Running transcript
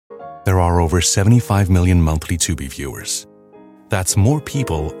there are over 75 million monthly Tubi viewers. That's more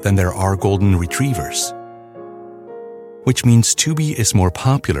people than there are golden retrievers. Which means Tubi is more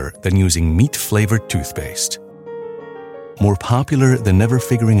popular than using meat-flavored toothpaste. More popular than never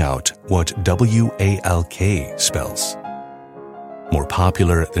figuring out what WALK spells. More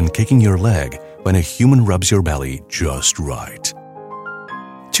popular than kicking your leg when a human rubs your belly just right.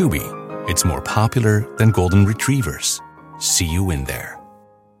 Tubi, it's more popular than golden retrievers. See you in there.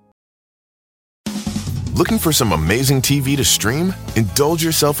 Looking for some amazing TV to stream? Indulge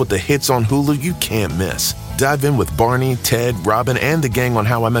yourself with the hits on Hulu you can't miss. Dive in with Barney, Ted, Robin, and the gang on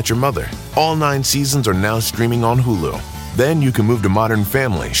How I Met Your Mother. All 9 seasons are now streaming on Hulu. Then you can move to Modern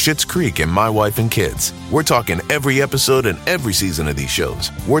Family, Schitt's Creek, and My Wife and Kids. We're talking every episode and every season of these shows.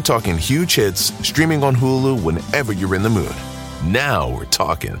 We're talking huge hits, streaming on Hulu whenever you're in the mood. Now we're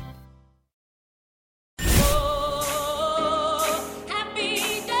talking.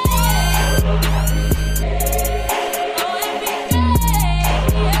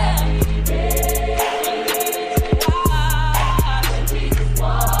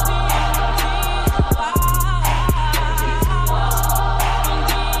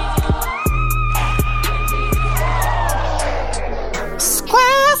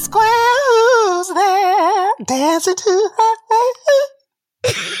 Dancing to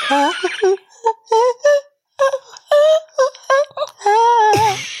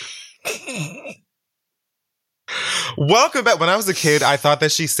Welcome back. When I was a kid, I thought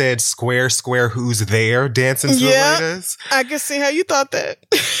that she said square, square, who's there, dancing to the latest. I can see how you thought that.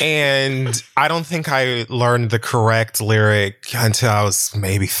 And I don't think I learned the correct lyric until I was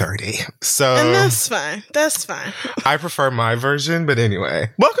maybe 30. So, and that's fine. That's fine. I prefer my version, but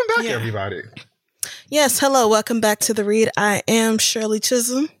anyway. Welcome back, everybody. Yes, hello. Welcome back to The Read. I am Shirley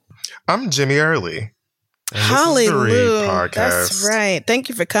Chisholm. I'm Jimmy Early. And Hallelujah. This is The Read podcast. That's right. Thank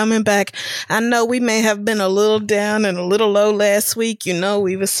you for coming back. I know we may have been a little down and a little low last week. You know,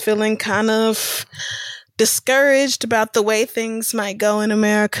 we was feeling kind of discouraged about the way things might go in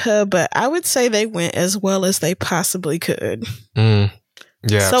America, but I would say they went as well as they possibly could. Yeah,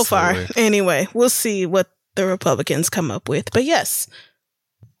 so absolutely. far. Anyway, we'll see what the Republicans come up with. But yes.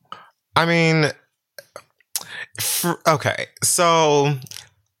 I mean, okay, so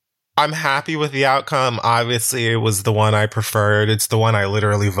I'm happy with the outcome. Obviously, it was the one I preferred. It's the one I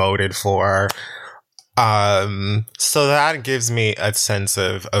literally voted for. So that gives me a sense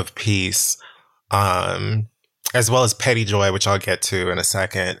of peace, as well as petty joy, which I'll get to in a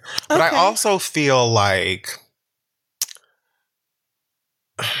second. But I also feel like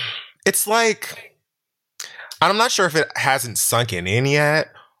it's like, I'm not sure if it hasn't sunken in yet.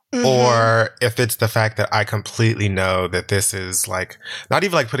 Mm-hmm. Or if it's the fact that I completely know that this is like, not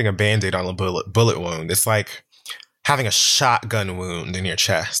even like putting a Band-Aid on a bullet wound. It's like having a shotgun wound in your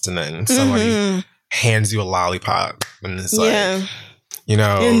chest and then somebody hands you a lollipop and it's like, you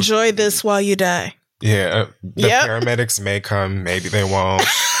know. Enjoy this while you die. Yeah. The paramedics may come, maybe they won't.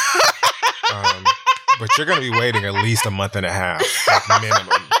 But you're going to be waiting at least a month and a half, like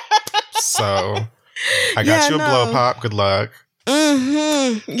minimum. So I got you a blow pop. Good luck.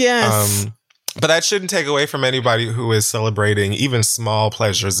 Yes. But that shouldn't take away from anybody who is celebrating even small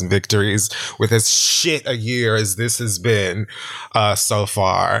pleasures and victories with as shit a year as this has been so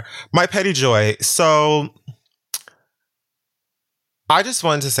far. My petty joy. So I just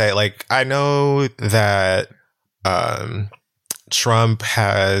wanted to say, like, I know that Trump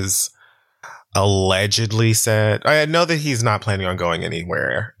has allegedly said, I know that he's not planning on going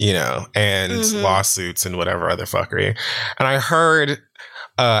anywhere, you know, and lawsuits and whatever other fuckery. And I heard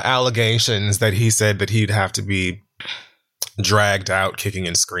allegations that he said that he'd have to be dragged out kicking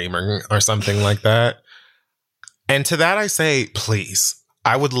and screaming or something like that. And to that I say, please,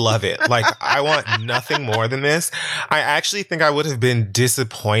 I would love it. Like, I want nothing more than this. I actually think I would have been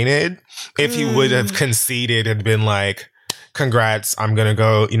disappointed if he would have conceded and been like, congrats, I'm going to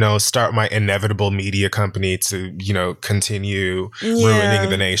go, you know, start my inevitable media company to, you know, continue ruining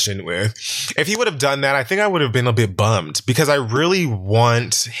the nation with. If he would have done that, I think I would have been a bit bummed because I really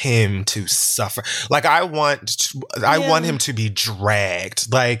want him to suffer. Like, I want him to be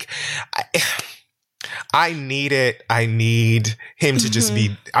dragged. Like, I need it. I need him to just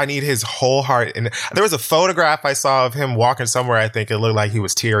be, I need his whole heart. And there was a photograph I saw of him walking somewhere. I think it looked like he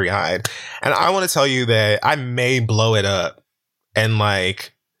was teary eyed. And I want to tell you that I may blow it up and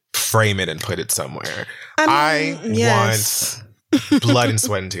like frame it and put it somewhere. I want blood and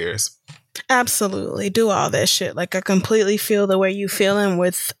sweat and tears. Absolutely. Do all that shit. Like, I completely feel the way you feeling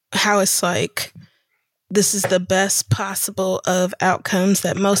with how it's like this is the best possible of outcomes,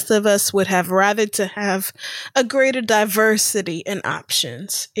 that most of us would have rather to have a greater diversity in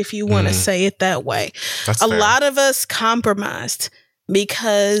options, if you want to say it that way. That's a fair. lot of us compromised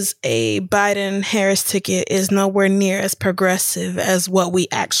because a Biden-Harris ticket is nowhere near as progressive as what we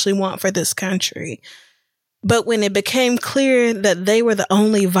actually want for this country. But when it became clear that they were the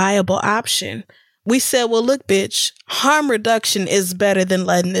only viable option, we said, well, look, bitch, harm reduction is better than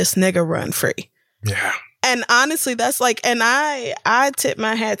letting this nigga run free. Yeah. And honestly, that's like, and I tip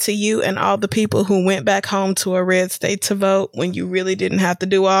my hat to you and all the people who went back home to a red state to vote when you really didn't have to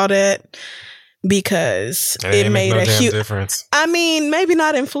do all that, because it made a huge difference. I mean, maybe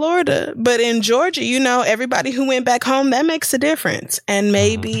not in Florida, but in Georgia, you know, everybody who went back home, that makes a difference. And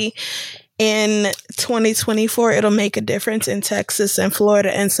maybe in 2024, it'll make a difference in Texas and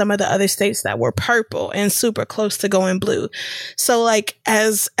Florida and some of the other states that were purple and super close to going blue. So like,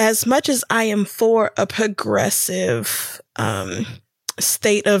 as much as I am for a progressive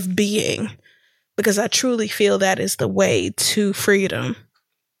state of being, because I truly feel that is the way to freedom,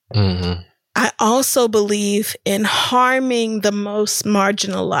 I also believe in harming the most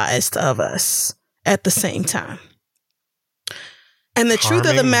marginalized of us at the same time. And the truth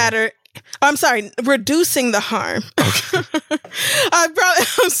of the matter, I'm sorry, reducing the harm. Okay.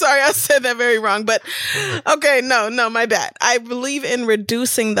 I'm sorry, I said that very wrong, but okay, no, my bad. I believe in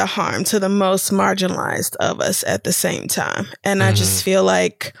reducing the harm to the most marginalized of us at the same time. And I just feel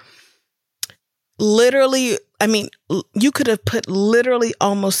like literally, I mean, you could have put literally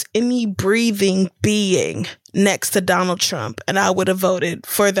almost any breathing being next to Donald Trump, and I would have voted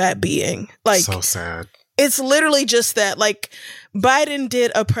for that being. Like, so sad. It's literally just that. Like, Biden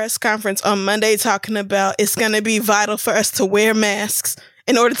did a press conference on Monday talking about it's going to be vital for us to wear masks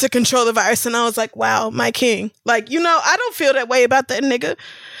in order to control the virus. And I was like, wow, my king. Like, you know, I don't feel that way about that nigga.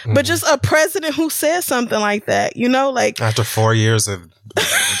 But just a president who says something like that, you know, like after 4 years of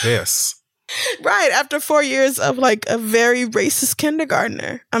this. Right. After 4 years of like a very racist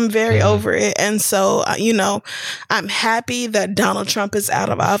kindergartner, I'm very over it. And so, you know, I'm happy that Donald Trump is out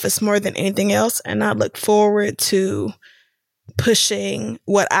of office more than anything else. And I look forward to pushing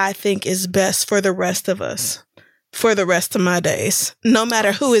what I think is best for the rest of us for the rest of my days, no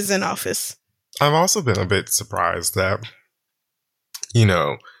matter who is in office. I've also been a bit surprised that, you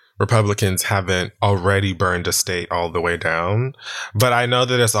know, Republicans haven't already burned a state all the way down. But I know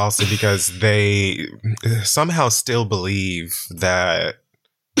that it's also because they somehow still believe that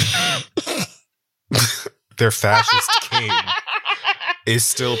their fascist king is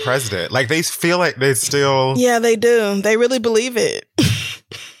still president. Like, they feel like they still... Yeah, they do. They really believe it.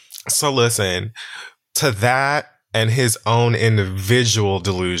 So listen, to that and his own individual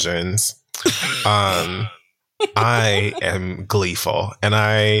delusions, I am gleeful, and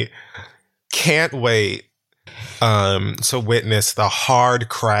I can't wait to witness the hard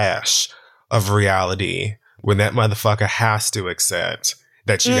crash of reality when that motherfucker has to accept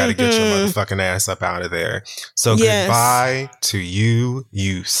that you got to get your motherfucking ass up out of there. So goodbye to you,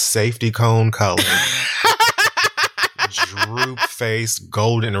 you safety cone colored, droop face,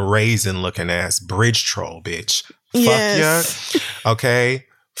 golden raisin looking ass bridge troll bitch. Fuck ya. Okay.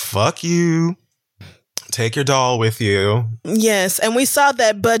 Fuck you. Take your doll with you. Yes, and we saw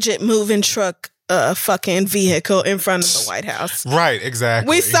that budget moving truck fucking vehicle in front of the White House. Right, exactly.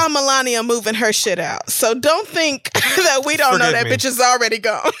 We saw Melania moving her shit out. So don't think that we don't know that bitch is already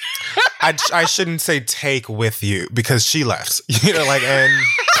gone. I shouldn't say take with you because she left. You know, like, and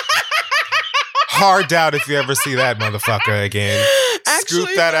hard doubt if you ever see that motherfucker again. Actually,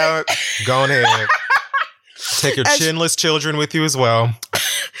 scoop that out. Go on ahead. Take your chinless children with you as well.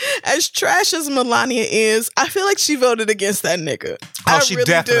 As trash as Melania is, I feel like she voted against that nigga. Oh, she really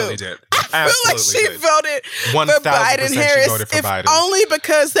definitely did. I feel like she voted for Biden-Harris, if Biden. Only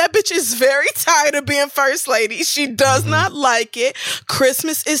because that bitch is very tired of being first lady. She does not like it.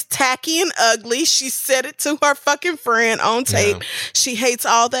 Christmas is tacky and ugly. She said it to her fucking friend on tape. Yeah. She hates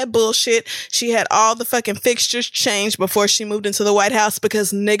all that bullshit. She had all the fucking fixtures changed before she moved into the White House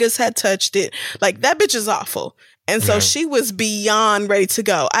because niggas had touched it. Like, that bitch is awful. And so she was beyond ready to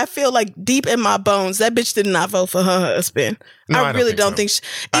go. I feel like deep in my bones, that bitch did not vote for her husband. No, I really don't think she,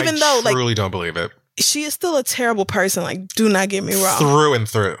 even though, like, I really don't believe it. She is still a terrible person. Like, do not get me wrong. Through and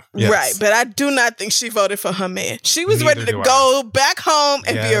through. Yes. Right. But I do not think she voted for her man. She was ready to go back home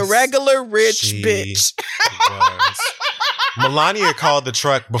and be a regular rich bitch. Melania called the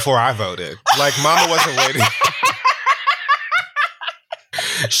truck before I voted. Like, mama wasn't waiting.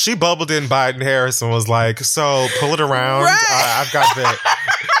 She bubbled in Biden-Harris and was like, so pull it around. Right. I've got the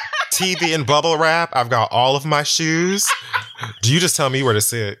TV and bubble wrap. I've got all of my shoes. Do you just tell me where to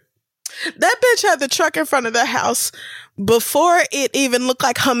sit? That bitch had the truck in front of the house before it even looked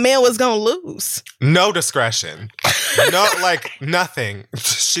like her man was going to lose. No discretion. No, like, nothing.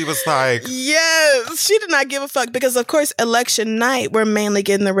 She was like... Yes, she did not give a fuck because, of course, election night, we're mainly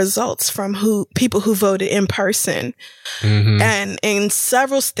getting the results from people who voted in person. Mm-hmm. And in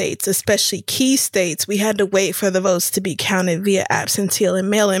several states, especially key states, we had to wait for the votes to be counted via absentee and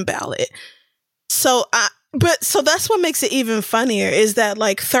mail-in ballot. So that's what makes it even funnier is that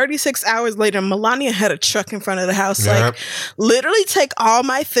like 36 hours later, Melania had a truck in front of the house. Yep. Like, literally take all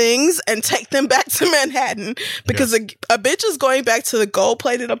my things and take them back to Manhattan because a bitch is going back to the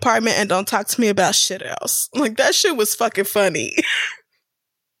gold-plated apartment and don't talk to me about shit else. Like, that shit was fucking funny.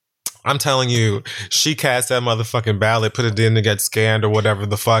 I'm telling you, she cast that motherfucking ballot, put it in to get scanned or whatever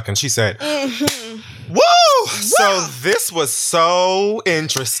the fuck, and she said, mm-hmm. Woo! So this was so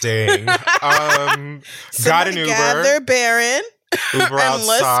interesting. Got an Uber. Gather, Baron. Uber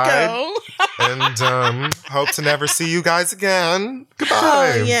outside. Let's go. And hope to never see you guys again.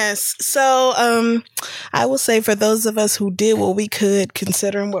 Goodbye. Oh, yes. So I will say for those of us who did what we could,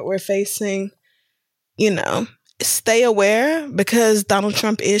 considering what we're facing, stay aware because Donald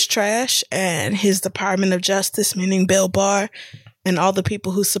Trump is trash and his Department of Justice, meaning Bill Barr, and all the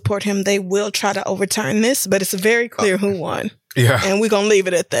people who support him, they will try to overturn this, but it's very clear who won. Yeah. And we're going to leave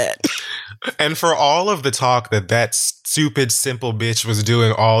it at that. And for all of the talk that stupid, simple bitch was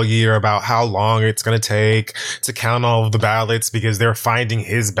doing all year about how long it's going to take to count all of the ballots because they're finding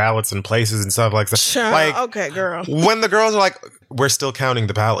his ballots in places and stuff like that. Sure. Like, okay, girl. When the girls are like, we're still counting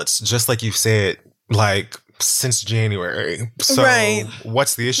the ballots, just like you said, like, since January. So right.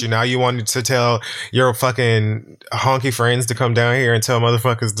 What's the issue? Now you wanted to tell your fucking honky friends to come down here and tell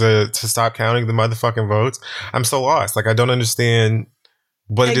motherfuckers to stop counting the motherfucking votes? I'm so lost. Like, I don't understand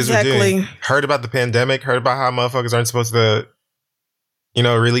what it is we're doing. Heard about the pandemic, heard about how motherfuckers aren't supposed to,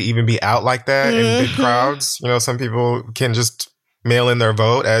 really even be out like that in big crowds. Some people can just mail in their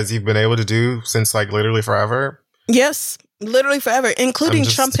vote as you've been able to do since like literally forever. Yes, literally forever, including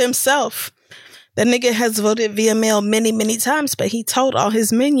Trump himself. That nigga has voted via mail many, many times, but he told all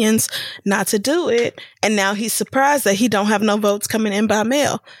his minions not to do it. And now he's surprised that he don't have no votes coming in by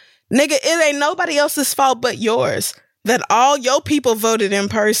mail. Nigga, it ain't nobody else's fault but yours that all your people voted in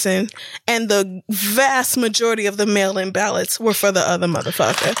person and the vast majority of the mail-in ballots were for the other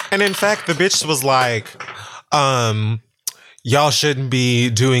motherfucker. And in fact, the bitch was like, y'all shouldn't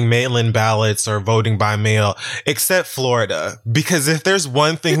be doing mail-in ballots or voting by mail, except Florida. Because if there's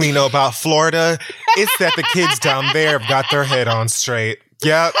one thing we know about Florida, it's that the kids down there have got their head on straight.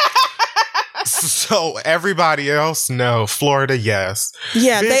 Yep. So everybody else, no. Florida, yes.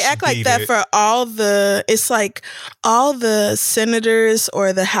 Yeah, they act like that for all the senators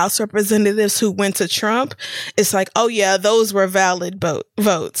or the House representatives who went to Trump. It's like, oh yeah, those were valid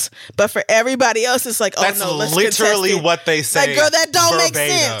votes. But for everybody else, it's like, oh that's no, let's literally what they say. Like, girl, that don't make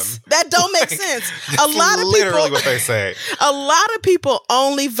sense. That don't make sense. A lot of literally what they say. A lot of people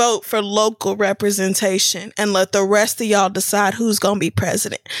only vote for local representation and let the rest of y'all decide who's going to be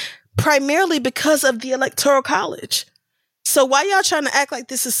president. Primarily because of the Electoral College. So why y'all trying to act like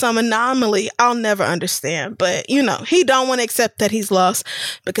this is some anomaly? I'll never understand. But, he don't want to accept that he's lost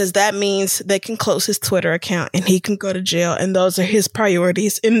because that means they can close his Twitter account and he can go to jail. And those are his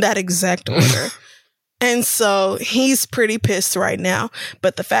priorities in that exact order. And so he's pretty pissed right now.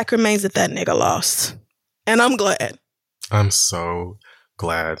 But the fact remains that nigga lost. And I'm glad. I'm so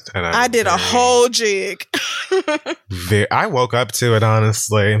glad. And I did a whole jig. I woke up to it,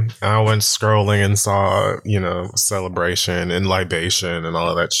 honestly. I went scrolling and saw, celebration and libation and all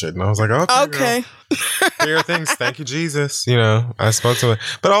of that shit. And I was like, okay. Here are things. Thank you, Jesus. I spoke to it.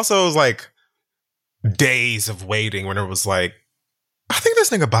 But also it was like days of waiting when it was like, I think this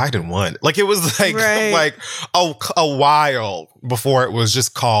nigga Biden won. Like, it was like, right. like a while before it was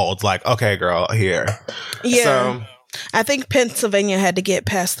just called like, okay, girl, here. Yeah. So, I think Pennsylvania had to get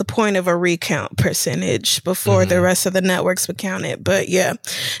past the point of a recount percentage before the rest of the networks would count it. But yeah,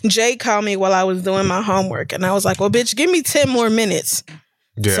 Jay called me while I was doing my homework and I was like, well, bitch, give me 10 more minutes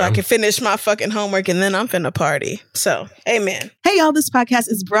so I can finish my fucking homework and then I'm finna party. So, amen. Hey, y'all, this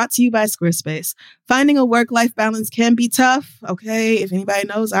podcast is brought to you by Squarespace. Finding a work-life balance can be tough. Okay, if anybody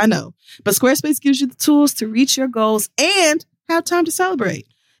knows, I know. But Squarespace gives you the tools to reach your goals and have time to celebrate.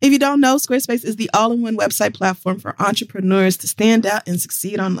 If you don't know, Squarespace is the all-in-one website platform for entrepreneurs to stand out and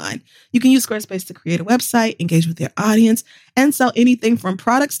succeed online. You can use Squarespace to create a website, engage with your audience, and sell anything from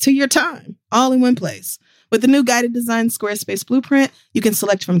products to your time, all in one place. With the new guided design Squarespace blueprint, you can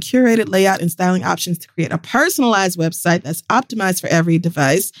select from curated layout and styling options to create a personalized website that's optimized for every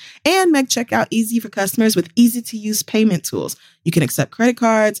device and make checkout easy for customers with easy-to-use payment tools. You can accept credit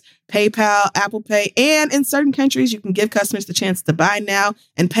cards, PayPal, Apple Pay, and in certain countries, you can give customers the chance to buy now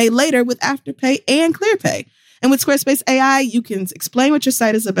and pay later with Afterpay and ClearPay. And with Squarespace AI, you can explain what your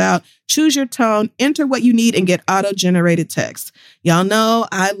site is about, choose your tone, enter what you need, and get auto-generated text. Y'all know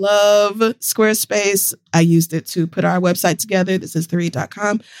I love Squarespace. I used it to put our website together. This is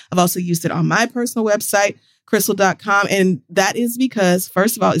theread.com. I've also used it on my personal website, crystal.com. And that is because,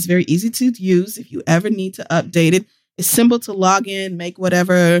 first of all, it's very easy to use if you ever need to update it. It's simple to log in, make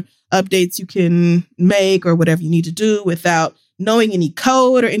whatever updates you can make or whatever you need to do without knowing any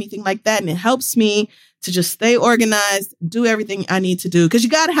code or anything like that. And it helps me to just stay organized, do everything I need to do. Because you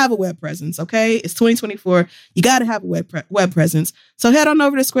got to have a web presence, okay? It's 2024. You got to have a web presence. So head on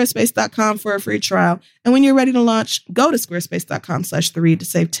over to squarespace.com for a free trial. And when you're ready to launch, go to squarespace.com/theread to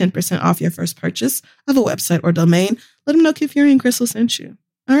save 10% off your first purchase of a website or domain. Let them know Kid Fury and Crystal sent you.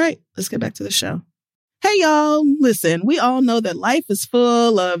 All right, let's get back to the show. Hey, y'all, listen, we all know that life is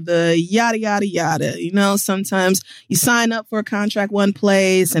full of the yada, yada, yada. You know, sometimes you sign up for a contract one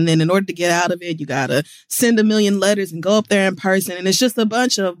place, and then in order to get out of it, you got to send a million letters and go up there in person. And it's just a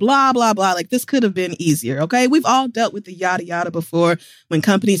bunch of blah, blah, blah. Like, this could have been easier, okay? We've all dealt with the yada, yada before when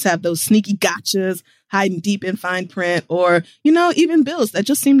companies have those sneaky gotchas hiding deep in fine print, or, you know, even bills that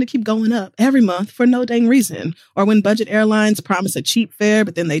just seem to keep going up every month for no dang reason. Or when budget airlines promise a cheap fare,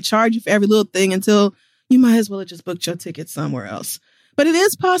 but then they charge you for every little thing until you might as well have just booked your ticket somewhere else. But it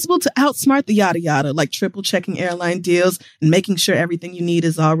is possible to outsmart the yada yada, like triple checking airline deals and making sure everything you need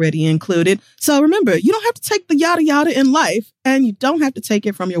is already included. So remember, you don't have to take the yada yada in life, and you don't have to take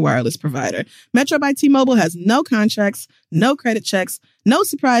it from your wireless provider. Metro by T-Mobile has no contracts, no credit checks, no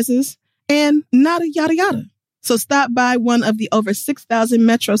surprises, and not a yada yada. So stop by one of the over 6,000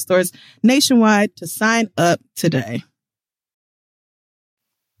 Metro stores nationwide to sign up today.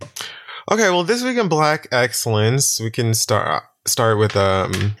 Okay, well, this week in Black Excellence, we can start with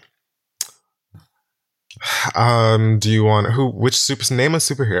do you want name a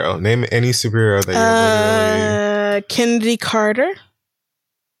superhero? Name any superhero that you're literally Kennedy Carter.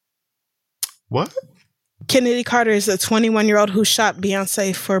 What? Kennedy Carter is a 21-year-old who shot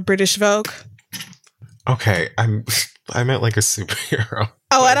Beyonce for British Vogue. Okay, I meant like a superhero.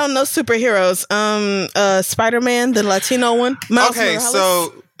 Oh, I don't know superheroes. Spider-Man, the Latino one. Miles Morales.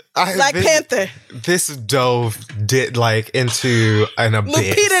 So Black Panther. This did like into an abyss.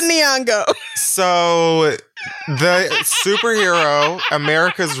 Lupita Nyong'o. So the superhero,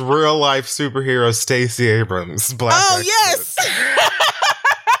 America's real life superhero, Stacey Abrams. Black Excellence. Yes.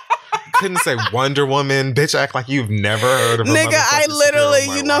 Couldn't say Wonder Woman. Bitch, act like you've never heard of her. Nigga, I literally,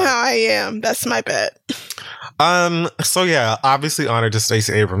 you know how I am. That's my bet. So yeah, obviously honored to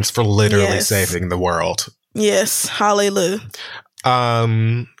Stacey Abrams for literally saving the world. Yes, hallelujah.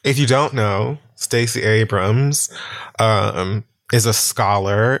 If you don't know, Stacey Abrams is a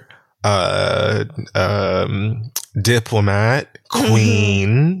scholar, diplomat,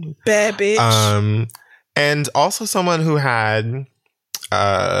 queen, bad bitch, and also someone who had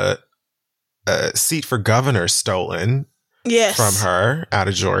a seat for governor stolen from her out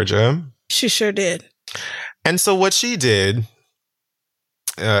of Georgia. She sure did. And so what she did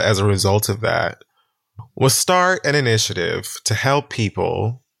as a result of that was start an initiative to help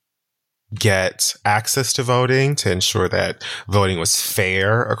people get access to voting, to ensure that voting was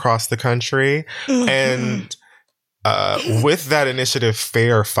fair across the country. Mm-hmm. And with that initiative,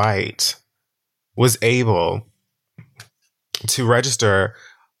 Fair Fight was able to register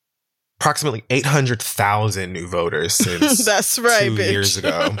approximately 800,000 new voters since That's right, 2 bitch. years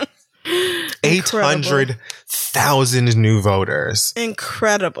ago. 800,000 new voters.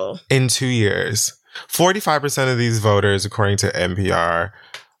 Incredible. In 2 years. 45% of these voters, according to NPR,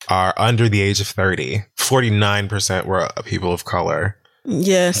 are under the age of 30. 49% were people of color.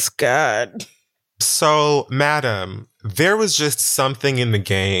 Yes, God. So, madam, there was just something in the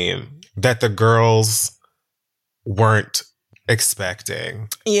game that the girls weren't expecting.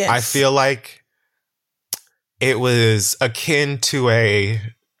 Yes. I feel like it was akin to a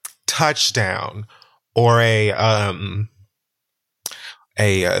touchdown or a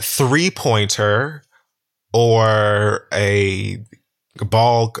 3-pointer or a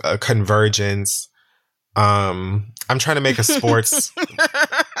ball convergence. I'm trying to make a sports.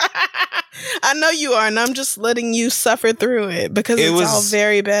 I know you are, and I'm just letting you suffer through it because it's all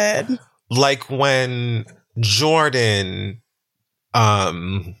very bad. Like when Jordan,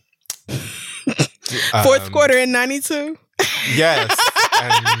 fourth quarter in 92. Yes.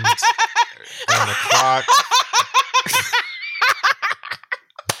 and the clock.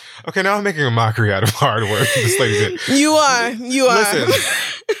 Okay, now I'm making a mockery out of hard work this lady did. You are. Listen,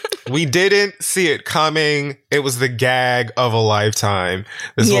 we didn't see it coming. It was the gag of a lifetime.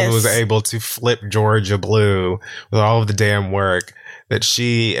 This woman was able to flip Georgia blue with all of the damn work that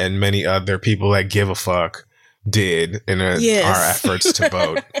she and many other people that give a fuck did in our efforts to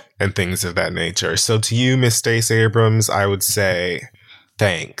vote and things of that nature. So to you, Miss Stacey Abrams, I would say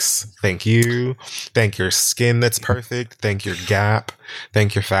thanks. Thank you. Thank your skin that's perfect. Thank your Gap.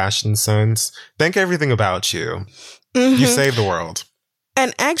 Thank your fashion sense. Thank everything about you. You saved the world.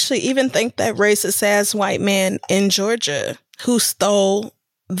 And actually even thank that racist ass white man in Georgia who stole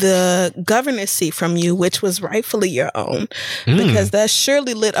the governor's seat from you, which was rightfully your own, because that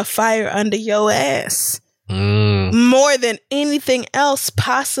surely lit a fire under your ass. More than anything else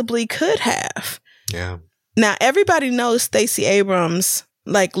possibly could have. Yeah. Now, everybody knows Stacey Abrams,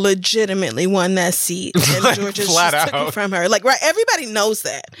 like, legitimately won that seat. And Like, Georgia flat just took out. it from her. Like, right, everybody knows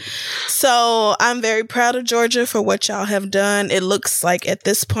that. So I'm very proud of Georgia for what y'all have done. It looks like at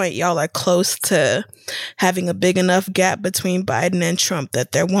this point, y'all are close to having a big enough gap between Biden and Trump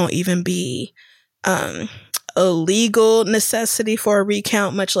that there won't even be a legal necessity for a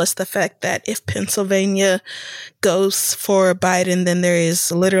recount, much less the fact that if Pennsylvania goes for Biden, then there is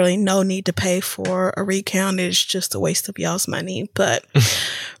literally no need to pay for a recount. It's just a waste of y'all's money. But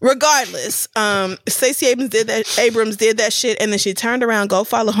regardless, Stacey Abrams did that shit, and then she turned around, go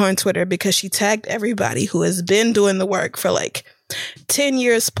follow her on Twitter because she tagged everybody who has been doing the work for like 10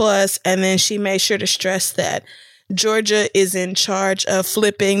 years plus, and then she made sure to stress that Georgia is in charge of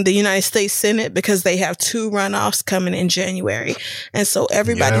flipping the United States Senate because they have 2 runoffs coming in January. And so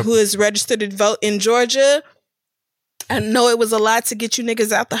everybody who is registered to vote in Georgia, I know it was a lot to get you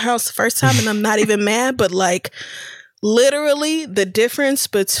niggas out the house the first time, and I'm not even mad, but like literally the difference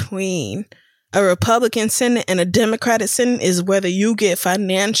between a Republican Senate and a Democratic Senate is whether you get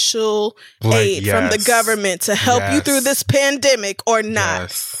financial aid from the government to help you through this pandemic or not.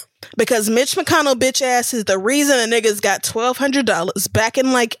 Yes. Because Mitch McConnell bitch ass is the reason the niggas got $1,200 back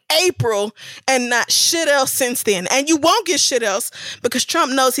in like April and not shit else since then. And you won't get shit else because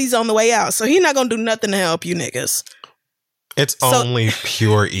Trump knows he's on the way out. So he's not going to do nothing to help you niggas. It's only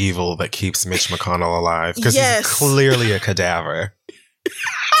pure evil that keeps Mitch McConnell alive because he's clearly a cadaver.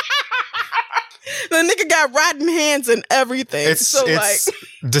 The nigga got rotten hands and everything. It's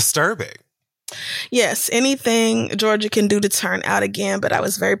disturbing. Yes, anything Georgia can do to turn out again, but I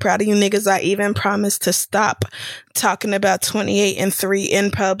was very proud of you niggas. I even promised to stop talking about 28-3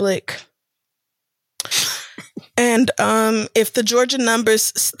 in public. And if the Georgia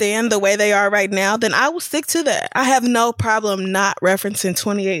numbers stand the way they are right now, then I will stick to that. I have no problem not referencing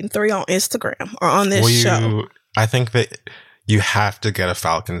 28-3 on Instagram or on this show. I think that you have to get a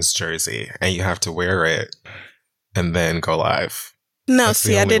Falcons jersey and you have to wear it and then go live. No, That's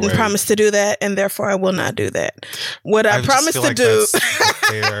see, I didn't promise to do that, and therefore I will not do that. What I promised to do... That's a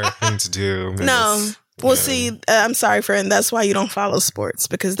fair thing to do. No. Well, see, I'm sorry, friend. That's why you don't follow sports,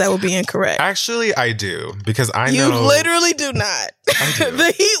 because that would be incorrect. Actually, I do, because I know... You literally do not. I do.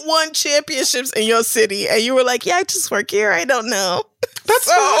 The Heat won championships in your city, and you were like, yeah, I just work here. I don't know. That's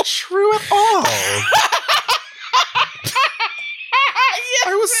not true at all. Yes,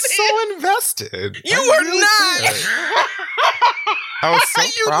 I was so invested. You were not. I was so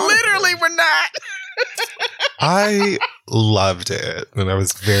You proud of literally it. were not. I loved it, and I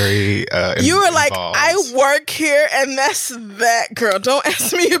was very You were like, involved. I work here, and that's that, girl. Don't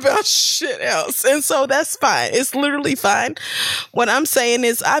ask me about shit else. And so that's fine. It's literally fine. What I'm saying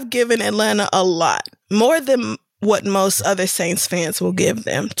is I've given Atlanta a lot, more than what most other Saints fans will give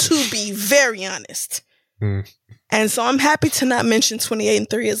them, to be very honest. And so I'm happy to not mention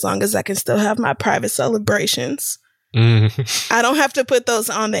 28-3 as long as I can still have my private celebrations. I don't have to put those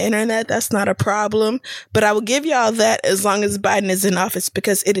on the internet. That's not a problem. But I will give y'all that as long as Biden is in office,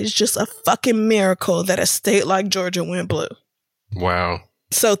 because it is just a fucking miracle that a state like Georgia went blue. Wow.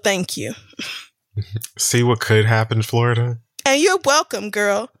 So thank you. See what could happen in Florida? And you're welcome,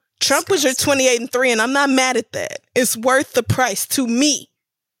 girl. Trump was your 28-3, and I'm not mad at that. It's worth the price to me.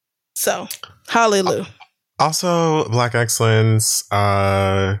 So, hallelujah. Also, Black excellence.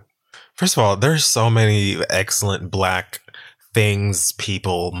 First of all, there's so many excellent Black things,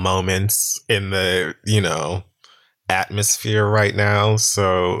 people, moments in the, atmosphere right now.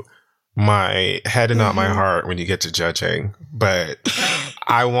 So my head and not my heart when you get to judging. But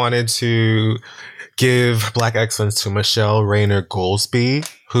I wanted to give Black excellence to Michelle Rayner Goolsbee,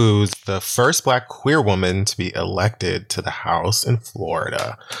 who's the first Black queer woman to be elected to the House in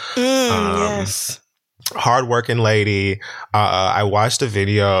Florida. Yes. Hardworking lady. I watched a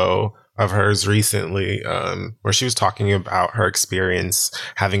video of hers recently, where she was talking about her experience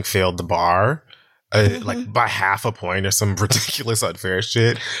having failed the bar, like by half a point or some ridiculous unfair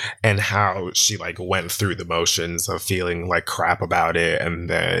shit, and how she like went through the motions of feeling like crap about it and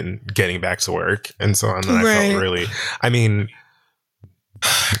then getting back to work and so on. And I felt really, I mean,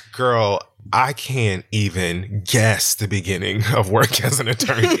 girl, I can't even guess the beginning of work as an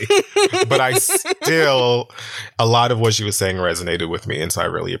attorney, but I still, a lot of what she was saying resonated with me. And so I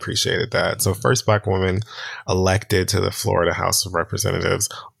really appreciated that. So first Black woman elected to the Florida House of Representatives.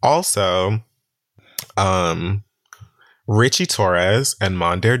 Also, Richie Torres and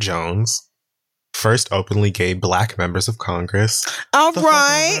Mondaire Jones, first openly gay Black members of Congress. All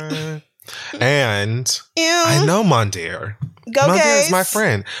right. And I know Mondaire. Go Mondaire is my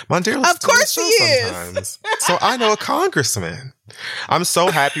friend. Mondaire listens of course to he the is. show sometimes. So I know a congressman. I'm so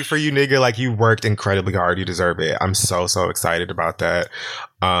happy for you, nigga. Like, you worked incredibly hard. You deserve it. I'm so excited about that.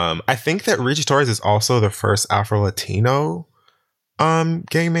 I think that Richie Torres is also the first Afro-Latino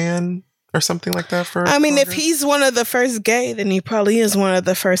gay man or something like that for I mean, Congress. if he's one of the first gay, then he probably is one of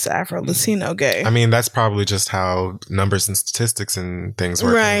the first Afro-Latino gay. I mean, that's probably just how numbers and statistics and things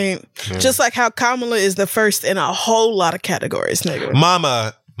work. Right. Yeah. Just like how Kamala is the first in a whole lot of categories, nigga.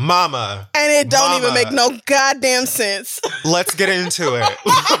 Mama. And it don't even make no goddamn sense. Let's get into it.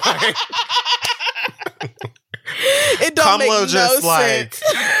 It don't Kamala make just no like sense.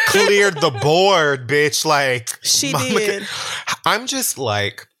 cleared the board, bitch. Like, She Mama did. I'm just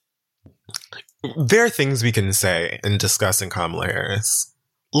like, there are things we can say in discussing Kamala Harris.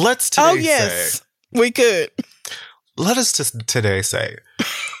 Let's today Oh, yes. say, We could. let us just today say,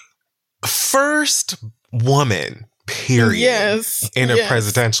 first woman, period, Yes. in a Yes.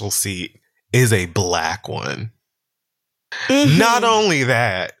 presidential seat is a Black one. Mhm. Not only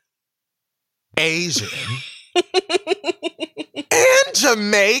that, Asian and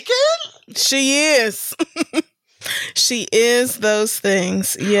Jamaican. She is. She is those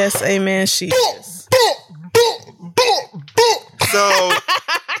things. Yes, amen. She is. So,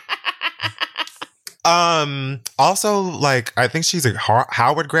 also, like, I think she's a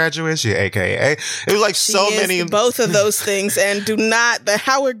Howard graduate. She AKA. It was like She so is many. both of those things, and the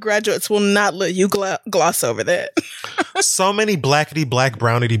Howard graduates will not let you gloss over that. So many blackity black,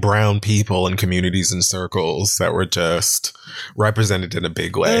 brownity brown people in communities and circles that were just represented in a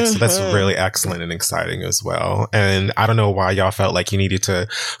big way. So that's really excellent and exciting as well. And I don't know why y'all felt like you needed to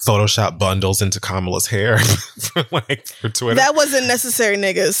Photoshop bundles into Kamala's hair for Twitter. That wasn't necessary,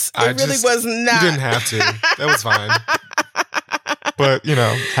 niggas. It really was not. You didn't have to. That was fine. But, you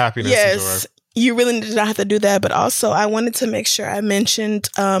know, happiness and Yes. joy. You really did not have to do that, but also I wanted to make sure I mentioned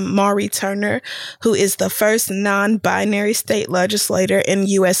Maury Turner, who is the first non-binary state legislator in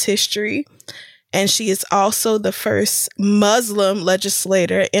U.S. history. And she is also the first Muslim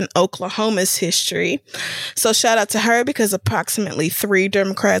legislator in Oklahoma's history. So shout out to her, because approximately 3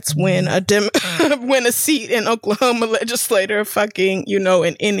 Democrats win a seat in Oklahoma legislator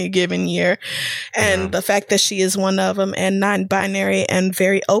in any given year. And the fact that she is one of them, and non-binary and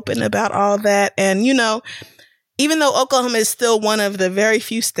very open about all that. And, even though Oklahoma is still one of the very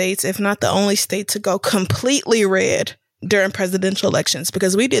few states, if not the only state, to go completely red during presidential elections,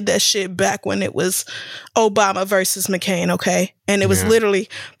 because we did that shit back when it was Obama versus McCain, okay? And it was literally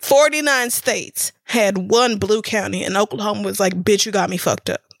 49 states had one blue county, and Oklahoma was like, bitch, you got me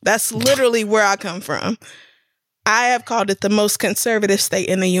fucked up. That's literally where I come from. I have called it the most conservative state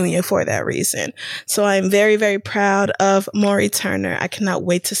in the union for that reason. So I'm very, very proud of Maury Turner. I cannot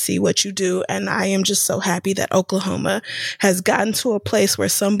wait to see what you do. And I am just so happy that Oklahoma has gotten to a place where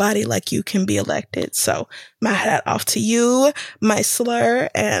somebody like you can be elected. So my hat off to you, my slur.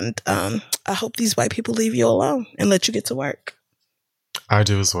 And I hope these white people leave you alone and let you get to work. I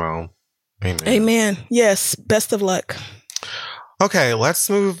do as well. Amen. Amen. Yes. Best of luck. Okay, let's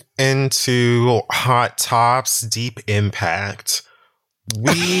move into Hot Tops Deep Impact.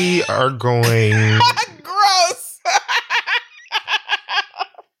 We are going... Gross.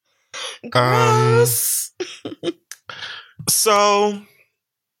 Gross. So,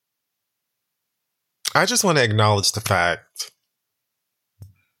 I just want to acknowledge the fact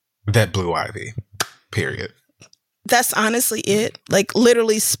that Blue Ivy, period. That's honestly it. Like,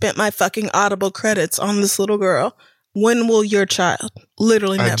 literally spent my fucking Audible credits on this little girl. When will your child?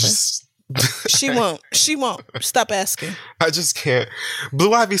 Literally never. She won't. She won't. Stop asking. I just can't.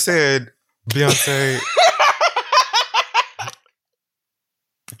 Blue Ivy said, Beyonce,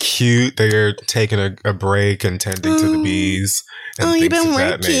 cute. They're taking a break and tending to the bees. And You've things been of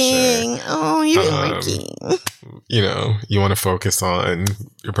that working. nature. You've been working. You want to focus on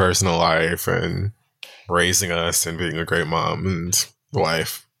your personal life and raising us and being a great mom and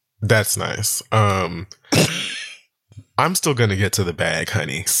wife. That's nice. I'm still gonna get to the bag,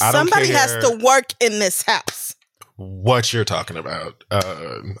 honey. Somebody has to work in this house. What you're talking about.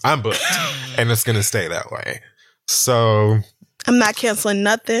 I'm booked, and it's gonna stay that way. So I'm not canceling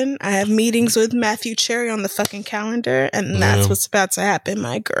nothing. I have meetings with Matthew Cherry on the fucking calendar, and that's what's about to happen,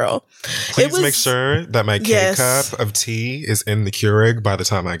 my girl. Please make sure that my K-cup of tea is in the Keurig by the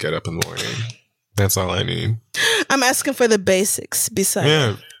time I get up in the morning. That's all I need. I'm asking for the basics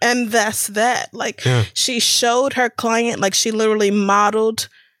besides it. And that's that. Like, she showed her client, like, she literally modeled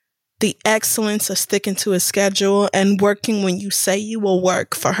the excellence of sticking to a schedule and working when you say you will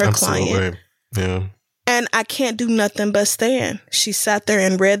work for her client. Yeah. And I can't do nothing but stand. She sat there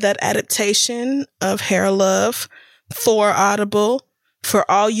and read that adaptation of Hair Love for Audible, for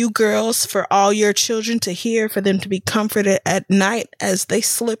all you girls, for all your children to hear, for them to be comforted at night as they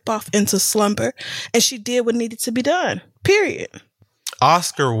slip off into slumber. And she did what needed to be done. Period.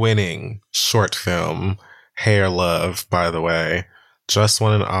 Oscar-winning short film, Hair Love, by the way, just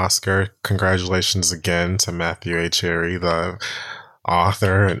won an Oscar. Congratulations again to Matthew A. Cherry, the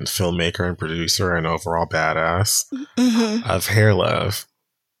author and filmmaker and producer and overall badass of Hair Love.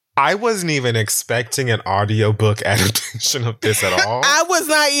 I wasn't even expecting an audiobook adaptation of this at all. I was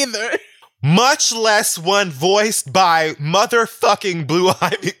not either. Much less one voiced by motherfucking Blue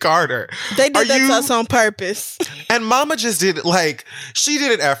Ivy Carter. They did that to us on purpose. And Mama just did it, like, she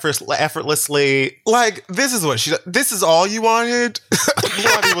did it effortlessly. Like, this is all you wanted?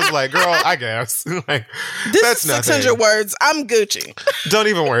 Blue Ivy was like, girl, I guess. Like, this that's is 600 nothing. words. I'm Gucci. Don't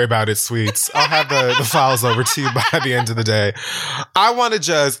even worry about it, sweets. I'll have the files over to you by the end of the day. I want to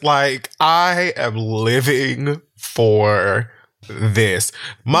just, like, I am living for this.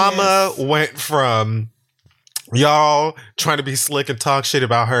 Mama went from y'all trying to be slick and talk shit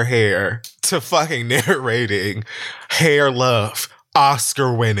about her hair to fucking narrating Hair Love,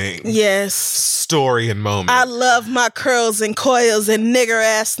 Oscar winning. Yes. Story and moment. I love my curls and coils and nigger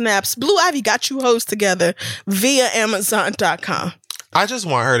ass snaps. Blue Ivy got you hoes together via Amazon.com. I just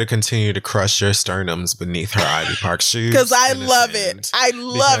want her to continue to crush your sternums beneath her Ivy Park shoes. Because I love it. I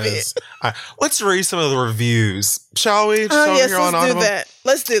love it. Let's read some of the reviews, shall we? Oh, yes, let's do that.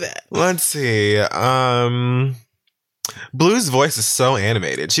 Let's do that. Let's see. Blue's voice is so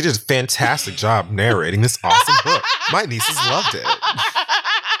animated. She did a fantastic job narrating this awesome book. My nieces loved it.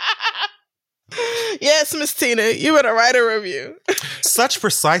 Yes, Miss Tina, you better write a review. Such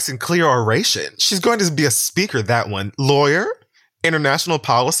precise and clear oration. She's going to be a speaker, that one. Lawyer? International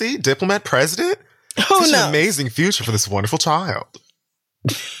policy, diplomat, president. Such an amazing future for this wonderful child.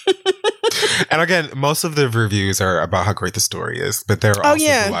 And again, most of the reviews are about how great the story is, but there are also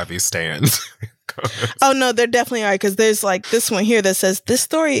Blue Ivy stands. Oh no, there definitely are, because there's like this one here that says, this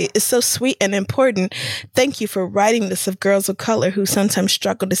story is so sweet and important. Thank you for writing this of girls of color who sometimes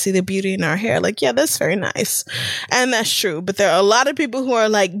struggle to see the beauty in our hair. Like, yeah, that's very nice. And that's true. But there are a lot of people who are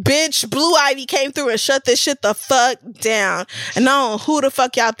like, bitch, Blue Ivy came through and shut this shit the fuck down. And I don't know who the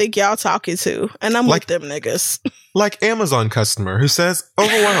fuck y'all think y'all talking to. And I'm like, with them niggas. Like Amazon customer who says,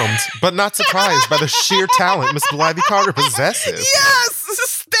 overwhelmed, but not surprised by the sheer talent Miss Blue Ivy Carter possesses. Yes!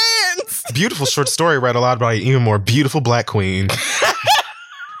 Stands! Beautiful short story read aloud by an even more beautiful black queen.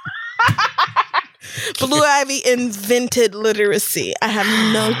 Blue Ivy invented literacy. I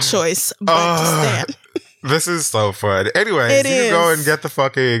have no choice but to stand. This is so fun. Anyway, you can go and get the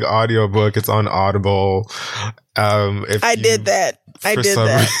fucking audiobook. It's on Audible. I did that. I did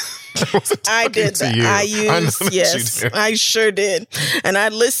that. I sure did. And I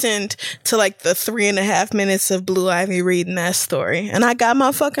listened to like the 3.5 minutes of Blue Ivy reading that story, and I got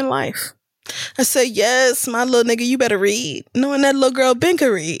my fucking life. I said, yes, my little nigga, you better read. Knowing that little girl Ben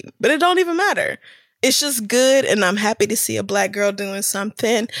could read, but it don't even matter. It's just good, and I'm happy to see a black girl doing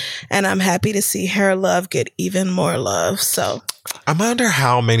something, and I'm happy to see Hair Love get even more love. So I wonder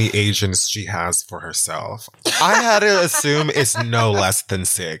how many agents she has for herself. I had to assume it's no less than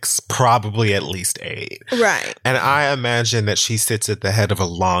 6, probably at least 8. Right. And I imagine that she sits at the head of a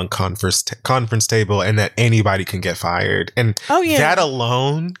long conference table and that anybody can get fired. And that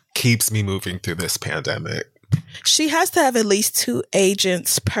alone keeps me moving through this pandemic. She has to have at least 2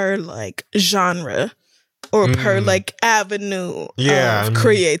 agents per like genre or per like avenue of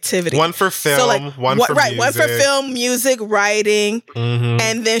creativity. One for film, so, like, one for music. One for film, music, writing.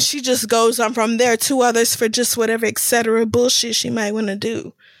 And then she just goes on from there. 2 others for just whatever, etc. bullshit she might want to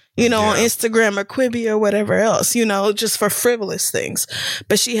do. You know, on Instagram or Quibi or whatever else, you know, just for frivolous things.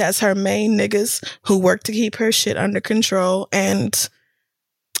 But she has her main niggas who work to keep her shit under control. And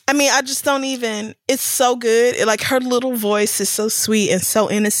I mean, I just don't even, it's so good. Like, her little voice is so sweet and so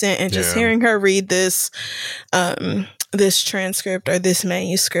innocent. And just hearing her read this, this transcript or this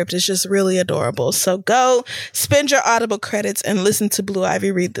manuscript is just really adorable. So go spend your Audible credits and listen to Blue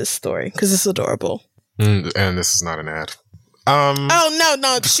Ivy read this story because it's adorable. And this is not an ad. Oh,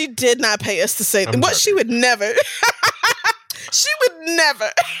 no. She did not pay us to say that. What? She would never. She would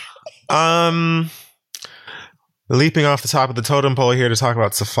never. Leaping off the top of the totem pole here to talk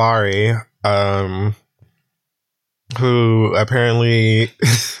about Safari, who apparently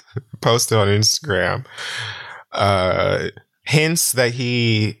posted on Instagram hints that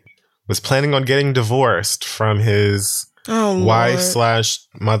he was planning on getting divorced from his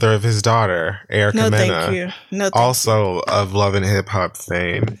wife/mother of his daughter, Erica Mena. Thank you. No, thank also you. Of Love and Hip Hop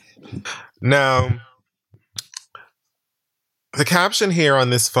fame. Now, the caption here on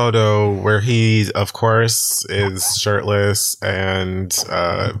this photo, where he, of course, is shirtless and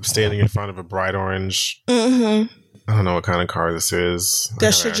standing in front of a bright orange. Mm-hmm. I don't know what kind of car this is.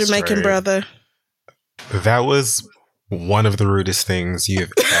 That's your Jamaican brother. That was one of the rudest things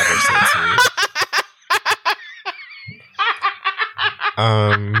you've ever said to me.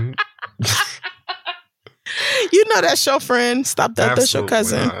 You know that's your friend. Stop that. That's your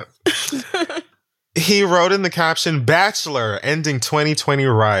cousin. He wrote in the caption, "Bachelor ending 2020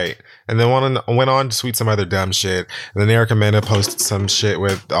 right," and then went on to tweet some other dumb shit. And then Erica Mena posted some shit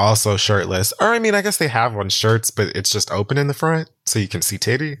with also shirtless. Or I mean, I guess they have on shirts, but it's just open in the front so you can see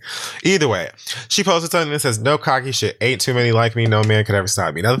titty. Either way, she posted something that says, "No cocky shit. Ain't too many like me. No man could ever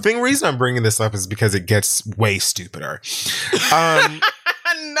stop me." Now, the reason I'm bringing this up is because it gets way stupider.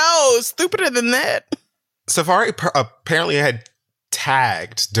 No, stupider than that. Safari apparently had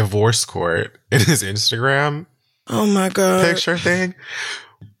tagged divorce court in his Instagram. Oh my God. Picture thing.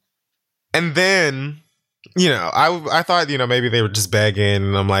 And then, I thought, maybe they were just begging.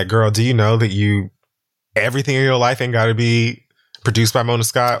 And I'm like, girl, do you know that everything in your life ain't got to be produced by Mona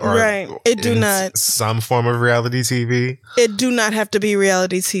Scott? Or right. It do not. Some form of reality TV. It do not have to be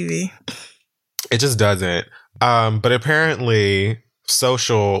reality TV. It just doesn't. But apparently,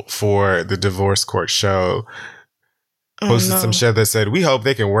 Social for the divorce court show posted some shit that said, "We hope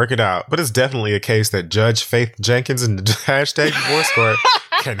they can work it out, but it's definitely a case that Judge Faith Jenkins and hashtag divorce court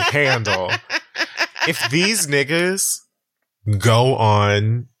can handle." If these niggas go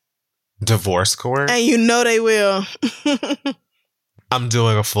on divorce court, and you know they will, I'm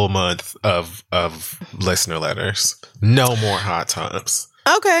doing a full month of listener letters. No more hot tubs.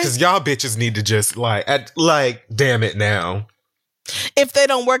 Okay. Because y'all bitches need to just damn it now. If they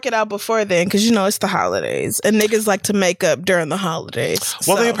don't work it out before then, because it's the holidays and niggas like to make up during the holidays.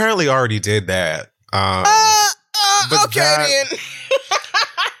 Well, they apparently already did that. But okay then.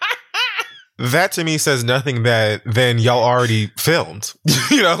 That to me says nothing that then y'all already filmed.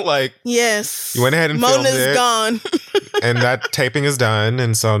 Yes. You went ahead and filmed it. Mona's gone. And that taping is done,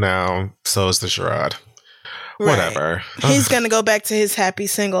 and so is the charade. Right. Whatever. He's going to go back to his happy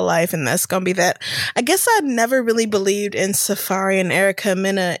single life, and that's going to be that. I guess I never really believed in Safari and Erica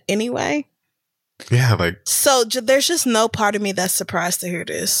Mena anyway. Yeah, so there's just no part of me that's surprised to hear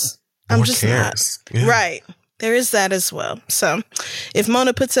this. I'm just cares? Not. Yeah. Right. There is that as well. So if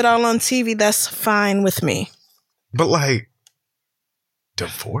Mona puts it all on TV, that's fine with me. But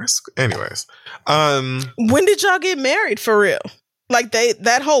divorce? Anyways. When did y'all get married for real?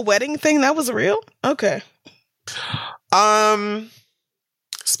 That whole wedding thing, that was real? Okay.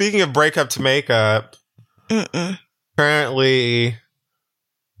 Speaking of breakup to makeup, apparently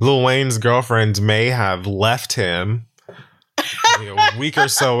Lil Wayne's girlfriend may have left him a week or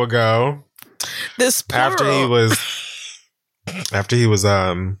so ago. This plural. after he was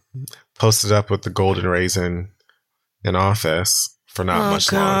posted up with the golden raisin in office for not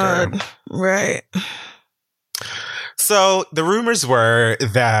much longer. Right. So the rumors were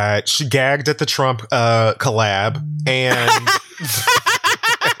that she gagged at the Trump collab and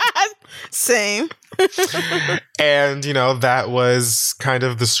same. And that was kind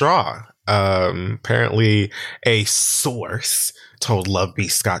of the straw. Apparently a source told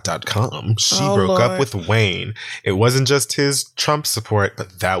LoveBeScott.com she broke up with Wayne. It wasn't just his Trump support,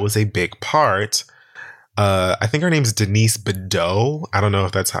 but that was a big part. I think her name's Denise Bidot. I don't know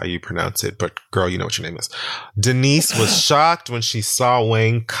if that's how you pronounce it, but girl, you know what your name is. Denise was shocked when she saw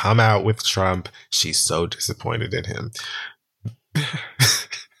Wayne come out with Trump. She's so disappointed in him.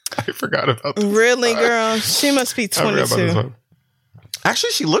 I forgot about this. Really, girl? She must be 22.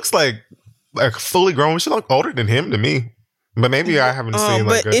 Actually, she looks like fully grown. She looks older than him to me. But maybe I haven't seen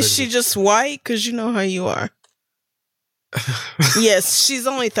but is she just white? Because you know how you are. Yes, she's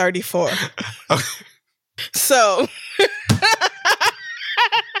only 34. Okay. So,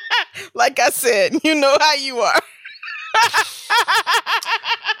 like I said, you know how you are.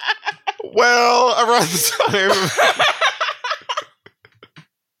 Well, around the time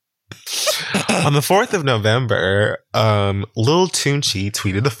On the 4th of November, Lil Tunechi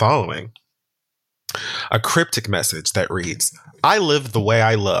tweeted the following. A cryptic message that reads, I live the way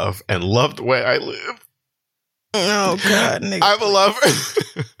I love and love the way I live. Oh, God, nigga. I'm a lover.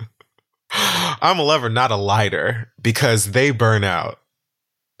 I'm a lover, not a lighter, because they burn out.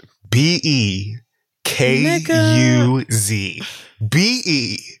 BEKUZ.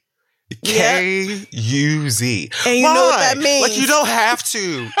 BEKUZ. And you know what that means. Like, you don't have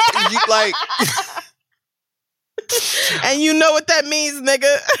to. You, like... And you know what that means,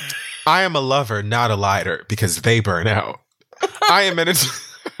 nigga. I am a lover, not a lighter, because they burn out.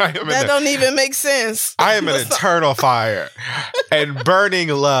 That don't even make sense. I am an eternal fire and burning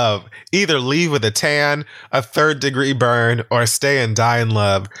love. Either leave with a tan, a 3rd-degree burn, or stay and die in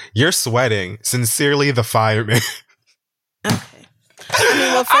love. You're sweating. Sincerely, the fireman. Okay. I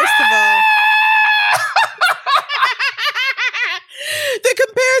mean, well, first of all, the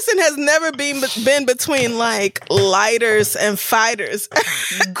comparison has never been between like lighters and fighters.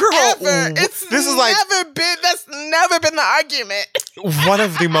 Girl, ever. That's never been the argument. One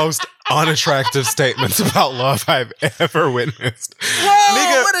of the most unattractive statements about love I've ever witnessed. Whoa,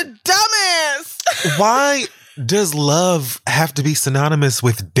 nigga, what a dumbass. Why does love have to be synonymous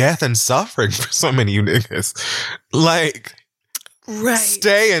with death and suffering for so many of you niggas? Like, right.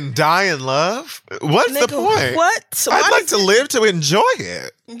 Stay and die in love? What's the point? What? I'd like to live to enjoy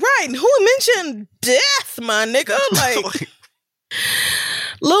it. Right. Who mentioned death, my nigga? Like,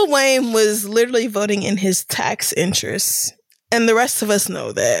 Lil Wayne was literally voting in his tax interests. And the rest of us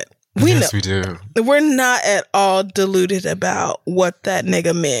know that. Yes, we do. We're not at all deluded about what that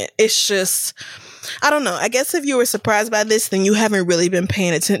nigga meant. It's just, I don't know. I guess if you were surprised by this, then you haven't really been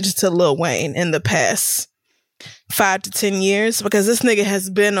paying attention to Lil Wayne in the past 5 to 10 years, because this nigga has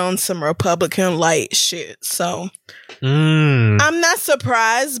been on some Republican light shit. So I'm not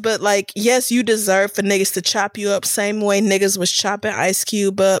surprised, but like, yes, you deserve for niggas to chop you up same way niggas was chopping Ice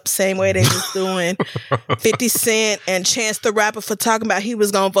Cube up, same way they was doing 50 Cent and Chance the Rapper for talking about he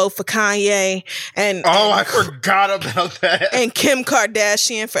was gonna vote for Kanye, and I forgot about that. And Kim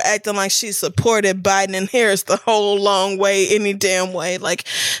Kardashian for acting like she supported Biden and Harris the whole long way, any damn way. Like,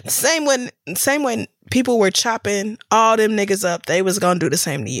 same way people were chopping all them niggas up, they was gonna do the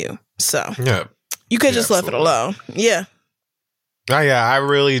same to you. So yeah. You could just left it alone. Yeah. Oh, yeah, I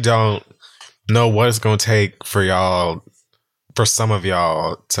really don't know what it's going to take for some of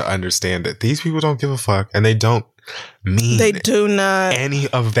y'all to understand that these people don't give a fuck, and they don't mean they do not any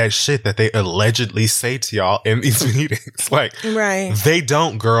of that shit that they allegedly say to y'all in these meetings. Like, right. They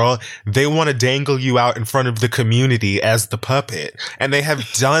don't, girl. They want to dangle you out in front of the community as the puppet, and they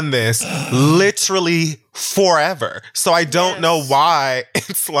have done this literally forever. So I don't know why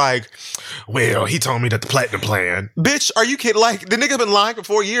it's like, well, he told me that the platinum plan. Bitch, are you kidding? Like, the nigga been lying for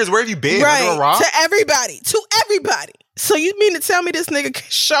 4 years. Where have you been? Right. Under a rock? To everybody. So you mean to tell me this nigga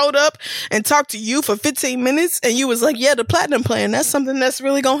showed up and talked to you for 15 minutes and you was like, yeah, the platinum plan, that's something that's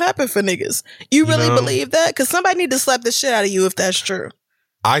really gonna happen for niggas. You really believe that? Because somebody need to slap the shit out of you if that's true.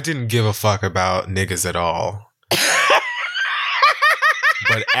 I didn't give a fuck about niggas at all.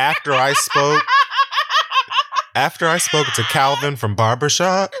 But after I spoke to Calvin from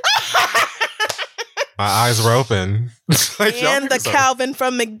Barbershop, my eyes were open. Like, and the Calvin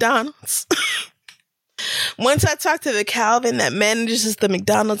from McDonald's. Once I talked to the Calvin that manages the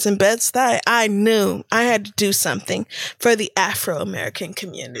McDonald's in Bed-Stuy, I knew I had to do something for the Afro-American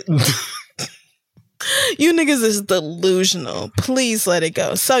community. You niggas is delusional. Please let it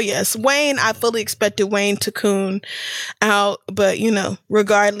go. So yes, Wayne, I fully expected Wayne to coon out, but you know,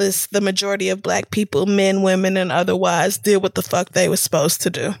 regardless, the majority of black people, men, women, and otherwise, did what the fuck they were supposed to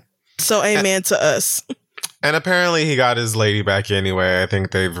do. So amen to us. And apparently he got his lady back anyway. I think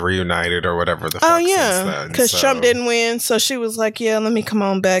they've reunited or whatever the fuck. Oh yeah, because Trump didn't win, so she was like, yeah, let me come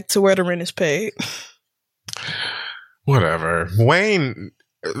on back to where the rent is paid. Whatever. Wayne,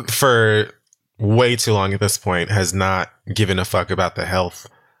 for way too long at this point, has not given a fuck about the health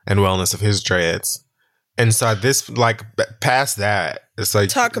and wellness of his dreads. And so this, like, past that, it's like,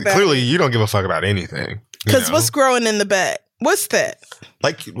 talk about clearly you don't give a fuck about anything. Because what's growing in the back? What's that?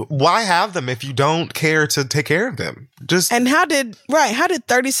 Like, why have them if you don't care to take care of them? And how did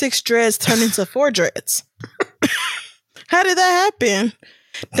 36 dreads turn into 4 dreads? How did that happen?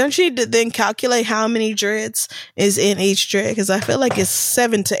 Don't you then calculate how many dreads is in each dread? Because I feel like it's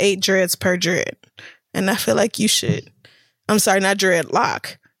 7 to 8 dreads per dread. And I feel like you should, I'm sorry, not dread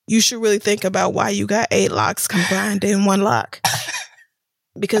lock. You should really think about why you got 8 locks combined in 1 lock.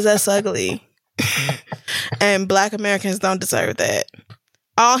 Because that's ugly. And black Americans don't deserve that.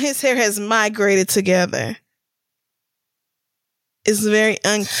 All his hair has migrated together. It's very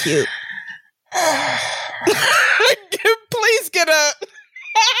uncute. Please get up.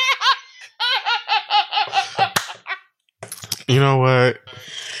 You know what?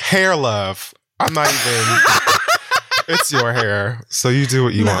 Hair love. I'm not even. It's your hair, so you do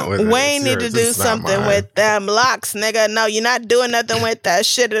what you want with it. Wayne need to do something with them locks, nigga. No, you're not doing nothing with that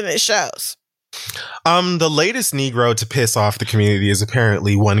shit in the shows. The latest Negro to piss off the community is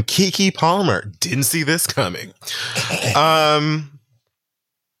apparently one Keke Palmer. Didn't see this coming.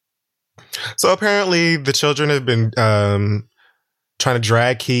 So apparently the children have been trying to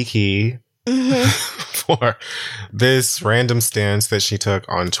drag Keke for this random stance that she took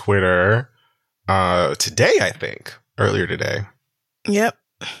on Twitter today, I think. Earlier today. Yep.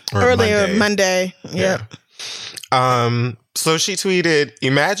 Or earlier Monday. Yep. Yeah. So she tweeted,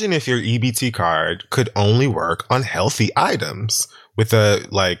 imagine if your EBT card could only work on healthy items, with a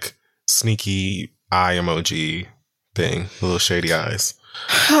like sneaky eye emoji thing, little shady eyes.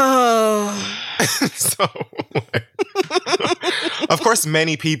 Oh. So, like, of course,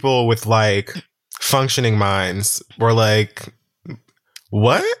 many people with like functioning minds were like,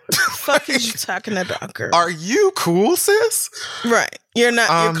 what? Fuck is you talking about, girl? Are you cool, sis? Right. You're not.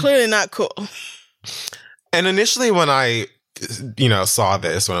 You're clearly not cool. And initially, when I, saw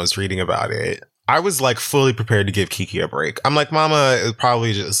this, when I was reading about it, I was like fully prepared to give Keke a break. I'm like, Mama is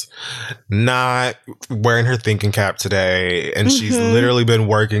probably just not wearing her thinking cap today. And she's literally been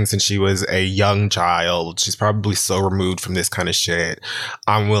working since she was a young child. She's probably so removed from this kind of shit.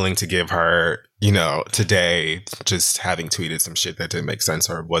 I'm willing to give her, today, just having tweeted some shit that didn't make sense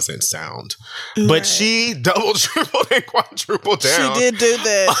or wasn't sound. Right. But she double, tripled, and quadrupled down. She did do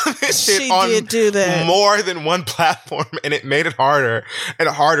that. On this shit did do that. More than one platform. And it made it harder and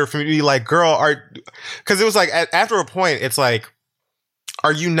harder for me to be like, girl, because it was like, after a point, it's like,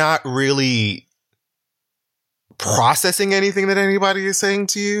 are you not really processing anything that anybody is saying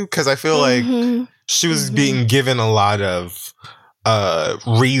to you? Because I feel like she was being given a lot of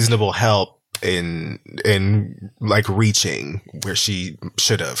reasonable help in like reaching where she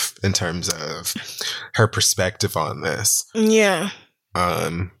should have in terms of her perspective on this. Yeah.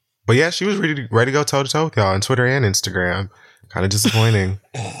 But yeah, she was ready to go toe to toe with y'all on Twitter and Instagram. Kind of disappointing.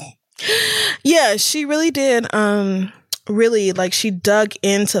 Yeah, she really did. Really, like, she dug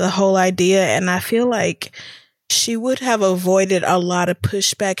into the whole idea, and I feel like she would have avoided a lot of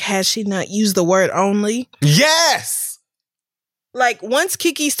pushback had she not used the word only. Yes! Like, once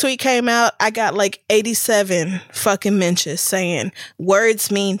Keke's tweet came out, I got like 87 fucking mentions saying words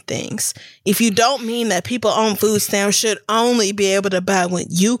mean things. If you don't mean that people on food stamps should only be able to buy what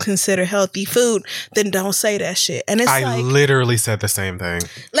you consider healthy food, then don't say that shit. And it's I literally said the same thing.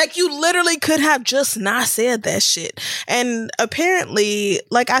 Like, you literally could have just not said that shit. And apparently,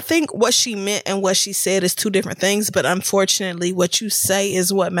 like, I think what she meant and what she said is two different things, but unfortunately, what you say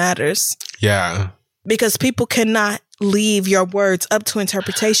is what matters. Yeah. Because people cannot leave your words up to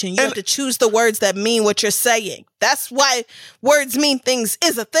interpretation. You have to choose the words that mean what you're saying. That's why words mean things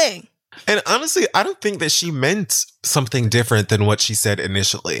is a thing. And honestly, I don't think that she meant something different than what she said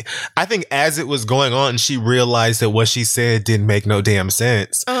initially. I think as it was going on, she realized that what she said didn't make no damn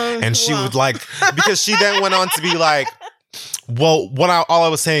sense. And she would like, because she then went on to be like, well, all I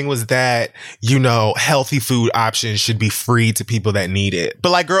was saying was that, healthy food options should be free to people that need it.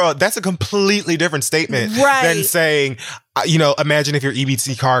 But like, girl, that's a completely different statement than saying, imagine if your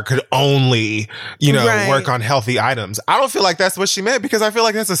EBT card could only, work on healthy items. I don't feel like that's what she meant, because I feel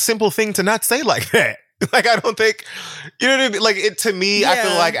like that's a simple thing to not say like that. Like, I don't think, you know what I mean? Like, to me, I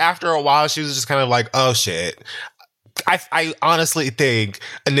feel like after a while, she was just kind of like, oh shit. I honestly think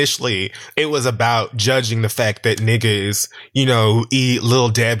initially it was about judging the fact that niggas, eat Little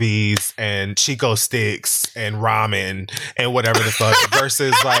Debbie's and Chico sticks and ramen and whatever the fuck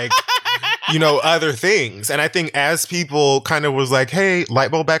versus like, other things. And I think as people kind of was like, hey,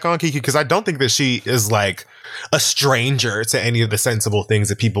 light bulb back on, Keke, because I don't think that she is like a stranger to any of the sensible things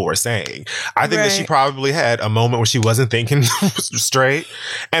that people were saying. I think that she probably had a moment where she wasn't thinking straight.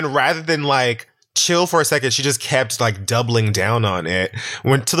 And rather than like, chill for a second, she just kept like doubling down on it,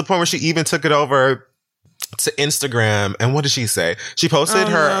 went to the point where she even took it over to Instagram. And what did she say? She posted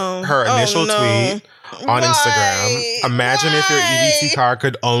her initial tweet on Instagram. Imagine if your EBT card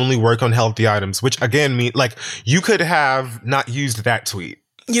could only work on healthy items, which again mean like you could have not used that tweet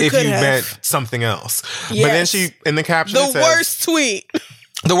if you meant something else. Yes. But then she in the caption the worst tweet.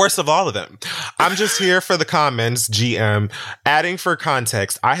 The worst of all of them. I'm just here for the comments, GM. Adding for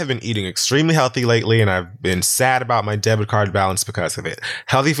context, I have been eating extremely healthy lately, and I've been sad about my debit card balance because of it.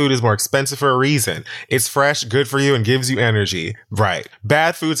 Healthy food is more expensive for a reason. It's fresh, good for you, and gives you energy. Right.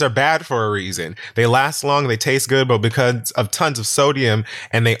 Bad foods are bad for a reason. They last long, they taste good, but because of tons of sodium,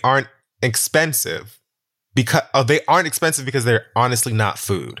 and they aren't expensive because they aren't expensive because they're honestly not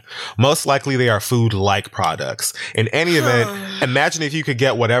food. Most likely they are food-like products. In any event, imagine if you could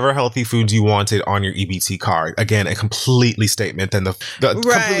get whatever healthy foods you wanted on your EBT card. Again, a completely statement than the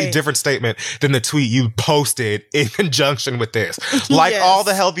completely different statement than the tweet you posted in conjunction with this. Like all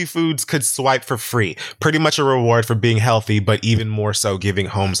the healthy foods could swipe for free. Pretty much a reward for being healthy, but even more so giving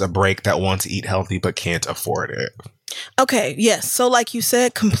homes a break that want to eat healthy but can't afford it. Okay, yes. So like you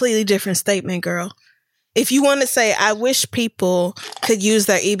said, completely different statement, girl. If you want to say, I wish people could use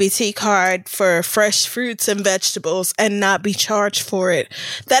their EBT card for fresh fruits and vegetables and not be charged for it,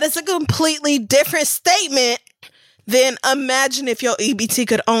 that is a completely different statement than imagine if your EBT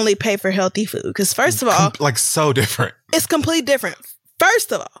could only pay for healthy food. Because first of all, like so different. It's completely different.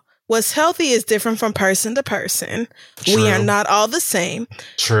 First of all, what's healthy is different from person to person. True. We are not all the same.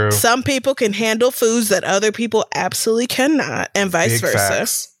 True. Some people can handle foods that other people absolutely cannot, and vice versa.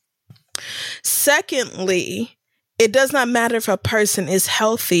 Facts. Secondly, it does not matter if a person is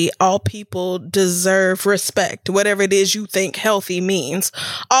healthy. All people deserve respect. Whatever it is you think healthy means.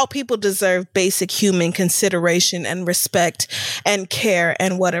 All people deserve basic human consideration and respect and care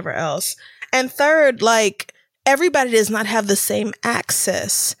and whatever else. And third, like, everybody does not have the same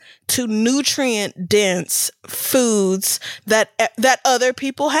access to nutrient-dense foods that other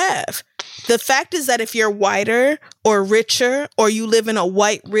people have. The fact is that if you're whiter or richer or you live in a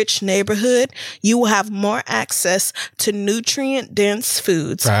white rich neighborhood, you will have more access to nutrient dense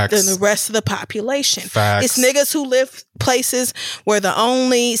foods than the rest of the population. It's niggas who live places where the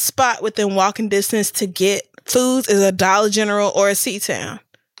only spot within walking distance to get foods is a Dollar General or a C-Town.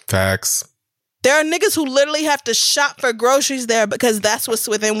 Facts. There are niggas who literally have to shop for groceries there because that's what's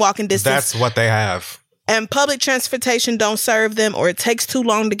within walking distance. That's what they have. And public transportation don't serve them, or it takes too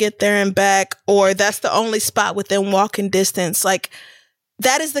long to get there and back, or that's the only spot within walking distance. Like,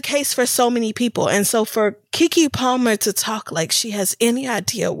 that is the case for so many people. And so for Keke Palmer to talk like she has any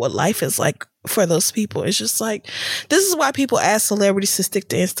idea what life is like for those people, it's just like, this is why people ask celebrities to stick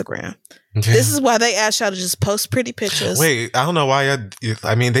to Instagram. Okay. This is why they ask y'all to just post pretty pictures. Wait, I don't know why.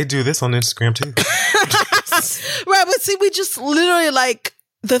 I mean, they do this on Instagram too. Right, but see, we just literally like,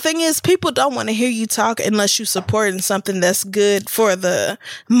 the thing is, people don't want to hear you talk unless you supporting something that's good for the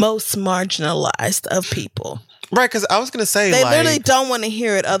most marginalized of people. Right, because I was going to say, they literally don't want to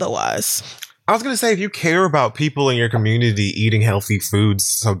hear it otherwise. I was going to say, if you care about people in your community eating healthy foods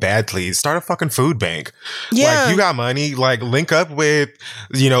so badly, start a fucking food bank. Yeah. Like, you got money, like, link up with,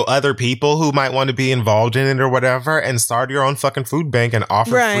 other people who might want to be involved in it or whatever, and start your own fucking food bank and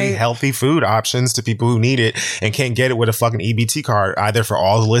offer free healthy food options to people who need it and can't get it with a fucking EBT card, either for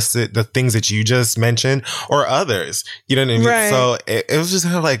all the things that you just mentioned or others. You know what I mean? Right. So it was just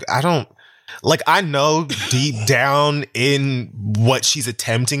kind of like, I know deep down in what she's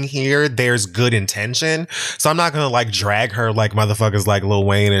attempting here, there's good intention. So I'm not going to drag her like motherfuckers like Lil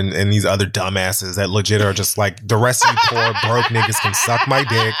Wayne and these other dumbasses that legit are just like, the rest of you poor broke niggas can suck my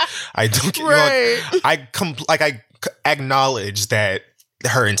dick. I don't I acknowledge that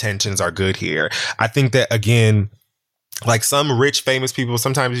her intentions are good here. I think that, again, like some rich famous people,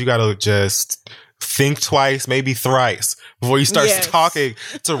 sometimes you got to just think twice, maybe thrice before you start talking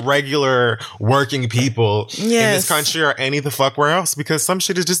to regular working people in this country or any the fuck where else, because some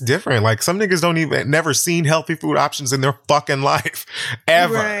shit is just different. Like, some niggas don't even never seen healthy food options in their fucking life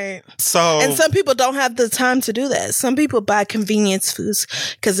ever. Right. So, and some people don't have the time to do that. Some people buy convenience foods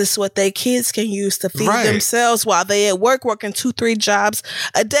because it's what their kids can use to feed themselves while they at work working 2-3 jobs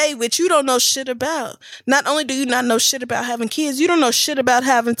a day, which you don't know shit about. Not only do you not know shit about having kids, you don't know shit about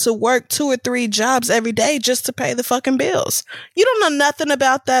having to work 2 or 3 jobs every day just to pay the fucking bills. You don't know nothing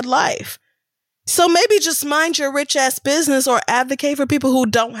about that life. So maybe just mind your rich ass business or advocate for people who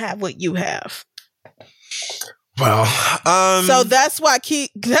don't have what you have. Well, so that's why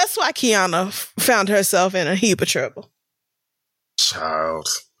Kiana found herself in a heap of trouble. Child,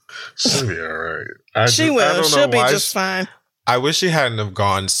 she'll be all right. She'll be just fine. I wish she hadn't have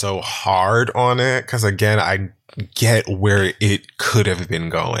gone so hard on it, because again, I get where it could have been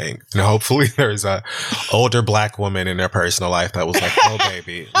going, and hopefully there's a older black woman in their personal life that was like, "Oh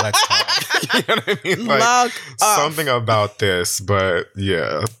baby, let's talk." You know what I mean? Like, something about this, but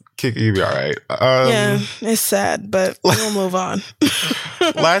yeah, Keke, you be all right. Yeah, it's sad, but we'll move on.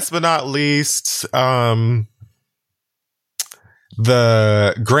 Last but not least,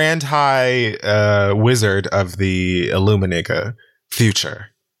 the Grand High Wizard of the Illuminaga, Future.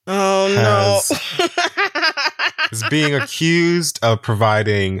 Oh no. Is being accused of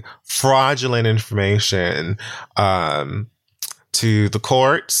providing fraudulent information to the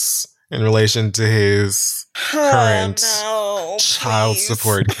courts in relation to his current child please.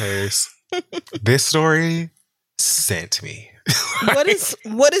 support case. This story sent me. What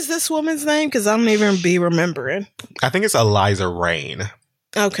is this woman's name? Because I don't even be remembering. I think it's Eliza Rain.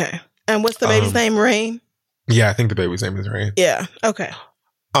 Okay. And what's the baby's name? Rain? Yeah, I think the baby's name is Rain. Yeah. Okay.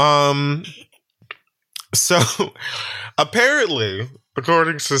 So apparently,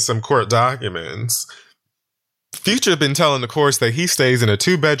 according to some court documents, Future been telling the courts that he stays in a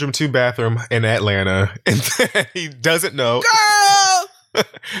 2-bedroom, 2-bathroom in Atlanta, and that he doesn't know. Girl!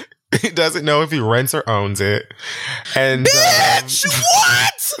 He doesn't know if he rents or owns it. And Bitch!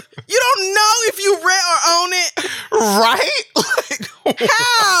 What? You don't know if you rent or own it? Right? Like,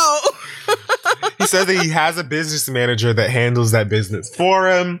 how? He says that he has a business manager that handles that business for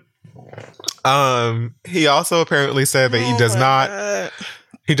him. He also apparently said that he does not. God.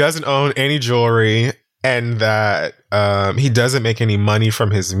 He doesn't own any jewelry, and that he doesn't make any money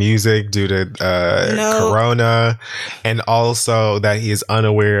from his music due to Corona, and also that he is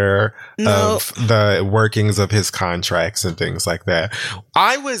unaware of the workings of his contracts and things like that.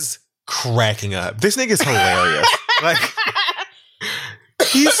 I was cracking up. This nigga's hilarious. Like,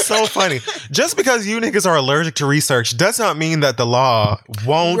 he's so funny. Just because you niggas are allergic to research does not mean that the law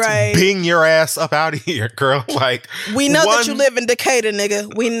won't bing your ass up out of here, girl. Like, we know that you live in Decatur,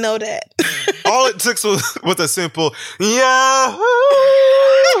 nigga. We know that. All it took was a simple Yahoo.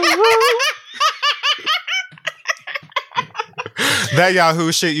 That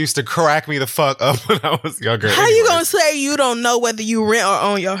Yahoo shit used to crack me the fuck up when I was younger. How you gonna say you don't know whether you rent or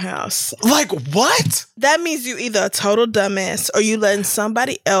own your house? Like, what? That means you either a total dumbass or you letting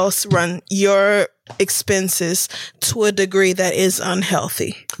somebody else run your expenses to a degree that is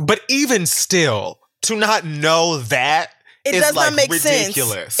unhealthy. But even still, to not know that it is does not make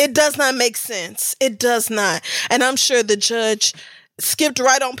ridiculous. Sense. It does not make sense. It does not. And I'm sure the judge skipped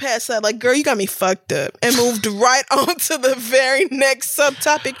right on past that. Like, girl, you got me fucked up. And moved right on to the very next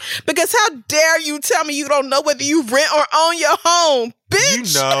subtopic. Because how dare you tell me you don't know whether you rent or own your home,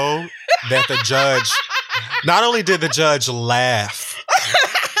 bitch? You know that the judge, not only did the judge laugh,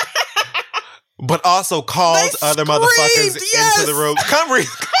 but also called other motherfuckers into the room. Come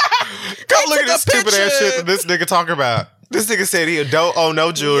look at this stupid ass shit that this nigga talking about. This nigga said he don't own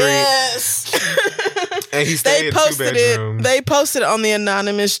no jewelry. Yes. And he stayed in 2-bedroom. They posted on the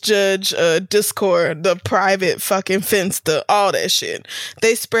anonymous judge Discord, the private fucking Finsta, all that shit.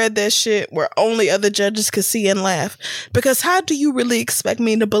 They spread that shit where only other judges could see and laugh. Because how do you really expect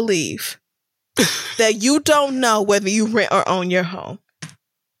me to believe that you don't know whether you rent or own your home?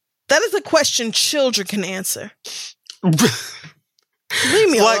 That is a question children can answer. Leave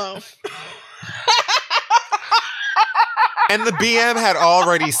me alone. And the BM had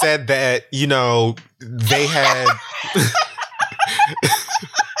already said that, you know, they had...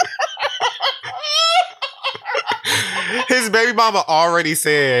 His baby mama already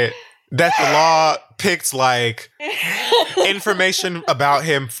said that the law picked, like, information about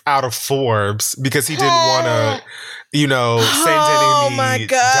him out of Forbes because he didn't want to, you know, send any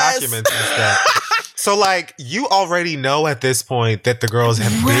documents and stuff. So, like, you already know at this point that the girls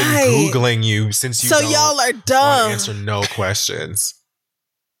have been Googling you since you y'all are dumb. Answer no questions.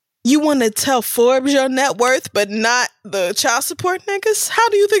 You want to tell Forbes your net worth, but not the child support niggas? How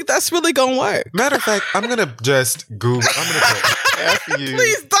do you think that's really going to work? Matter of fact, I'm going to just Google. I'm going to put F-U.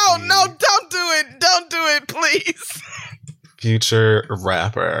 Please don't. No, don't do it. Don't do it, please. Future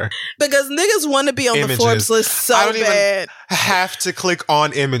rapper. Because niggas want to be on the Forbes list so bad. I don't even have to click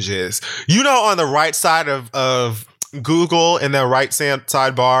on images. You know, on the right side of Google, in the right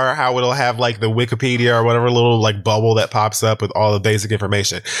sidebar, how it'll have like the Wikipedia or whatever little like bubble that pops up with all the basic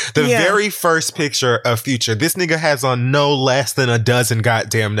information. The very first picture of Future, this nigga has on no less than a dozen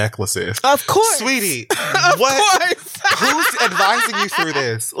goddamn necklaces. Of course. Sweetie, what? Who's advising you through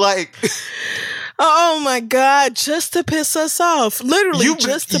this? Like... Oh my God, just to piss us off. Literally,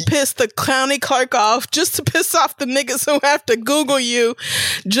 just to piss the county clerk off, just to piss off the niggas who have to Google you,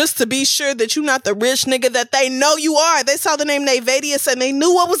 just to be sure that you're not the rich nigga that they know you are. They saw the name Navadius and they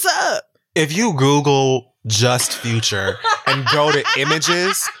knew what was up. If you Google just Future and go to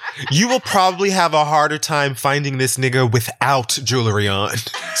images, you will probably have a harder time finding this nigga without jewelry on.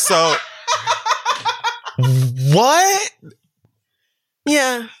 So, what?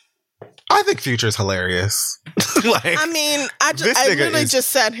 Yeah. I think Future's hilarious. Like, I mean, I really just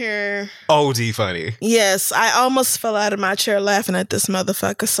sat here. OD funny. Yes, I almost fell out of my chair laughing at this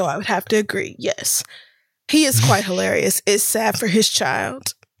motherfucker, so I would have to agree. Yes, he is quite hilarious. It's sad for his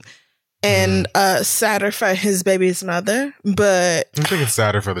child and sadder for his baby's mother, but... I think it's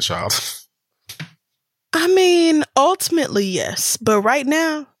sadder for the child. I mean, ultimately, yes. But right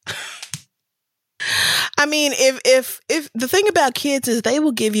now, I mean, if the thing about kids is they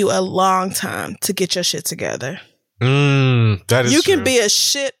will give you a long time to get your shit together. That is You true. can be a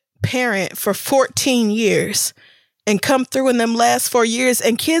shit parent for 14 years and come through in them last 4 years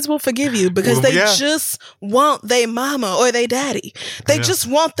and kids will forgive you because they just want they mama or they daddy. They just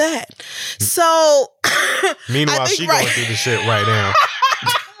want that. So meanwhile, she going through the shit right now.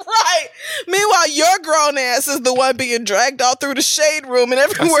 Right. Meanwhile, your grown ass is the one being dragged all through the shade room and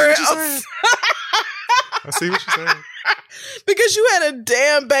everywhere else. I see what you're saying. Because you had a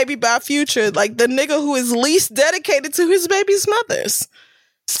damn baby by Future, like the nigga who is least dedicated to his baby's mothers.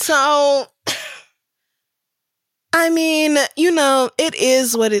 So, I mean, it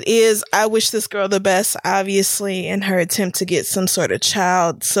is what it is. I wish this girl the best, obviously, in her attempt to get some sort of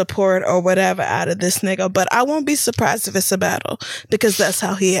child support or whatever out of this nigga. But I won't be surprised if it's a battle because that's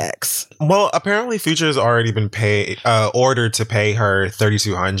how he acts. Well, apparently Future's already been ordered to pay her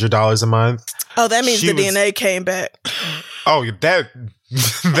 $3,200 a month. Oh, that means the DNA came back. Oh, that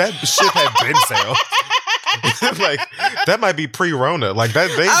shit had been sale. Like, that might be pre-Rona. Like, that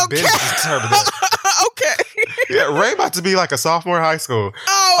they've been determined that. Okay. Yeah, Ray about to be like a sophomore in high school.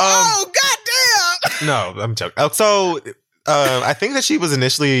 Goddamn. No, I'm joking. So, I think that she was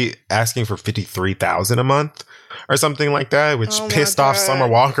initially asking for $53,000 a month or something like that, which pissed off Summer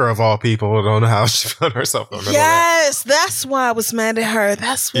Walker of all people. I don't know how she found herself. Yes, that's why I was mad at her.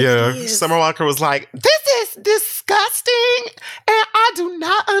 That's what it is. Summer Walker was like, "This is disgusting, and I do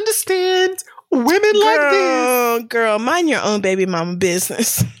not understand women like this." Girl, mind your own baby mama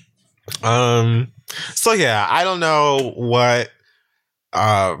business. So yeah, I don't know what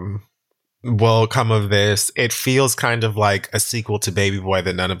will come of this. It feels kind of like a sequel to Baby Boy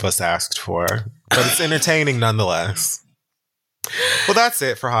that none of us asked for, but it's entertaining nonetheless. Well, that's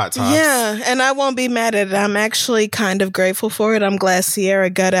it for Hot Tops. Yeah, and I won't be mad at it. I'm actually kind of grateful for it. I'm glad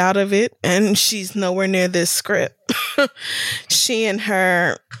Sierra got out of it, and she's nowhere near this script. She and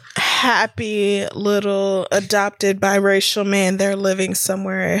her happy little adopted biracial man, they're living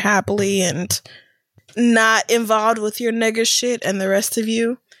somewhere happily and not involved with your nigger shit and the rest of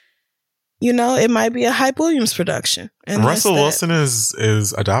you. It might be a Hype Williams production. And Russell Wilson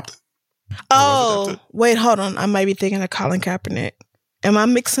is adopted. Oh, wait, hold on. I might be thinking of Colin Kaepernick. Am I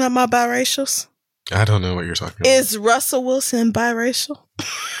mixing up my biracials? I don't know what you're talking about. Is Russell Wilson biracial?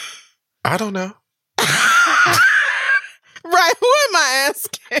 I don't know. Right, who am I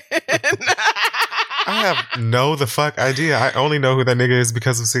asking? I have no the fuck idea. I only know who that nigga is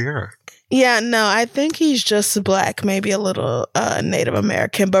because of Sierra. Yeah, no, I think he's just black, maybe a little Native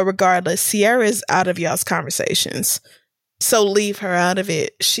American, but regardless, Sierra is out of y'all's conversations. So leave her out of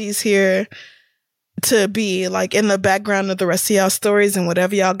it. She's here to be like in the background of the rest of y'all stories, and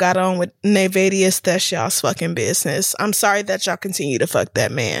whatever y'all got on with Nevadius, that's y'all's fucking business. I'm sorry that y'all continue to fuck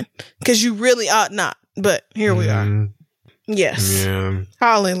that man because you really ought not, but here we are. Yes. Yeah.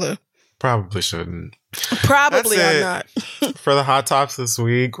 Hallelujah. Probably shouldn't. Probably or not. For the Hot Tops this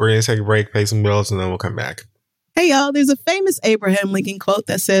week, we're going to take a break, pay some bills, and then we'll come back. Hey, y'all, there's a famous Abraham Lincoln quote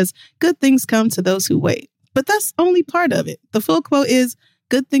that says, "Good things come to those who wait." But that's only part of it. The full quote is,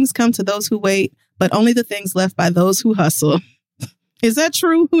 "Good things come to those who wait, but only the things left by those who hustle." Is that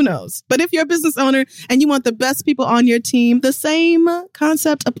true? Who knows? But if you're a business owner and you want the best people on your team, the same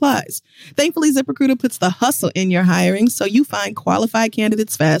concept applies. Thankfully, ZipRecruiter puts the hustle in your hiring so you find qualified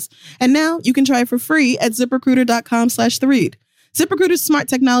candidates fast. And now you can try it for free at ZipRecruiter.com/theread. ZipRecruiter's smart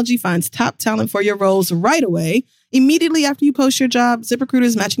technology finds top talent for your roles right away. Immediately after you post your job,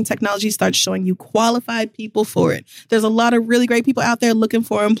 ZipRecruiter's matching technology starts showing you qualified people for it. There's a lot of really great people out there looking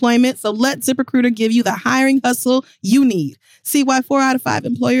for employment, so let ZipRecruiter give you the hiring hustle you need. See why 4 out of 5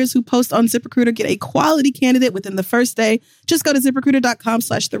 employers who post on ZipRecruiter get a quality candidate within the first day. Just go to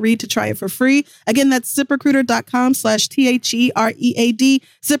ZipRecruiter.com/theread to try it for free. Again, that's ZipRecruiter.com/THEREAD.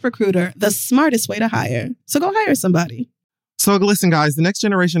 ZipRecruiter, the smartest way to hire. So go hire somebody. So listen, guys, the next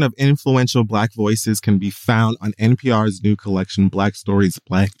generation of influential Black voices can be found on NPR's new collection, Black Stories,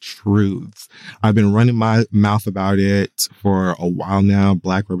 Black Truths. I've been running my mouth about it for a while now.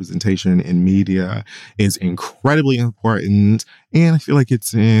 Black representation in media is incredibly important, and I feel like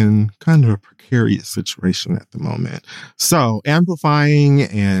it's in kind of a precarious situation at the moment. So amplifying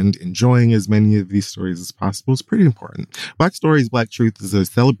and enjoying as many of these stories as possible is pretty important. Black Stories, Black Truths is a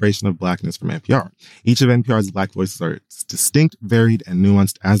celebration of Blackness from NPR. Each of NPR's Black voices are distinct, varied, and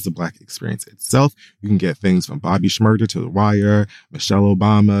nuanced as the Black experience itself. You can get things from Bobby Shmurda to The Wire, Michelle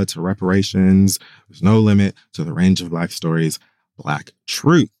Obama to reparations. There's no limit to the range of Black stories, Black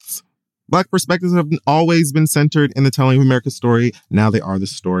truths. Black perspectives have always been centered in the telling of America's story. Now they are the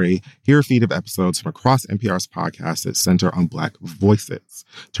story. Hear a feed of episodes from across NPR's podcasts that center on Black voices.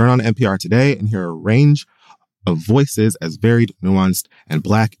 Turn on NPR today and hear a range of voices as varied, nuanced, and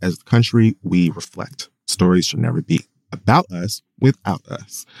Black as the country we reflect. Stories should never be about us without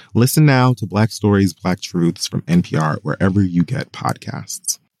us. Listen now to Black Stories, Black Truths from NPR wherever you get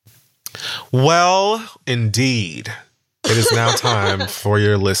podcasts. Well, indeed. It is now time for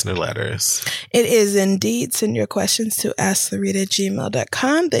your listener letters. It is indeed. Send your questions to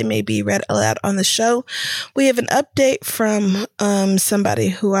asktheread@gmail.com. They may be read aloud on the show. We have an update from somebody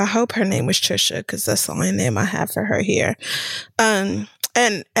who I hope her name was Trisha, because that's the only name I have for her here. And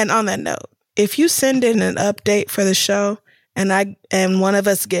on that note, if you send in an update for the show and one of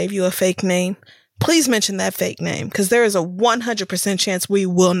us gave you a fake name, please mention that fake name, because there is a 100% chance we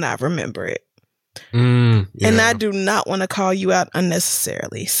will not remember it. And I do not want to call you out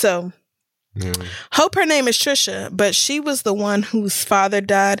unnecessarily. So hope her name is Trisha, but she was the one whose father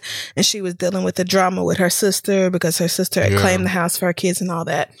died, and she was dealing with the drama with her sister because her sister had claimed the house for her kids and all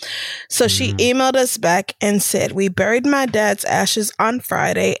that. So she emailed us back and said, "We buried my dad's ashes on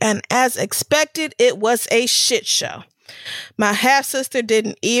Friday, and as expected, it was a shit show. My half-sister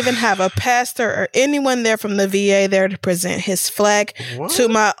didn't even have a pastor or anyone there from the VA there to present his flag to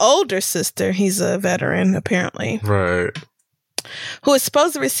my older sister." He's a veteran, apparently. Right. "Who is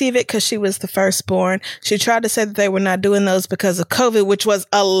supposed to receive it because she was the firstborn. She tried to say that they were not doing those because of COVID, which was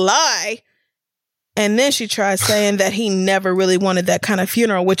a lie. And then she tried saying that he never really wanted that kind of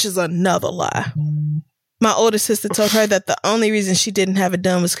funeral, which is another lie. My older sister told her that the only reason she didn't have it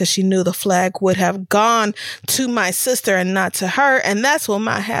done was because she knew the flag would have gone to my sister and not to her. And that's when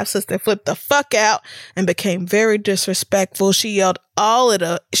my half-sister flipped the fuck out and became very disrespectful. She yelled at all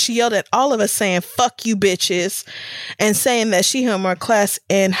of us saying, 'Fuck you bitches,' and saying that she had more class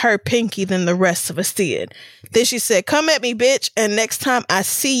in her pinky than the rest of us did. Then she said, 'Come at me, bitch, and next time I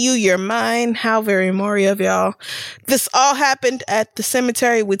see you, you're mine.' How very Maury of y'all. This all happened at the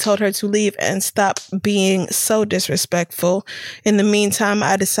cemetery. We told her to leave and stop being so disrespectful. In the meantime,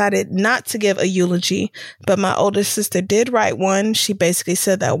 I decided not to give a eulogy, but my older sister did write one. She basically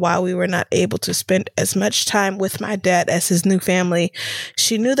said that while we were not able to spend as much time with my dad as his new family,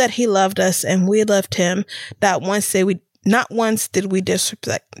 she knew that he loved us and we loved him. Not once did we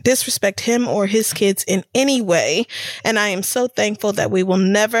disrespect him or his kids in any way. And I am so thankful that we will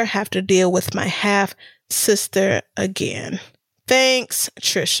never have to deal with my half-sister again. Thanks,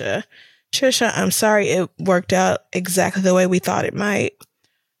 Trisha." Trisha, I'm sorry it worked out exactly the way we thought it might.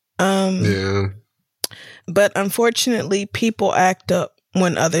 But unfortunately, people act up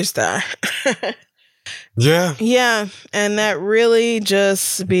when others die. Yeah. And that really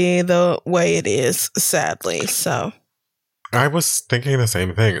just be the way it is, sadly. So I was thinking the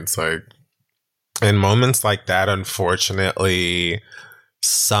same thing. It's like, in moments like that, unfortunately,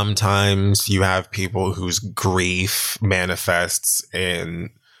 sometimes you have people whose grief manifests in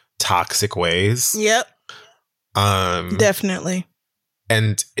toxic ways. Yep. Definitely.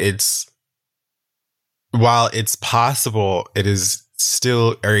 And while it's possible, it is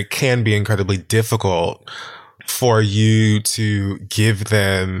still, or it can be incredibly difficult for you to give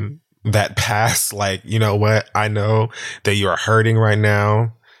them that pass. Like, you know what? I know that you are hurting right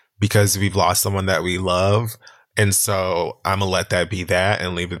now because we've lost someone that we love. And so I'm going to let that be that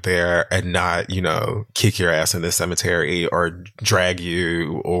and leave it there and not, kick your ass in the cemetery or drag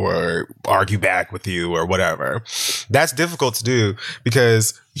you or argue back with you or whatever. That's difficult to do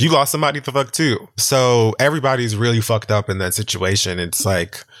because you lost somebody the fuck too. So everybody's really fucked up in that situation. It's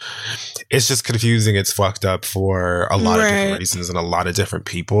like, it's just confusing. It's fucked up for a lot of different reasons and a lot of different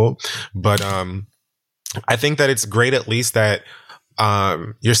people. But I think that it's great at least that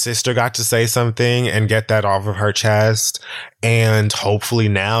your sister got to say something and get that off of her chest. And hopefully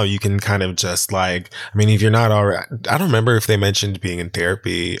now you can kind of just if you're not already, I don't remember if they mentioned being in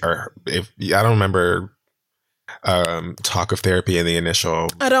therapy or I don't remember talk of therapy in the initial.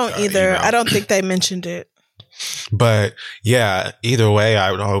 I don't either. Email. I don't think they mentioned it. But yeah, either way, I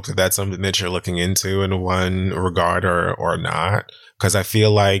would hope that that's something that you're looking into in one regard or not. Because I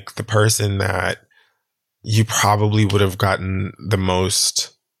feel like the person that you probably would have gotten the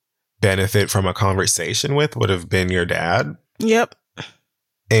most benefit from a conversation with would have been your dad. Yep.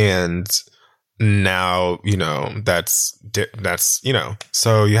 And now, that's,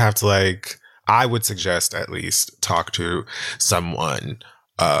 so you have to I would suggest at least talk to someone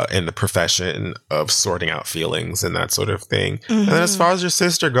in the profession of sorting out feelings and that sort of thing. Mm-hmm. And then as far as your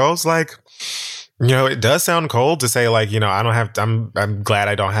sister goes, it does sound cold to say I'm glad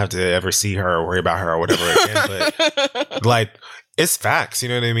I don't have to ever see her or worry about her or whatever again. But it's facts. You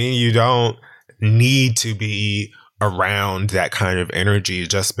know what I mean? You don't need to be around that kind of energy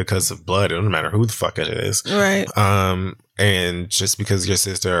just because of blood. It doesn't matter who the fuck it is. Right. And just because your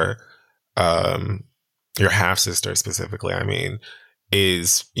sister, your half sister specifically, I mean,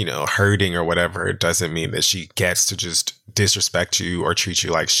 is, you know, hurting or whatever, it doesn't mean that she gets to just disrespect you or treat you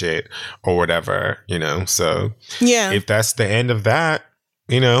like shit or whatever, you know? So yeah, if that's the end of that,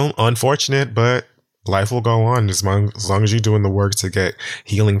 you know, unfortunate, but life will go on as long as you're doing the work to get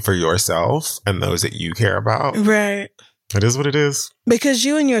healing for yourself and those that you care about. Right. It is what it is. Because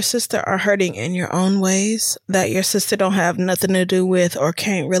you and your sister are hurting in your own ways that your sister don't have nothing to do with or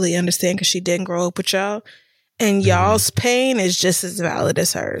can't really understand because she didn't grow up with y'all. And y'all's pain is just as valid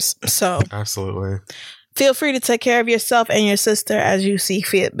as hers. So absolutely. Feel free to take care of yourself and your sister as you see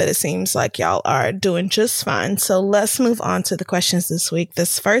fit, but it seems like y'all are doing just fine. So let's move on to the questions this week.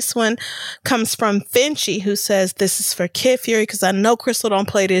 This first one comes from Finchy, who says, this is for Kid Fury because I know Crystal don't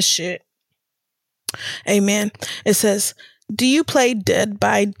play this shit. Amen. It says, do you play Dead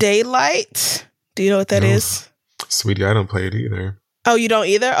by Daylight? Do you know what that is? Sweetie, I don't play it either. Oh, you don't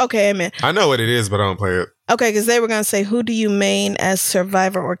either? Okay, amen. I know what it is, but I don't play it. Okay, because they were going to say, who do you main as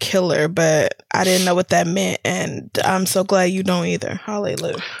survivor or killer? But I didn't know what that meant, and I'm so glad you don't either.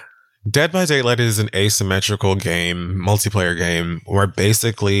 Hallelujah. Dead by Daylight is an asymmetrical game, multiplayer game, where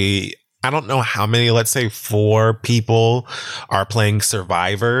basically, I don't know how many, let's say 4 people are playing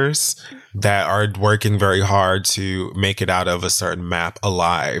survivors that are working very hard to make it out of a certain map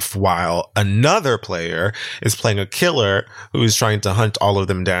alive, while another player is playing a killer who is trying to hunt all of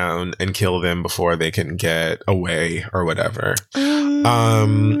them down and kill them before they can get away or whatever.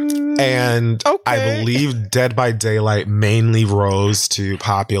 And okay. I believe Dead by Daylight mainly rose to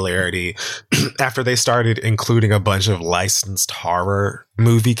popularity after they started including a bunch of licensed horror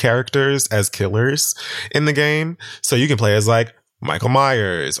movie characters as killers in the game. So you can play as like Michael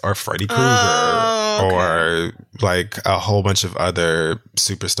Myers or Freddy Krueger or like a whole bunch of other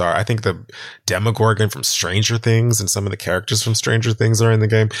superstar. I think the Demogorgon from Stranger Things and some of the characters from Stranger Things are in the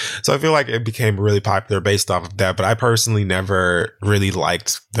game. So I feel like it became really popular based off of that. But I personally never really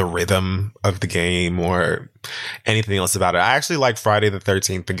liked the rhythm of the game or anything else about it. I actually like Friday the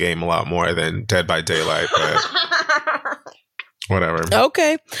 13th, the game, a lot more than Dead by Daylight. But whatever.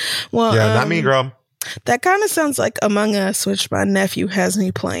 Okay. Well, yeah, not me, girl. That kind of sounds like Among Us, which my nephew has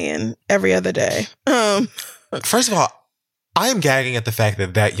me playing every other day. First of all, I am gagging at the fact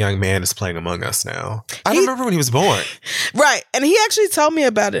that that young man is playing Among Us now. I remember when he was born. Right. And he actually told me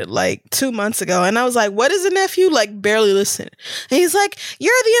about it like 2 months ago. And I was like, what is a nephew? Like, barely listening. And he's like,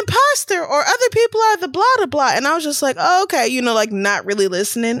 you're the imposter or other people are the blah, blah, blah. And I was just like, oh, okay. You know, like not really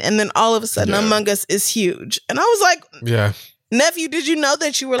listening. And then all of a sudden, Among Us is huge. And I was like, yeah. Nephew, did you know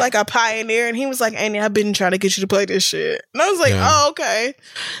that you were like a pioneer? And he was like, Annie, I've been trying to get you to play this shit. And I was like, oh, okay.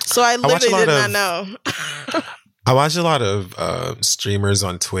 So I literally did not know. I watch a lot of streamers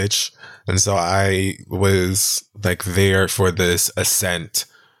on Twitch. And so I was like there for this ascent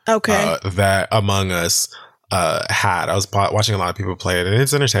that Among Us had. I was watching a lot of people play it and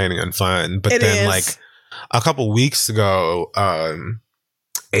it's entertaining and fun. But then like a couple weeks ago,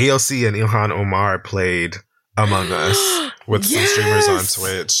 AOC and Ilhan Omar played Among Us with some streamers on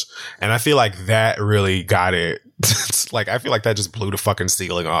Twitch. And I feel like that really got it. Like, I feel like that just blew the fucking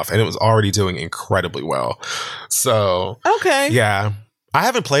ceiling off. And it was already doing incredibly well. So, okay. Yeah. I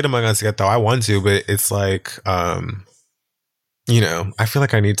haven't played Among Us yet, though. I want to, but it's like, you know, I feel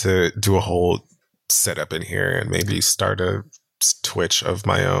like I need to do a whole setup in here and maybe start a Twitch of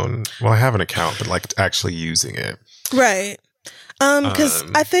my own. Well, I have an account, but like actually using it. Right. Because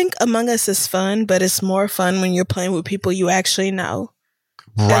I think Among Us is fun, but it's more fun when you're playing with people you actually know,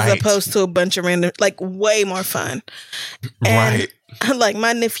 as opposed to a bunch of random. Like way more fun. And like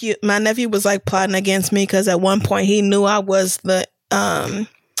my nephew was like plotting against me because at one point he knew I was the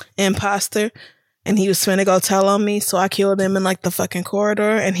imposter, and he was finna go tell on me. So I killed him in like the fucking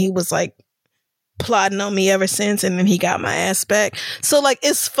corridor, and he was like plotting on me ever since. And then he got my ass back. So like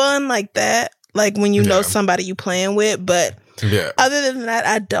it's fun like that, like when you know somebody you playing with, but. Yeah. Other than that,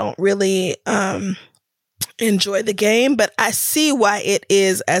 I don't really enjoy the game, but I see why it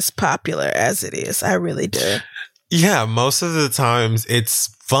is as popular as it is. I really do. Yeah, most of the times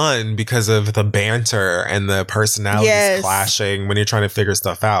it's fun because of the banter and the personalities clashing when you're trying to figure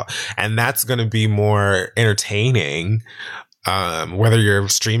stuff out. And that's going to be more entertaining, whether you're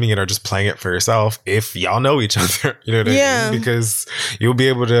streaming it or just playing it for yourself, if y'all know each other, you know what I mean? Because you'll be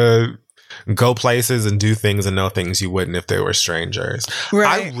able to go places and do things and know things you wouldn't if they were strangers.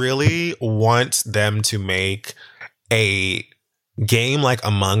 Right. I really want them to make a game like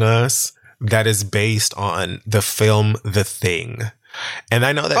Among Us that is based on the film The Thing. And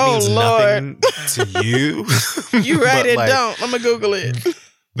I know that means nothing to you. You right, it don't. I'm going to Google it.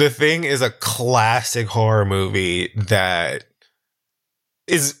 The Thing is a classic horror movie that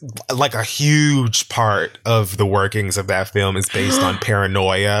is like a huge part of the workings of that film is based on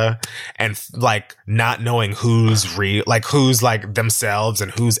paranoia and like not knowing who's real, like who's like themselves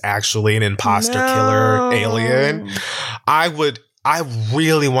and who's actually an imposter killer alien. I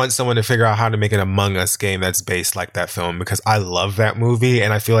really want someone to figure out how to make an Among Us game that's based like that film because I love that movie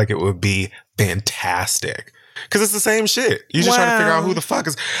and I feel like it would be fantastic because it's the same shit. You just trying to figure out who the fuck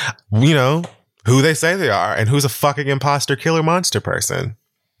is, you know, who they say they are and who's a fucking imposter killer monster person.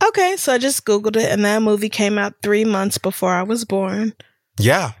 Okay, so I just Googled it and that movie came out 3 months before I was born.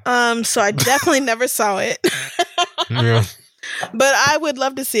 Yeah. So I definitely never saw it. Yeah. But I would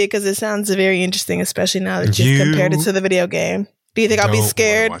love to see it because it sounds very interesting, especially now that you've compared it to the video game. Do you think I'll be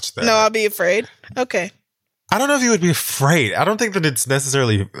scared? No, I'll be afraid. Okay. I don't know if you would be afraid. I don't think that it's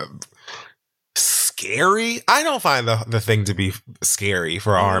necessarily scary. I don't find the Thing to be scary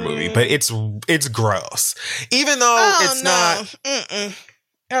for a horror movie, but it's gross. Even though it's not.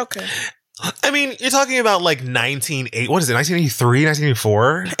 Okay. I mean, you're talking about like 1983,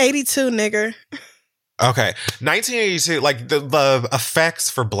 1984? 82, nigger. Okay. 1982, like the effects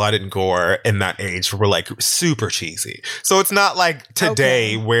for blood and gore in that age were like super cheesy. So it's not like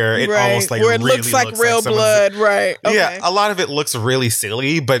today where it almost like where it really looks like real blood, right? Okay. Yeah, a lot of it looks really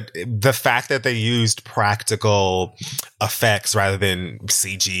silly, but the fact that they used practical effects rather than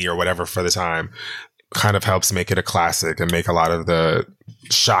CG or whatever for the time kind of helps make it a classic and make a lot of the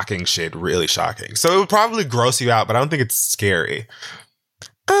shocking shit really shocking. So it would probably gross you out, but I don't think it's scary.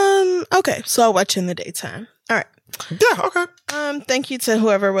 Okay, so I'll watch in the daytime. All right. Yeah, okay. Thank you to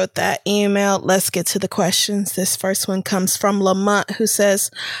whoever wrote that email. Let's get to the questions. This first one comes from Lamont, who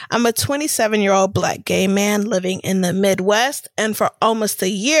says, I'm a 27-year-old black gay man living in the Midwest, and for almost a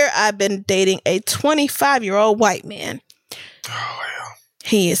year, I've been dating a 25-year-old white man. Oh, wow.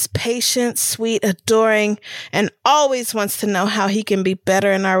 He is patient, sweet, adoring, and always wants to know how he can be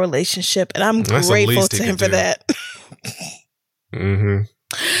better in our relationship. And I'm grateful to him for that. Mm-hmm.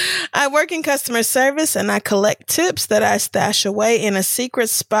 I work in customer service and I collect tips that I stash away in a secret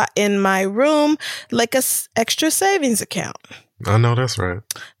spot in my room, like a extra savings account. I know that's right.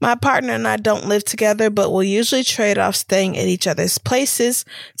 My partner and I don't live together, but we'll usually trade off staying at each other's places.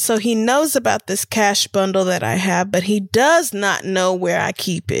 So he knows about this cash bundle that I have, but he does not know where I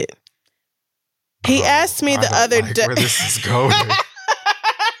keep it. He asked me the other day. Where this is going.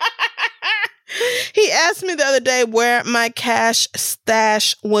 He asked me the other day where my cash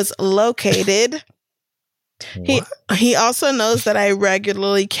stash was located. He also knows that I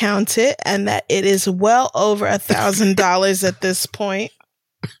regularly count it and that it is well over $1,000 at this point.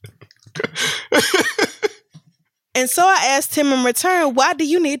 And so I asked him in return, why do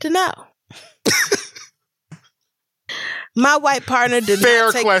you need to know? My white partner did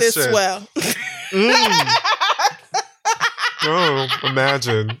not take this well. Oh,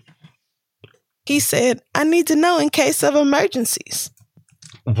 imagine. He said, I need to know in case of emergencies.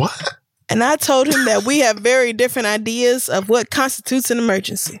 What? And I told him that we have very different ideas of what constitutes an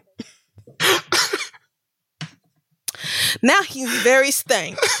emergency. Now he's very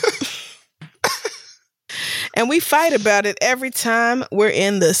stank. And we fight about it every time we're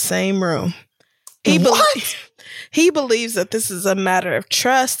in the same room. He believes that this is a matter of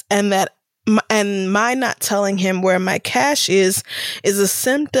trust and that my not telling him where my cash is a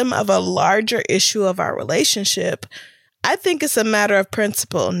symptom of a larger issue of our relationship. I think it's a matter of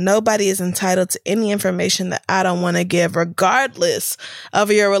principle. Nobody is entitled to any information that I don't want to give, regardless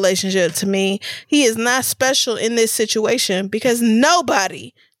of your relationship to me. He is not special in this situation because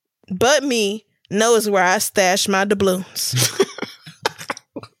nobody but me knows where I stash my doubloons.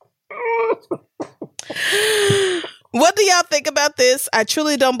 What do y'all think about this? I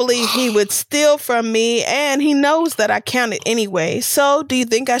truly don't believe he would steal from me, and he knows that I count it anyway. So do you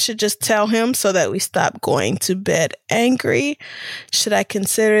think I should just tell him so that we stop going to bed angry? Should I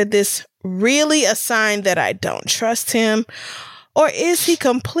consider this really a sign that I don't trust him? Or is he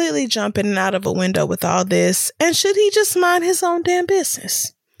completely jumping out of a window with all this? And should he just mind his own damn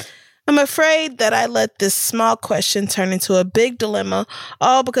business? I'm afraid that I let this small question turn into a big dilemma,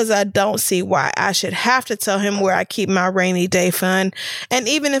 all because I don't see why I should have to tell him where I keep my rainy day fund. And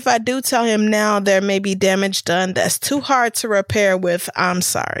even if I do tell him now, there may be damage done that's too hard to repair with I'm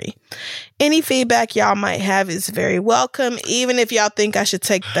sorry. Any feedback y'all might have is very welcome, even if y'all think I should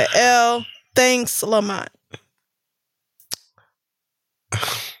take the L. Thanks, Lamont.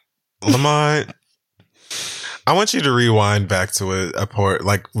 Lamont, I want you to rewind back to a port,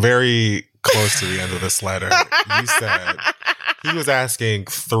 like very close to the end of this letter. You said he was asking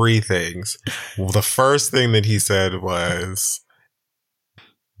 3 things. Well, the first thing that he said was,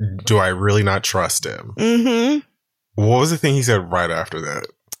 do I really not trust him? Mm-hmm. What was the thing he said right after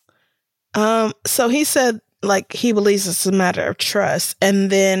that? So he said, like, he believes it's a matter of trust. And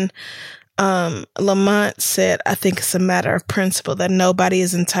then Lamont said, I think it's a matter of principle that nobody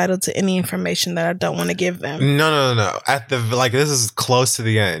is entitled to any information that I don't want to give them. No. At the, like, this is close to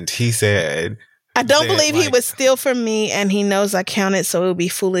the end. He said, I don't believe he would steal from me, and he knows I count it, so it would be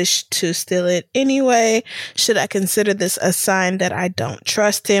foolish to steal it anyway. Should I consider this a sign that I don't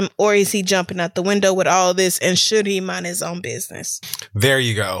trust him, or is he jumping out the window with all this, and should he mind his own business? There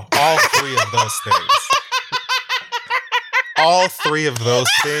you go. All 3 of those things. All 3 of those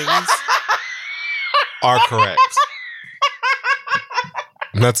things are correct.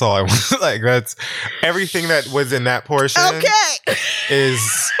 That's all I want. Like, that's everything that was in that portion. Okay.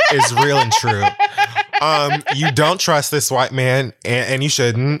 is real and true. You don't trust this white man, and you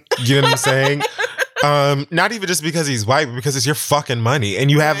shouldn't. You know what I'm saying? Not even just because he's white, but because it's your fucking money, and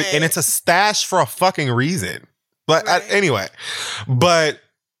you have it, and it's a stash for a fucking reason. But anyway, but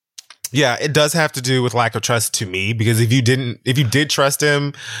yeah, it does have to do with lack of trust to me, because if you did trust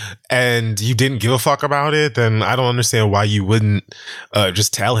him and you didn't give a fuck about it, then I don't understand why you wouldn't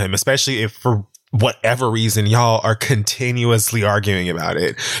just tell him, especially if for whatever reason y'all are continuously arguing about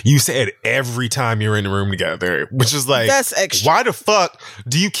it. You say it every time you're in the room together, which is like, that's extra. Why the fuck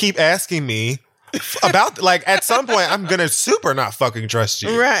do you keep asking me about, like, at some point I'm gonna super not fucking trust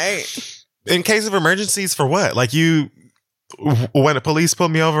you. Right. In case of emergencies, for what? Like, when the police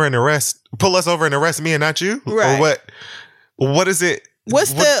pull us over and arrest me and not you? Right. Or what? What is it?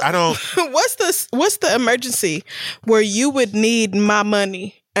 What's the emergency where you would need my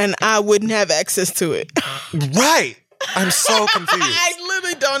money and I wouldn't have access to it? Right. I'm so confused. I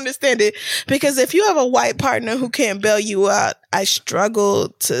literally don't understand it, because if you have a white partner who can't bail you out, I struggle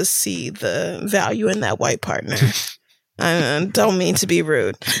to see the value in that white partner. I don't mean to be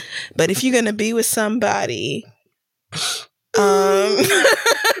rude, but if you're going to be with somebody,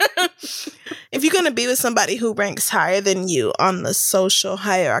 if you're going to be with somebody who ranks higher than you on the social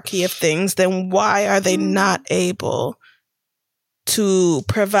hierarchy of things, then why are they not able to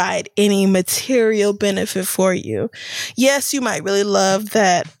provide any material benefit for you? Yes, you might really love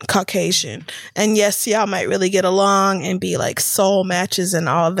that Caucasian, and yes, y'all might really get along and be like soul matches and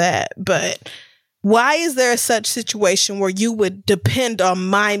all that, but why is there such situation where you would depend on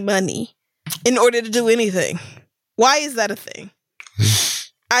my money in order to do anything? Why is that a thing?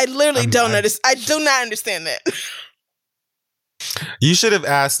 I literally don't understand. I do not understand that. You should have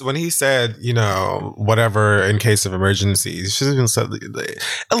asked when he said, whatever in case of emergency. You should have been said,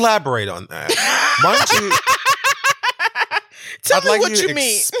 elaborate on that. Why don't you? Tell me what you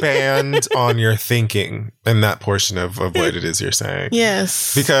mean. Expand on your thinking in that portion of what it is you're saying.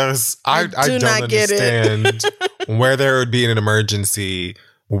 Yes, because I don't understand where there would be an emergency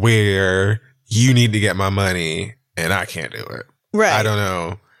where you need to get my money and I can't do it. Right. I don't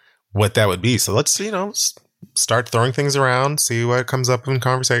know what that would be. So let's, start throwing things around, see what comes up in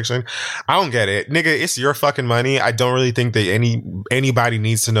conversation. I don't get it. Nigga, it's your fucking money. I don't really think that anybody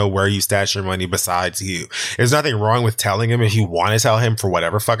needs to know where you stash your money besides you. There's nothing wrong with telling him if you want to tell him for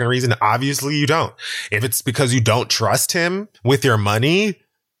whatever fucking reason. Obviously you don't. If it's because you don't trust him with your money,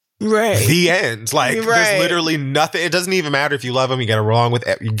 right. The end. Like, there's literally nothing. It doesn't even matter if you love him, you get along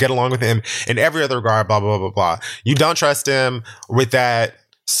with him in every other regard, blah, blah, blah, blah, blah. You don't trust him with that.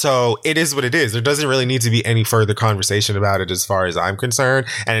 So it is what it is. There doesn't really need to be any further conversation about it as far as I'm concerned.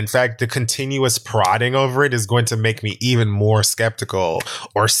 And in fact, the continuous prodding over it is going to make me even more skeptical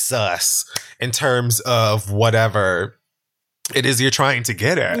or sus in terms of whatever it is you're trying to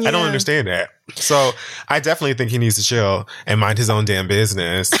get at. Yeah. I don't understand that. So I definitely think he needs to chill and mind his own damn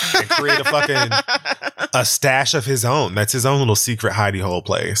business and create a stash of his own. That's his own little secret hidey hole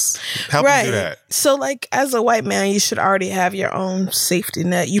place. Help him do that. So, like, as a white man, you should already have your own safety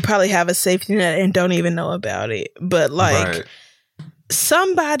net. You probably have a safety net and don't even know about it. But, like,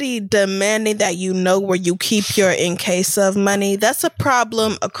 somebody demanding that you know where you keep your in case of money, that's a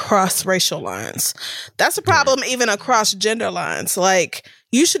problem across racial lines. That's a problem even across gender lines. Like,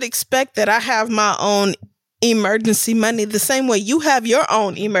 you should expect that I have my own emergency money the same way you have your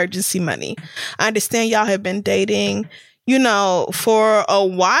own emergency money. I understand y'all have been dating, for a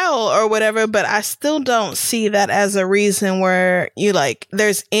while or whatever, but I still don't see that as a reason where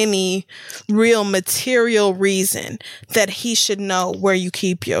there's any real material reason that he should know where you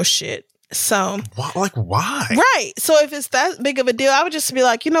keep your shit. So, why? Right. So if it's that big of a deal, I would just be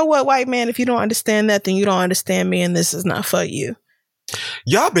like, you know what, white man, if you don't understand that, then you don't understand me and this is not for you.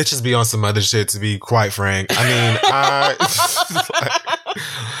 Y'all bitches be on some other shit, to be quite frank. I mean,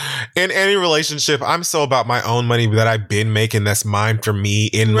 in any relationship, I'm so about my own money that I've been making that's mine for me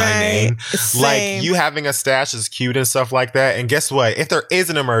in my name. Same. Like, you having a stash is cute and stuff like that. And guess what? If there is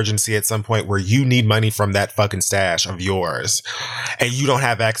an emergency at some point where you need money from that fucking stash of yours and you don't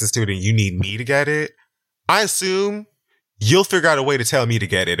have access to it and you need me to get it, I assume you'll figure out a way to tell me to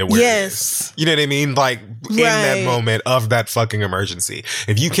get it and where it is. You know what I mean? Like, in that moment of that fucking emergency.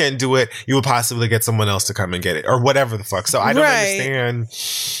 If you can't do it, you will possibly get someone else to come and get it or whatever the fuck. So I don't understand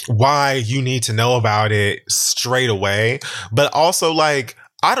why you need to know about it straight away. But also, like,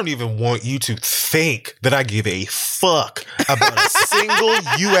 I don't even want you to think that I give a fuck about a single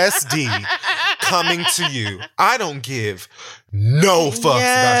USD coming to you. I don't give no fucks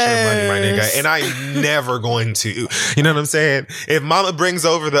about your money, my nigga. And I'm never going to. You know what I'm saying? If mama brings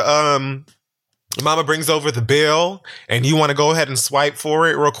over the bill and you want to go ahead and swipe for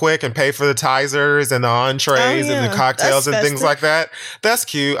it real quick and pay for the Tizers and the entrees and the cocktails and things like that, that's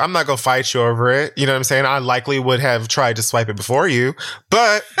cute. I'm not going to fight you over it. You know what I'm saying? I likely would have tried to swipe it before you,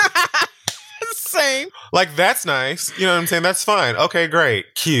 but same. Like, that's nice. You know what I'm saying? That's fine. Okay,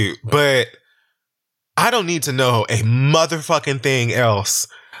 great. Cute. But I don't need to know a motherfucking thing else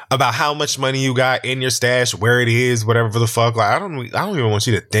about how much money you got in your stash, where it is, whatever the fuck. Like, I don't even want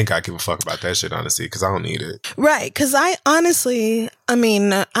you to think I give a fuck about that shit, honestly, because I don't need it. Right. Because I assume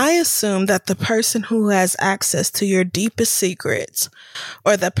that the person who has access to your deepest secrets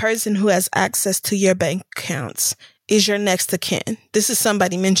or the person who has access to your bank accounts is your next of kin. This is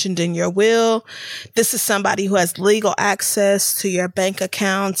somebody mentioned in your will. This is somebody who has legal access to your bank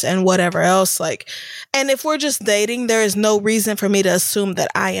accounts and whatever else. Like, and if we're just dating, there is no reason for me to assume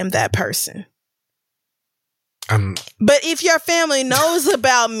that I am that person. But if your family knows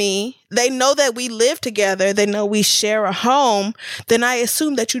about me, they know that we live together, they know we share a home, then I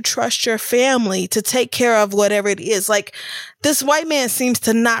assume that you trust your family to take care of whatever it is. Like, this white man seems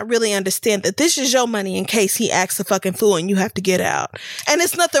to not really understand that this is your money in case he acts a fucking fool and you have to get out. And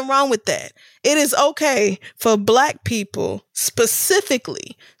it's nothing wrong with that. It is okay for Black people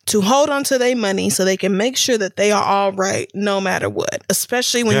specifically to hold on to their money so they can make sure that they are all right no matter what,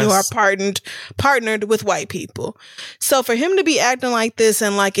 especially when you are partnered with white people. So for him to be acting like this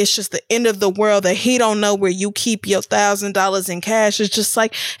and like it's just the end of the world that he don't know where you keep your $1,000 in cash, is just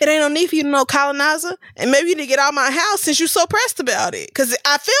like, it ain't no need for you to know, colonizer, and maybe you need to get out of my house since you're so pressed about it. Because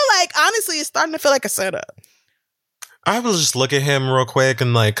I feel like, honestly, it's starting to feel like a setup. I will just look at him real quick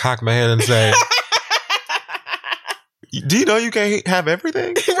and like cock my head and say, do you know you can't have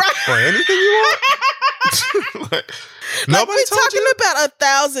everything? Right. Or anything you want? Like, nobody we're told talking you? about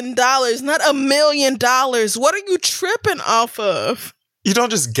 $1,000, not $1 million. What are you tripping off of? You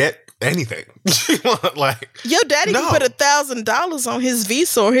don't just get anything. You want, like, your daddy can put $1,000 on his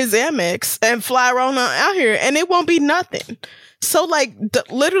Visa or his Amex and fly around out here and it won't be nothing. So, like,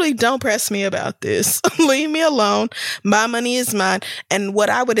 literally don't press me about this. Leave me alone. My money is mine. And what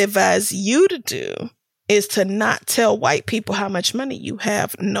I would advise you to do is to not tell white people how much money you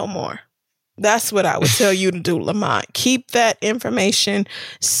have no more. That's what I would tell you to do, Lamont. Keep that information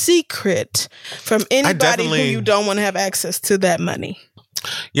secret from anybody who you don't want to have access to that money.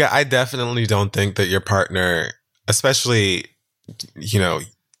 Yeah, I definitely don't think that your partner, especially, you know,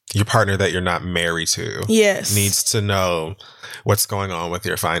 your partner that you're not married to, needs to know what's going on with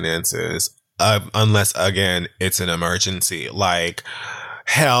your finances, unless, again, it's an emergency. Like,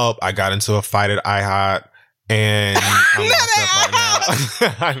 help, I got into a fight at IHOP and I'm locked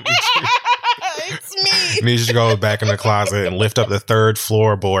up right now. It's me. I need you to go back in the closet and lift up the third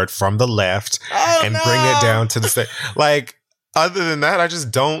floorboard from the left and bring it down to the like, other than that, I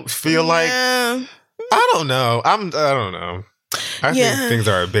just don't feel like, I don't know. I don't know. I think things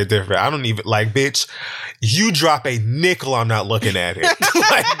are a bit different. I don't even, like, bitch, you drop a nickel, I'm not looking at it.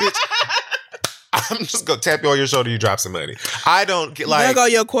 Like, bitch, I'm just going to tap you on your shoulder, you drop some money. I don't get, like... There go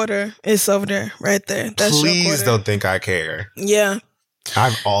your quarter. It's over there, right there. That's please your quarter. Don't think I care. Yeah.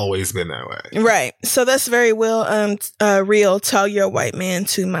 I've always been that way. Right. So that's very real. Tell your white man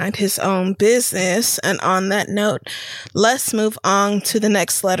to mind his own business. And on that note, let's move on to the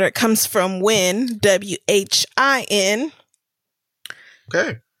next letter. It comes from Win, W-H-I-N.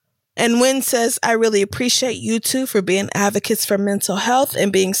 Okay. And Wynn says, I really appreciate you two for being advocates for mental health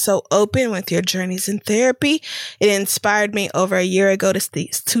and being so open with your journeys in therapy. It inspired me over a year ago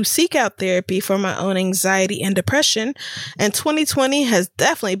to seek out therapy for my own anxiety and depression. And 2020 has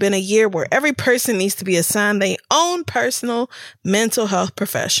definitely been a year where every person needs to be assigned their own personal mental health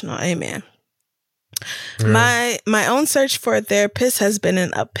professional. Amen. Yeah. My own search for a therapist has been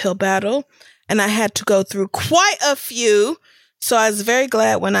an uphill battle, and I had to go through quite a few So I was very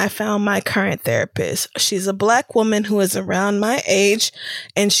glad when I found my current therapist. She's a Black woman who is around my age,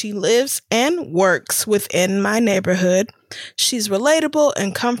 and she lives and works within my neighborhood. She's relatable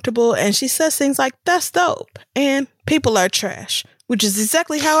and comfortable, and she says things like, "That's dope," and "People are trash," which is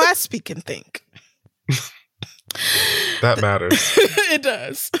exactly how I speak and think. That matters. It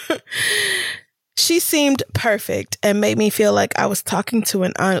does. She seemed perfect and made me feel like I was talking to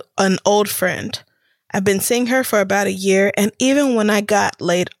an old friend. I've been seeing her for about a year, and even when I got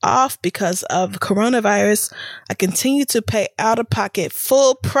laid off because of coronavirus, I continue to pay out-of-pocket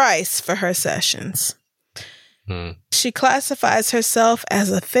full price for her sessions. She classifies herself as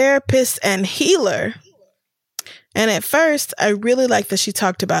a therapist and healer. And at first, I really liked that she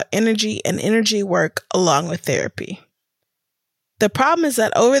talked about energy and energy work along with therapy. The problem is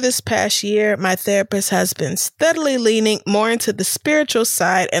that over this past year, my therapist has been steadily leaning more into the spiritual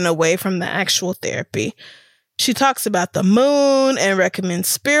side and away from the actual therapy. She talks about the moon and recommends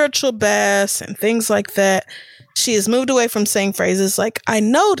spiritual baths and things like that. She has moved away from saying phrases like "I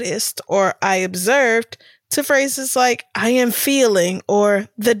noticed" or "I observed" to phrases like "I am feeling" or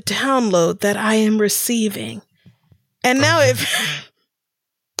 "the download that I am receiving." And now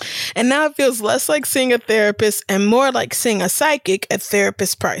it feels less like seeing a therapist and more like seeing a psychic at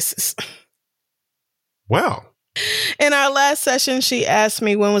therapist prices. Wow. In our last session, she asked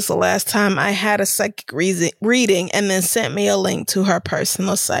me when was the last time I had a psychic reading and then sent me a link to her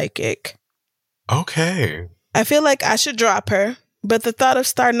personal psychic. Okay. I feel like I should drop her, but the thought of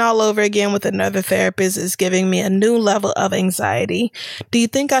starting all over again with another therapist is giving me a new level of anxiety. Do you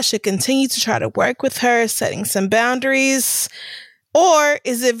think I should continue to try to work with her, setting some boundaries? Or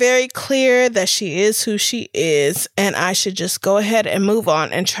is it very clear that she is who she is and I should just go ahead and move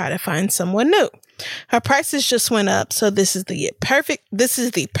on and try to find someone new? Her prices just went up, so this is the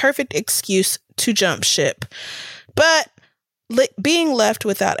perfect excuse to jump ship. But being left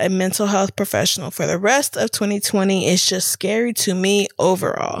without a mental health professional for the rest of 2020 is just scary to me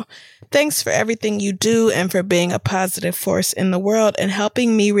overall. Thanks for everything you do and for being a positive force in the world and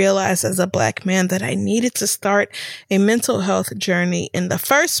helping me realize as a Black man that I needed to start a mental health journey in the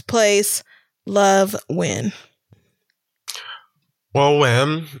first place. Love, Win. Well,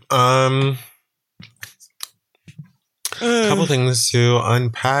 Win, a couple things to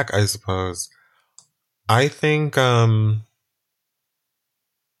unpack, I suppose. I think,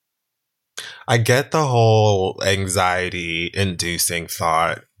 I get the whole anxiety-inducing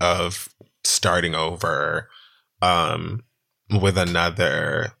thought of starting over with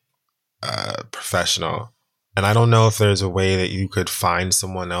another professional. And I don't know if there's a way that you could find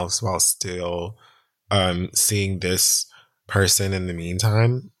someone else while still seeing this person in the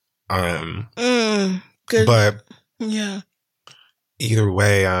meantime. Good. But yeah, either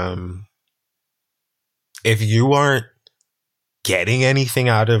way, if you aren't getting anything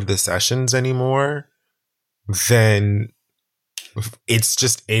out of the sessions anymore, then it's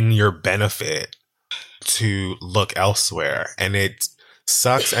just in your benefit to look elsewhere. And it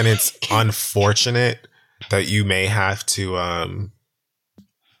sucks and it's unfortunate that you may have to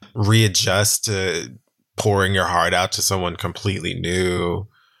readjust to pouring your heart out to someone completely new.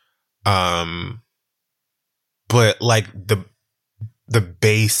 But like the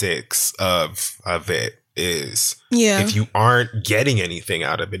basics of it is, if you aren't getting anything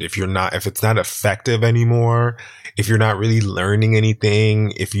out of it, if it's not effective anymore, if you're not really learning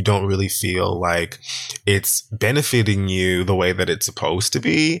anything, if you don't really feel like it's benefiting you the way that it's supposed to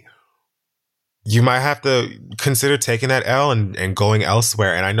be, you might have to consider taking that L and going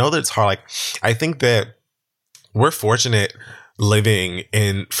elsewhere. And I know that it's hard. Like, I think that we're fortunate living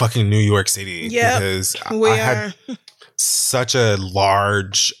in fucking New York City, because I had such a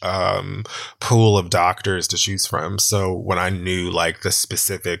large pool of doctors to choose from. So when I knew like the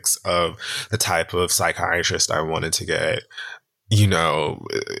specifics of the type of psychiatrist I wanted to get, you know,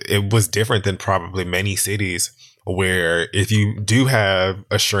 it was different than probably many cities where if you do have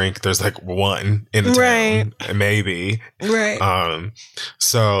a shrink, there's like one in the town, maybe. Right.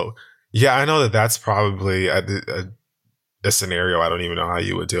 So yeah, I know that that's probably a scenario I don't even know how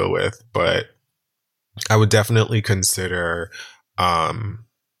you would deal with, but I would definitely consider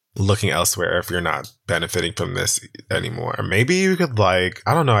looking elsewhere if you're not benefiting from this anymore. Maybe you could, like,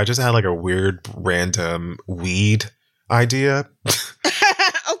 I don't know, I just had like a weird random weed idea.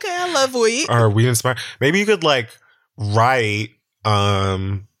 Okay, I love weed. Or weed inspired. Maybe you could like write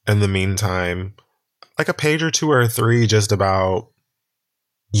in the meantime like a page or 2 or 3 just about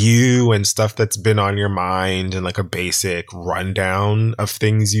you and stuff that's been on your mind, and like a basic rundown of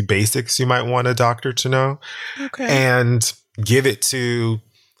basics you might want a doctor to know. Okay. And give it to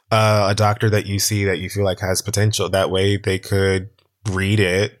a doctor that you see that you feel like has potential. That way they could read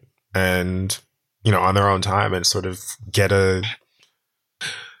it and, you know, on their own time and sort of get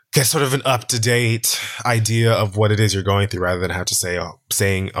sort of an up-to-date idea of what it is you're going through, rather than have to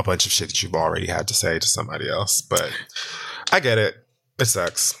saying a bunch of shit that you've already had to say to somebody else. But I get it. It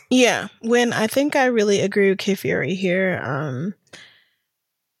sucks. Yeah. When I think I really agree with Kid Fury here.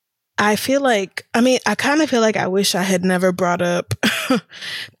 I kind of feel like I wish I had never brought up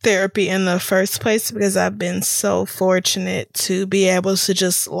therapy in the first place, because I've been so fortunate to be able to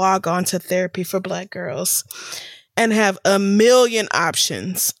just log on to Therapy for Black Girls and have a million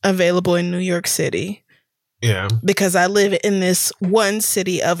options available in New York City. Yeah. Because I live in this one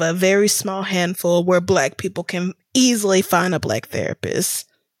city of a very small handful where Black people can easily find a Black therapist.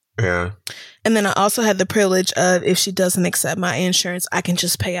 Yeah. And then I also had the privilege of, if she doesn't accept my insurance, I can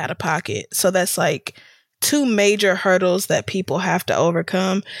just pay out of pocket. So that's like 2 major hurdles that people have to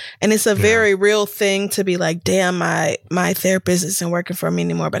overcome. And it's a very real thing to be like, damn, my therapist isn't working for me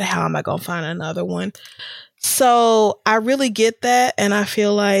anymore, but how am I going to find another one? So I really get that. And I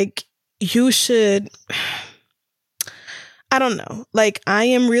feel like you should... I don't know. Like, I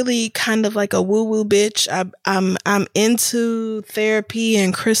am really kind of like a woo-woo bitch. I'm into therapy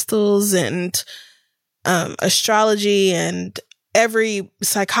and crystals and astrology and every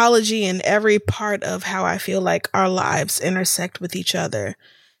psychology and every part of how I feel like our lives intersect with each other.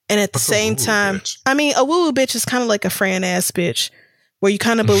 And at the same time, bitch? I mean, a woo-woo bitch is kind of like a Fran-ass bitch, where you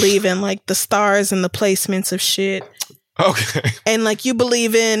kind of believe in like the stars and the placements of shit. Okay. And like you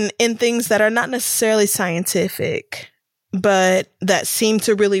believe in things that are not necessarily scientific, but that seem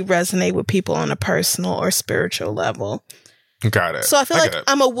to really resonate with people on a personal or spiritual level. Got it. So I feel like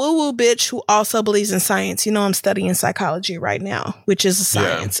I'm a woo-woo bitch who also believes in science. You know, I'm studying psychology right now, which is a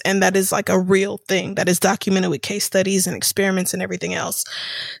science. Yeah. And that is like a real thing that is documented with case studies and experiments and everything else.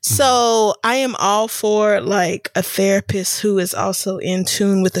 So I am all for like a therapist who is also in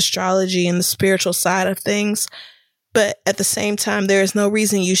tune with astrology and the spiritual side of things. But at the same time, there is no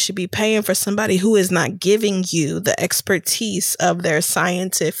reason you should be paying for somebody who is not giving you the expertise of their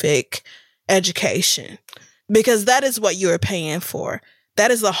scientific education, because that is what you're paying for.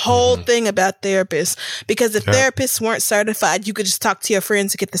 That is the whole thing about therapists, because if therapists weren't certified, you could just talk to your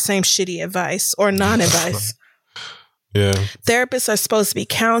friends and get the same shitty advice or non-advice. Yeah. Therapists are supposed to be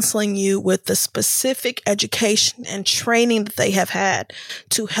counseling you with the specific education and training that they have had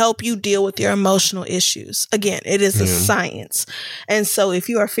to help you deal with your emotional issues. Again, it is a science. And so if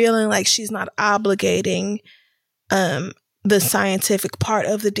you are feeling like she's not obligating the scientific part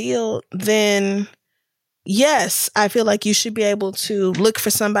of the deal, then yes, I feel like you should be able to look for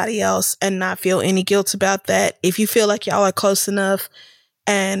somebody else and not feel any guilt about that. If you feel like y'all are close enough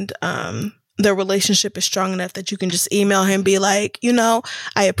and the relationship is strong enough that you can just email him and be like, you know,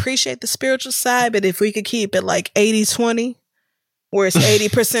 I appreciate the spiritual side, but if we could keep it like 80-20, where it's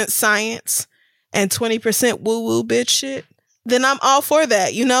 80% science and 20% woo-woo bitch shit, then I'm all for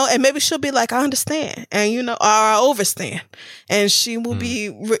that, you know? And maybe she'll be like, I understand. And, you know, or I overstand. And she will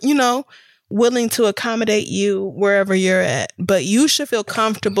be, you know, willing to accommodate you wherever you're at. But you should feel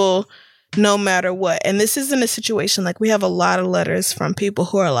comfortable no matter what. And this isn't a situation like we have a lot of letters from people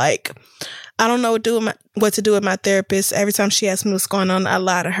who are like, I don't know what to do with my therapist. Every time she asks me what's going on, I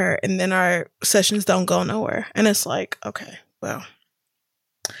lie to her, and then our sessions don't go nowhere. And it's like, okay, well,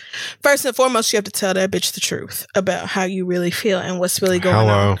 first and foremost, you have to tell that bitch the truth about how you really feel and what's really going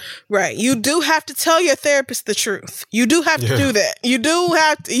on. Right. You do have to tell your therapist the truth. You do have to do that. You do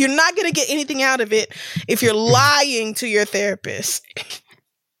have to. You're not going to get anything out of it if you're lying to your therapist.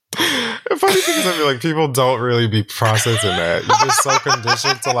 The funny thing is, I feel like people don't really be processing that. You're just so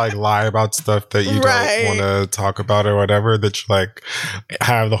conditioned to like lie about stuff that you don't want to talk about or whatever, that you like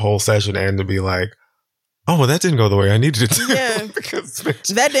have the whole session end to be like, oh, well, that didn't go the way I needed it to. Yeah. Because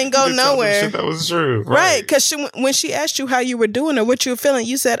that didn't go nowhere. That was true. Right. Because when she asked you how you were doing or what you were feeling,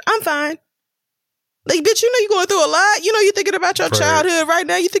 you said, I'm fine. Like, bitch, you know you're going through a lot. You know you're thinking about your childhood right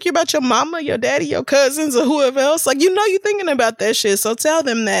now. You're thinking about your mama, your daddy, your cousins, or whoever else. Like, you know you're thinking about that shit. So tell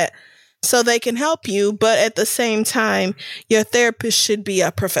them that so they can help you. But at the same time, your therapist should be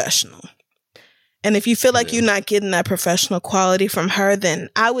a professional. And if you feel like you're not getting that professional quality from her, then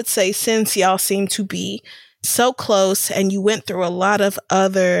I would say, since y'all seem to be so close and you went through a lot of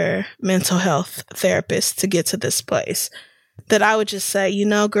other mental health therapists to get to this place, that I would just say, you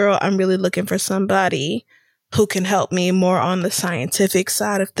know, girl, I'm really looking for somebody who can help me more on the scientific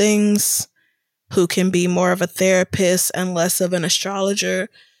side of things, who can be more of a therapist and less of an astrologer.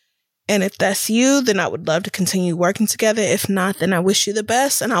 And if that's you, then I would love to continue working together. If not, then I wish you the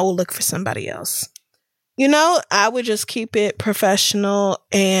best and I will look for somebody else. you know, I would just keep it professional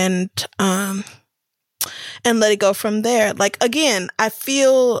and let it go from there. Like, again, I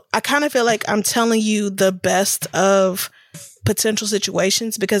kind of feel like I'm telling you the best of potential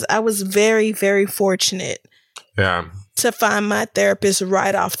situations because I was very, very fortunate to find my therapist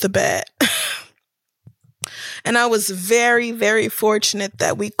right off the bat. And I was very, very fortunate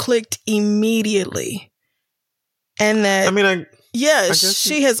that we clicked immediately. And that, I mean, I guess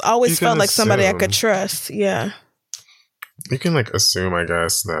she has always felt like somebody I could trust. Yeah. You can like assume, I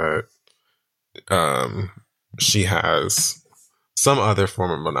guess, that she has some other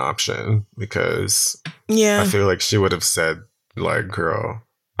form of an option because I feel like she would have said, like, girl,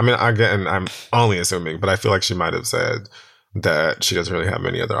 I mean, again, I'm only assuming, but I feel like she might have said that she doesn't really have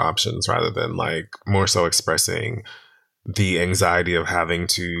many other options rather than like more so expressing the anxiety of having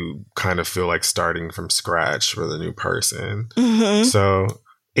to kind of feel like starting from scratch with a new person. Mm-hmm. So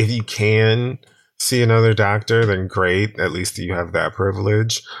if you can see another doctor, then great. At least you have that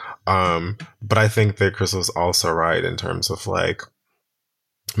privilege. But I think that Crystal's also right in terms of like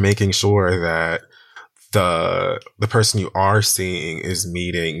making sure that the person you are seeing is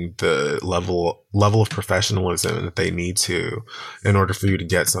meeting the level of professionalism that they need to in order for you to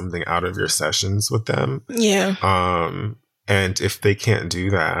get something out of your sessions with them. Yeah. And if they can't do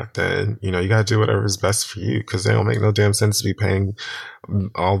that, then, you know, you got to do whatever is best for you because they don't make no damn sense to be paying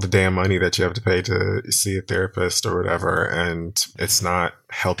all the damn money that you have to pay to see a therapist or whatever. And it's not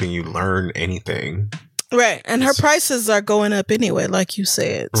helping you learn anything. Right. And her prices are going up anyway, like you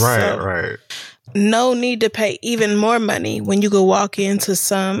said. Right, right. No need to pay even more money when you go walk into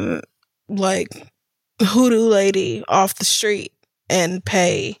some like hoodoo lady off the street and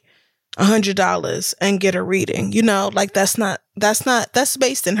pay $100 and get a reading. You know, like that's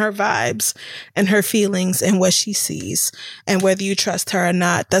based in her vibes and her feelings and what she sees and whether you trust her or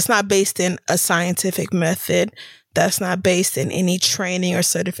not. That's not based in a scientific method. That's not based in any training or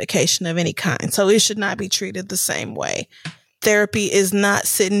certification of any kind. So it should not be treated the same way. Therapy is not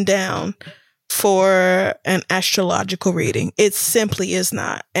sitting down for an astrological reading. It simply is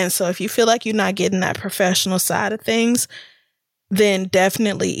not. And so if you feel like you're not getting that professional side of things, then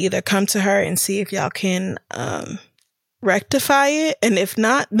definitely either come to her and see if y'all can rectify it. And if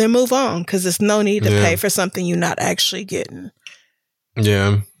not, then move on because there's no need to pay for something you're not actually getting.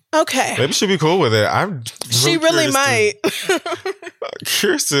 Yeah. Okay. Maybe she'd be cool with it. She really might.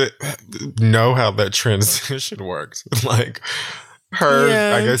 Curious to know how that transition works. Like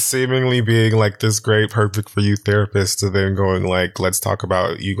her, I guess, seemingly being like this great, perfect for you therapist to then going like, let's talk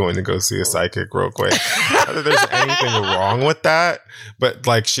about you going to go see a psychic real quick. Not that there's anything wrong with that, but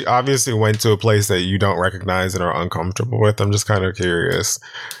like she obviously went to a place that you don't recognize and are uncomfortable with. I'm just kind of curious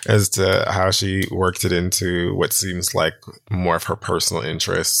as to how she worked it into what seems like more of her personal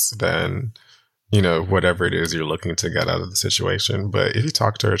interests than, you know, whatever it is you're looking to get out of the situation. But if you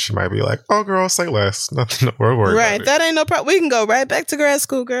talk to her, she might be like, oh, girl, say less. Nothing to worry about. Right. That ain't no problem. We can go right back to grad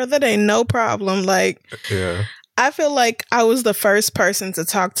school, girl. That ain't no problem. Like, yeah. I feel like I was the first person to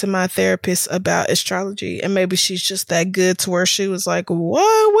talk to my therapist about astrology. And maybe she's just that good to where she was like,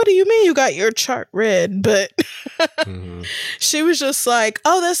 what do you mean you got your chart read? But she was just like,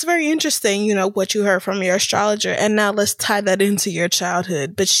 oh, that's very interesting. You know, what you heard from your astrologer. And now let's tie that into your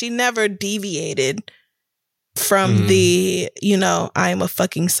childhood. But she never deviated from the, you know, I am a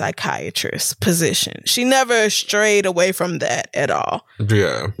fucking psychiatrist position. She never strayed away from that at all.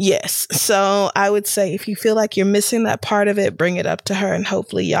 Yeah. Yes. So I would say if you feel like you're missing that part of it, bring it up to her and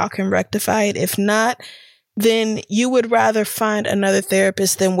hopefully y'all can rectify it. If not, then you would rather find another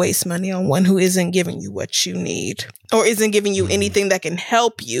therapist than waste money on one who isn't giving you what you need or isn't giving you anything that can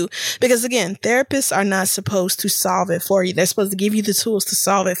help you. Because again, therapists are not supposed to solve it for you. They're supposed to give you the tools to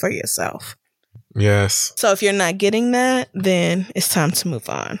solve it for yourself. Yes. So if you're not getting that, then it's time to move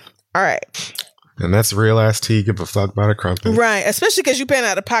on. All right. And that's real ass tea. Give a fuck about a crumpet. Right. Especially because you're paying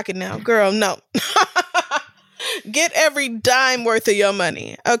out of pocket now. Girl, no. Get every dime worth of your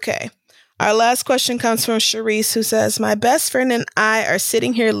money. Okay. Our last question comes from Sharice, who says, my best friend and I are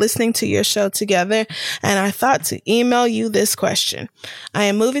sitting here listening to your show together, and I thought to email you this question. I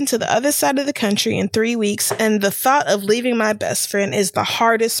am moving to the other side of the country in 3 weeks, and the thought of leaving my best friend is the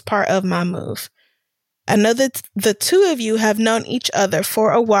hardest part of my move. I know that the two of you have known each other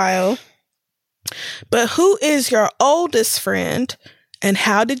for a while, but who is your oldest friend and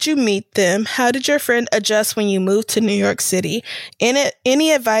how did you meet them? How did your friend adjust when you moved to New York City?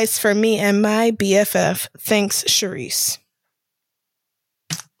 Any advice for me and my BFF? Thanks, Sharice.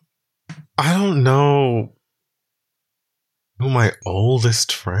 I don't know who my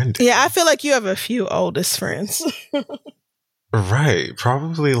oldest friend is. Yeah, I feel like you have a few oldest friends. Right.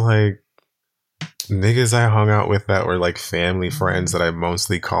 Probably like niggas I hung out with that were like family friends that I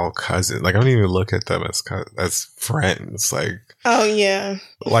mostly call cousins. Like I don't even look at them as friends. Like, oh yeah,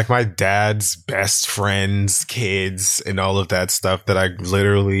 like my dad's best friends, kids, and all of that stuff that I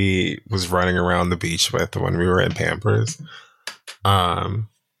literally was running around the beach with when we were in Pampers. I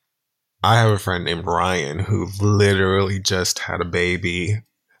have a friend named Ryan who literally just had a baby.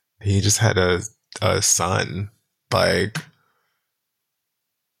 He just had a son. Like,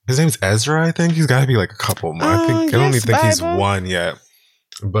 his name's Ezra, I think. He's got to be like a couple months. I don't even think he's one yet.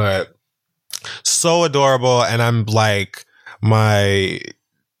 But so adorable. And I'm like, my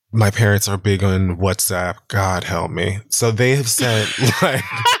parents are big on WhatsApp. God help me. So they have sent like...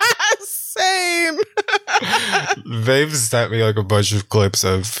 Same. They've sent me like a bunch of clips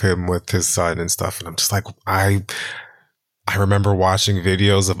of him with his son and stuff. And I'm just like, I remember watching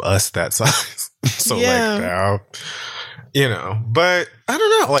videos of us that size. So yeah. Like now... You know, but I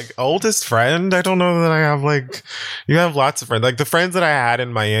don't know, like oldest friend, I don't know that I have like, you have lots of friends. Like the friends that I had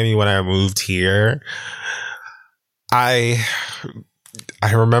in Miami when I moved here, I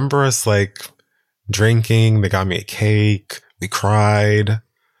remember us like drinking, they got me a cake, we cried,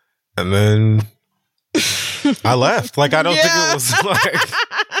 and then I left. Like I don't think it was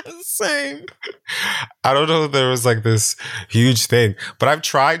like... Same. I don't know if there was like this huge thing, but I've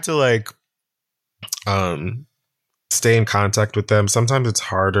tried to like, stay in contact with them. Sometimes it's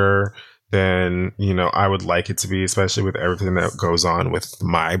harder than, you know, I would like it to be, especially with everything that goes on with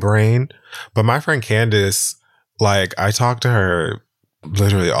my brain. But my friend Candace, like, I talk to her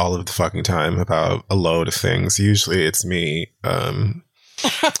literally all of the fucking time about a load of things. Usually it's me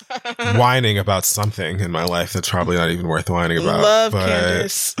whining about something in my life that's probably not even worth whining about. Love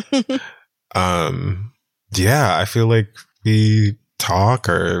Candace. Yeah, I feel like we talk,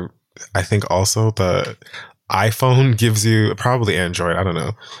 or I think also the iPhone gives you, probably Android, I don't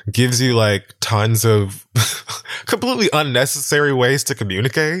know, gives you like tons of completely unnecessary ways to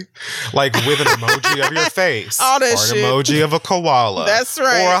communicate, like with an emoji of your face, all that or shit. An emoji of a koala, that's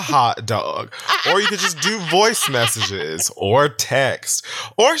right, or a hot dog, or you could just do voice messages or text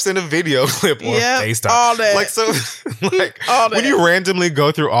or send a video clip or FaceTime, all that. Like, so like all that. When you randomly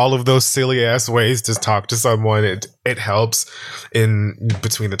go through all of those silly ass ways to talk to someone, it helps in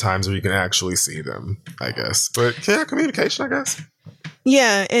between the times where you can actually see them, I guess. But yeah, communication, I guess.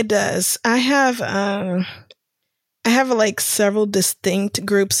 Yeah, it does. I have like several distinct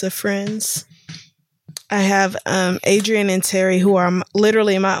groups of friends. I have Adrian and Terry, who are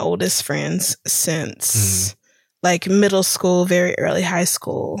literally my oldest friends since like middle school, very early high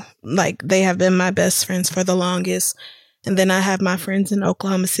school. Like they have been my best friends for the longest. And then I have my friends in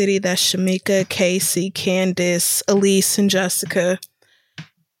Oklahoma City. That's Shamika, Casey, Candace, Elise, and Jessica.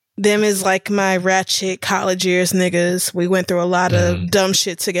 Them is like my ratchet college years niggas. We went through a lot of dumb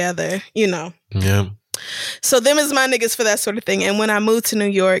shit together, you know. Yeah. So them is my niggas for that sort of thing. And when I moved to New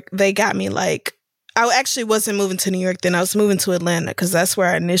York, they got me like, I actually wasn't moving to New York then. I was moving to Atlanta because that's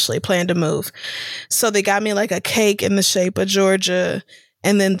where I initially planned to move. So they got me like a cake in the shape of Georgia.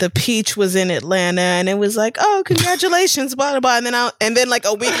 And then the peach was in Atlanta, and it was like, "Oh, congratulations, blah blah blah." And then like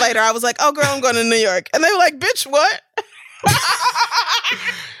a week later, I was like, "Oh, girl, I'm going to New York," and they were like, "Bitch, what?"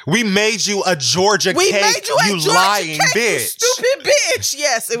 We made you a Georgia cake. Made you a Georgia lying cake, bitch. You stupid bitch.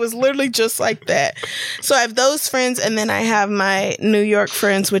 Yes, it was literally just like that. So I have those friends, and then I have my New York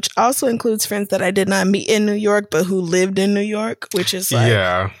friends, which also includes friends that I did not meet in New York, but who lived in New York, which is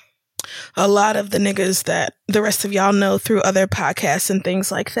like a lot of the niggas that the rest of y'all know through other podcasts and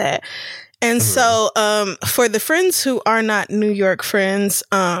things like that. And so for the friends who are not New York friends,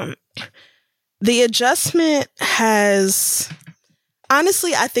 the adjustment has,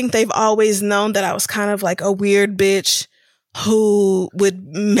 honestly, I think they've always known that I was kind of like a weird bitch who would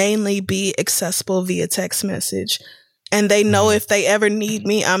mainly be accessible via text message. And they know if they ever need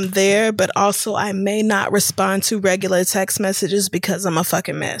me, I'm there. But also, I may not respond to regular text messages because I'm a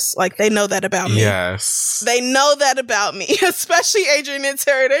fucking mess. Like, they know that about me. Yes. They know that about me. Especially Adrian and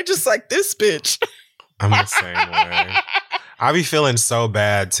Terry. They're just like, this bitch. I'm the same way. I be feeling so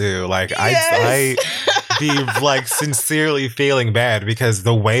bad, too. Like, I be, like, sincerely feeling bad because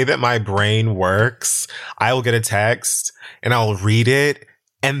the way that my brain works, I will get a text and I'll read it.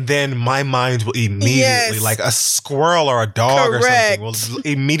 And then my mind will immediately, like a squirrel or a dog or something, will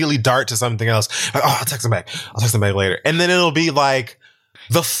immediately dart to something else. Like, oh, I'll text him back. I'll text him back later. And then it'll be like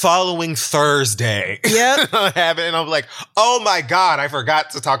the following Thursday. Yep. I'll have it, and I'll be like, oh my God, I forgot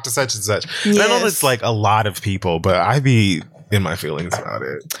to talk to such and such. Yes. And I know it's like a lot of people, but I be in my feelings about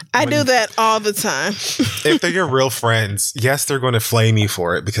it. I do that all the time. If they're your real friends, yes, they're going to flame you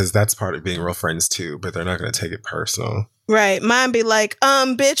for it because that's part of being real friends too, but they're not going to take it personal. Right. Mine be like,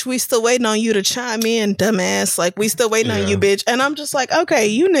 bitch, we still waiting on you to chime in, dumbass. Like, we still waiting on you, bitch. And I'm just like, okay,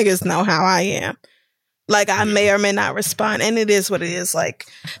 you niggas know how I am. Like, I may or may not respond. And it is what it is. Like,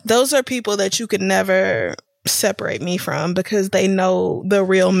 those are people that you could never separate me from because they know the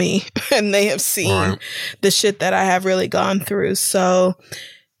real me and they have seen the shit that I have really gone through. So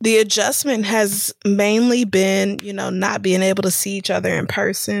the adjustment has mainly been, you know, not being able to see each other in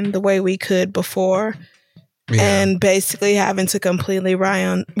person the way we could before. And basically having to completely rely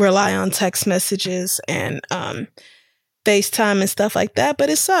on text messages and FaceTime and stuff like that. But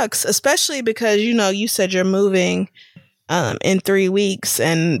it sucks, especially because, you know, you said you're moving in 3 weeks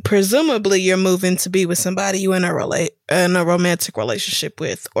and presumably you're moving to be with somebody you in a romantic relationship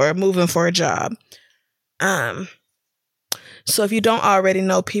with or moving for a job. So if you don't already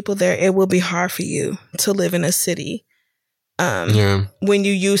know people there, it will be hard for you to live in a city when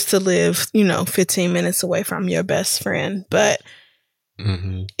you used to live, you know, 15 minutes away from your best friend. But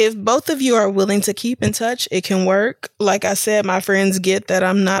if both of you are willing to keep in touch, it can work. Like I said, my friends get that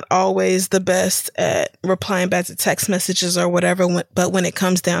I'm not always the best at replying back to text messages or whatever. But when it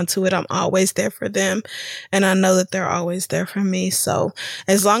comes down to it, I'm always there for them. And I know that they're always there for me. So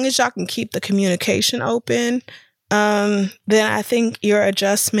as long as y'all can keep the communication open, then I think your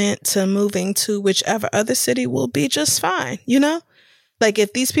adjustment to moving to whichever other city will be just fine, you know? Like,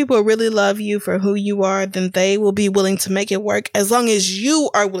 if these people really love you for who you are, then they will be willing to make it work as long as you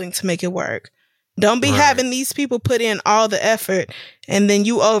are willing to make it work. Don't be having these people put in all the effort and then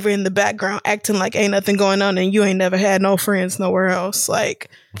you over in the background acting like ain't nothing going on and you ain't never had no friends nowhere else. Like,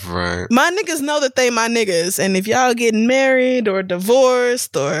 my niggas know that they my niggas. And if y'all getting married or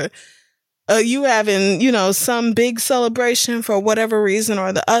divorced or you having, you know, some big celebration for whatever reason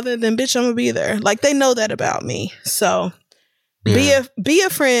or the other, then bitch, I'm gonna be there. Like, they know that about me. So be a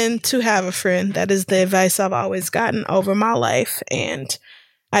friend to have a friend. That is the advice I've always gotten over my life. And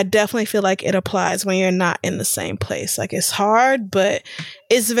I definitely feel like it applies when you're not in the same place. Like, it's hard, but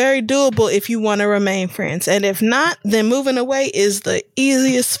it's very doable if you want to remain friends. And if not, then moving away is the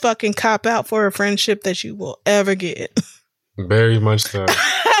easiest fucking cop out for a friendship that you will ever get. Very much so.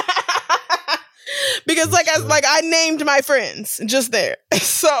 Because I named my friends just there.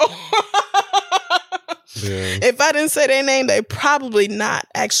 So if I didn't say their name, they probably not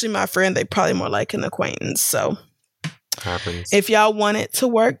actually my friend. They probably more like an acquaintance. So happens. If y'all want it to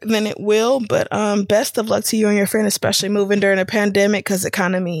work, then it will. But best of luck to you and your friend, especially moving during a pandemic, because it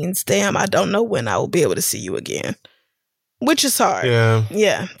kind of means, damn, I don't know when I will be able to see you again. Which is hard.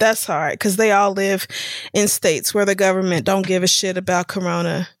 Yeah, that's hard because they all live in states where the government don't give a shit about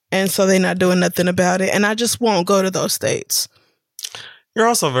corona. And so they're not doing nothing about it. And I just won't go to those states. You're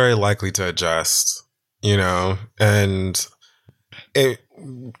also very likely to adjust, you know, and it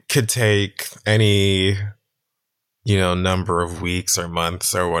could take any, you know, number of weeks or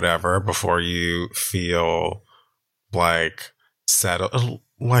months or whatever before you feel like settled.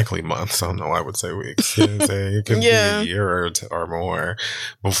 Likely months. I don't know. I would say weeks. You know what I'm saying? It could be a year or more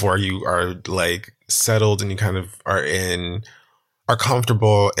before you are like settled and you kind of are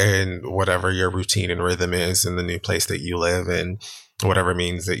comfortable in whatever your routine and rhythm is in the new place that you live in, whatever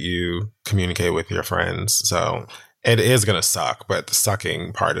means that you communicate with your friends. So it is going to suck, but the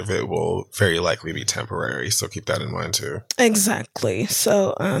sucking part of it will very likely be temporary. So keep that in mind too. Exactly.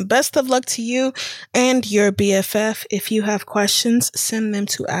 So best of luck to you and your BFF. If you have questions, send them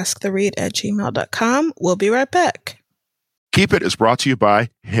to asktheread@gmail.com. We'll be right back. Keep It is brought to you by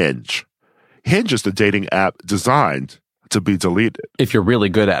Hinge. Hinge is the dating app designed to be deleted. If you're really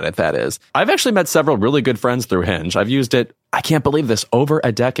good at it, that is. I've actually met several really good friends through Hinge. I've used it, I can't believe this, over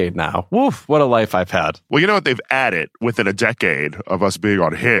a decade now. Woof, what a life I've had. Well, you know what they've added within a decade of us being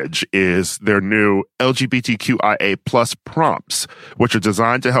on Hinge is their new LGBTQIA+ prompts, which are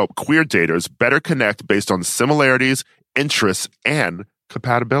designed to help queer daters better connect based on similarities, interests, and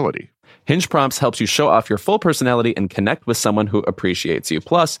compatibility. Hinge Prompts helps you show off your full personality and connect with someone who appreciates you.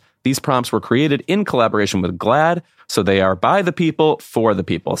 Plus, these prompts were created in collaboration with GLAAD, so they are by the people, for the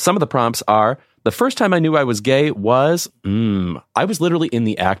people. Some of the prompts are, the first time I knew I was gay was, I was literally in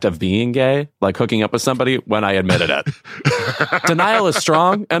the act of being gay, like hooking up with somebody when I admitted it. Denial is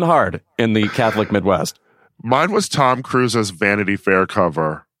strong and hard in the Catholic Midwest. Mine was Tom Cruise's Vanity Fair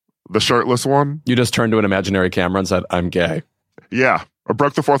cover. The shirtless one. You just turned to an imaginary camera and said, I'm gay. Yeah, I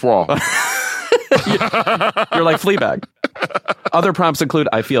broke the fourth wall. You're like Fleabag. Other prompts include,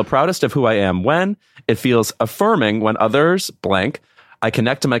 I feel proudest of who I am when. It feels affirming when others blank. I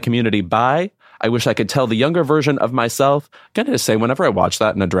connect to my community by. I wish I could tell the younger version of myself. I'm going to say, whenever I watch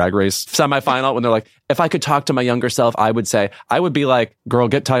that in a Drag Race semifinal, when they're like, if I could talk to my younger self, I would be like, girl,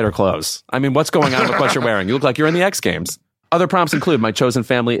 get tighter clothes. I mean, what's going on with what you're wearing? You look like you're in the X Games. Other prompts include my chosen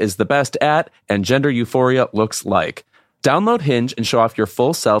family is the best at, and gender euphoria looks like. Download Hinge and show off your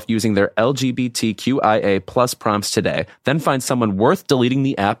full self using their LGBTQIA plus prompts today. Then find someone worth deleting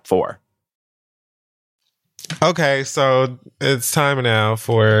the app for. Okay, so it's time now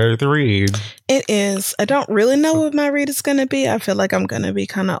for the read. It is. I don't really know what my read is going to be. I feel like I'm going to be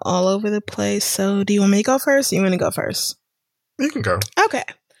kind of all over the place. So do you want me to go first? Or you want to go first? You can go. Okay.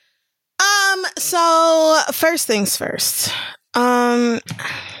 So first things first. Eva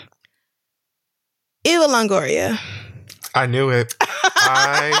Longoria. I knew it.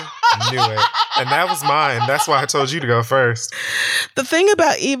 I knew it. And that was mine. That's why I told you to go first. The thing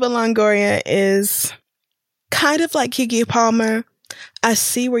about Eva Longoria is kind of like Keke Palmer. I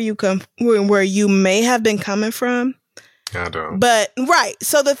see where you may have been coming from. I don't. But right.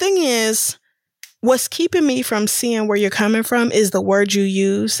 So the thing is, what's keeping me from seeing where you're coming from is the word you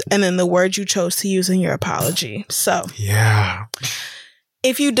use and then the word you chose to use in your apology. So yeah.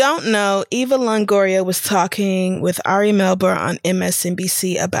 If you don't know, Eva Longoria was talking with Ari Melber on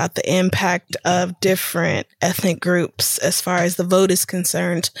MSNBC about the impact of different ethnic groups as far as the vote is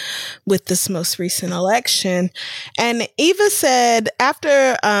concerned with this most recent election. And Eva said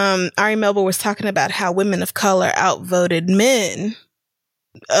after Ari Melber was talking about how women of color outvoted men,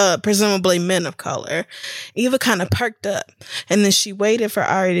 presumably men of color, Eva kind of perked up, and then she waited for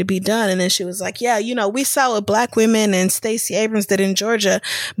Ari to be done, and then she was like, yeah, we saw what black women and Stacey Abrams did in Georgia,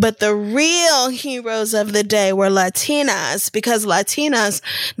 but the real heroes of the day were Latinas, because Latinas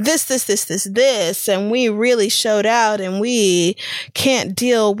this, and we really showed out, and we can't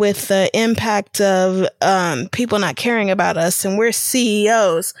deal with the impact of people not caring about us, and we're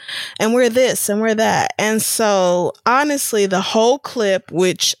CEOs, and we're this, and we're that. And so honestly, the whole clip,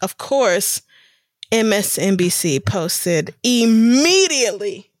 which, of course, MSNBC posted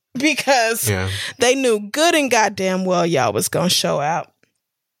immediately because they knew good and goddamn well y'all was going to show out.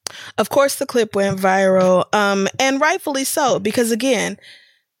 Of course, the clip went viral, and rightfully so, because again,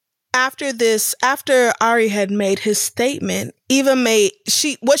 after Ari had made his statement, Eva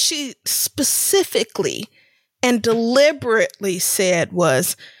what she specifically and deliberately said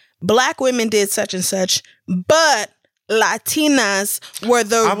was, black women did such and such, but Latinas were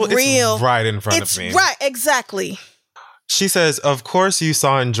real. It's right in front of me. Right, exactly. She says, of course you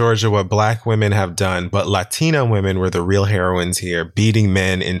saw in Georgia what black women have done, but Latina women were the real heroines here, beating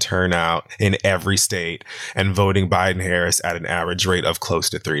men in turnout in every state and voting Biden-Harris at an average rate of close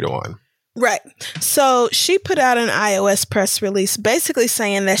to 3-1. Right. So she put out an iOS press release basically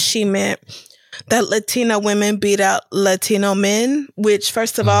saying that she meant that Latina women beat out Latino men, which,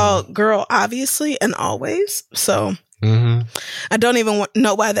 first of all, girl, obviously and always. So I don't even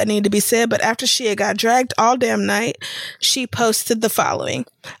know why that needed to be said, but after she had got dragged all damn night, she posted the following.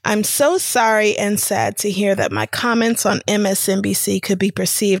 I'm so sorry and sad to hear that my comments on MSNBC could be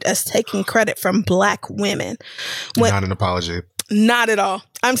perceived as taking credit from black women. Not an apology. Not at all.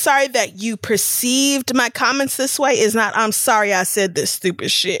 I'm sorry that you perceived my comments this way is not, I'm sorry I said this stupid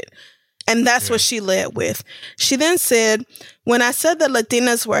shit. And that's what she led with. She then said, when I said that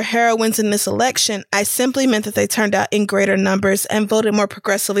Latinas were heroines in this election, I simply meant that they turned out in greater numbers and voted more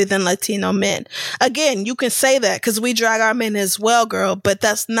progressively than Latino men. Again, you can say that because we drag our men as well, girl, but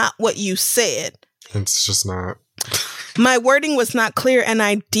that's not what you said. It's just not. My wording was not clear, and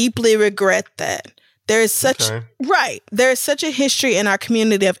I deeply regret that. There is such a history in our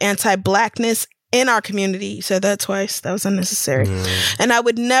community of anti-blackness in our community. You said that twice. That was unnecessary. And I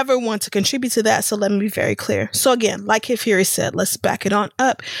would never want to contribute to that. So let me be very clear. So again, like Kid Fury said, let's back it on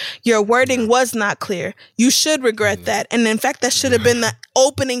up. Your wording was not clear. You should regret that. And in fact, that should have been the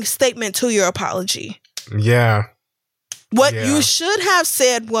opening statement to your apology. Yeah. What you should have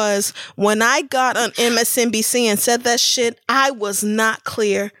said was, when I got on MSNBC and said that shit, I was not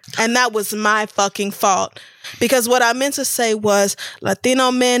clear. And that was my fucking fault. Because what I meant to say was, Latino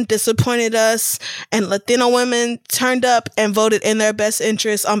men disappointed us and Latino women turned up and voted in their best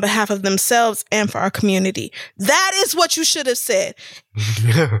interest on behalf of themselves and for our community. That is what you should have said.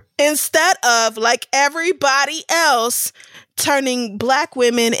 Instead of, like everybody else, turning black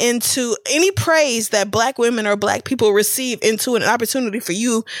women into any praise that black women or black people receive into an opportunity for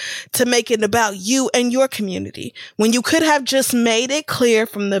you to make it about you and your community. When you could have just made it clear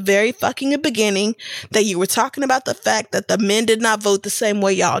from the very fucking beginning that you were talking about the fact that the men did not vote the same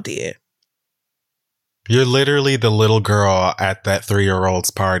way y'all did. You're literally the little girl at that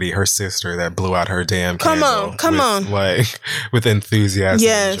 3-year-old's party, her sister that blew out her damn candle. Come on. Like, with enthusiasm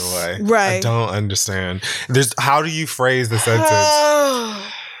and joy. Right. I don't understand. How do you phrase the sentence?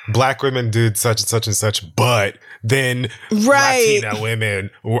 Black women did such and such and such, but then Latina women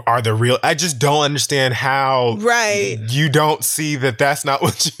are the real. I just don't understand how you don't see that that's not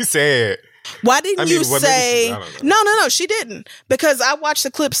what you said. Why didn't you say no, she didn't, because I watched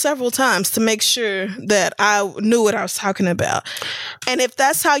the clip several times to make sure that I knew what I was talking about. And if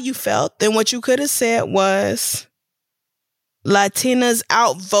that's how you felt, then what you could have said was Latinas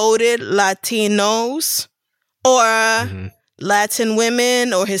outvoted Latinos, or Latin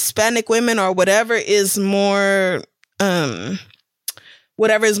women or Hispanic women or whatever is more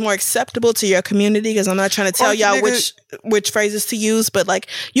acceptable to your community, because I'm not trying to tell y'all which phrases to use, but like,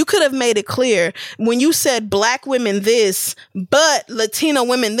 you could have made it clear when you said black women this, but Latino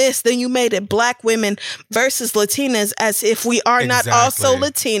women this, then you made it black women versus Latinas, as if we are not also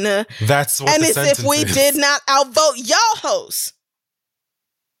Latina. That's what and the it's sentence if we is. did not outvote y'all hoes.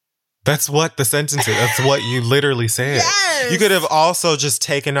 That's what the sentence is. That's what you literally said. Yes. You could have also just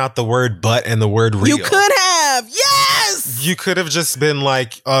taken out the word but and the word real. You could have. Yes. You could have just been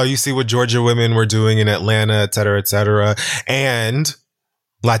like, oh, you see what Georgia women were doing in Atlanta, et cetera, et cetera. And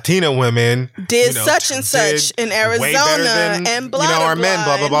Latina women did such and such in Arizona and blah, blah, our men,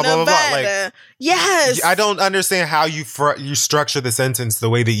 blah, blah, blah, blah, blah, blah. Like, yes. I don't understand how you structure the sentence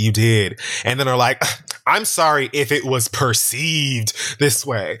the way that you did. And then are like, I'm sorry if it was perceived this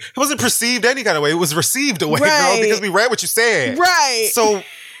way. It wasn't perceived any kind of way. It was received a way, girl, because we read what you said. Right. So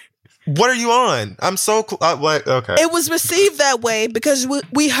what are you on? I'm so okay. It was received that way because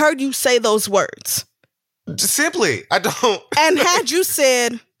we heard you say those words. Just simply, I don't. And had you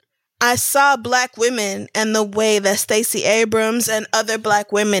said, I saw black women and the way that Stacey Abrams and other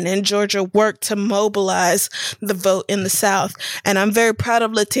black women in Georgia worked to mobilize the vote in the South, and I'm very proud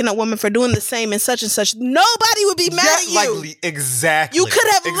of Latina women for doing the same and such, nobody would be mad at you. Exactly. You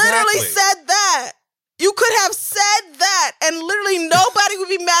could have literally said that. You could have said that, and literally nobody would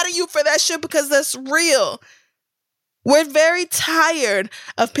be mad at you for that shit, because that's real. We're very tired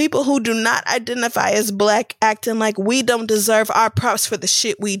of people who do not identify as black acting like we don't deserve our props for the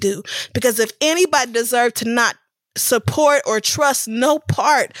shit we do. Because if anybody deserved to not support or trust no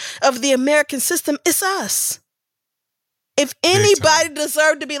part of the American system, it's us. If anybody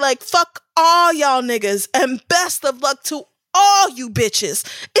deserved to be like, fuck all y'all niggas and best of luck to all you bitches,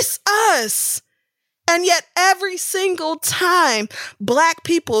 it's us. And yet every single time black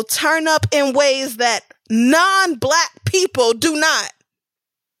people turn up in ways that non-black people do not.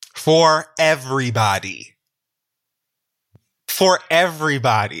 For everybody. For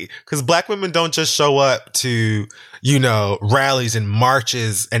everybody. Because black women don't just show up to, rallies and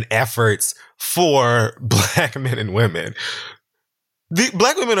marches and efforts for black men and women. The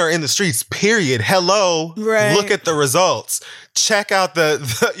black women are in the streets, period. Hello. Right. Look at the results. Check out the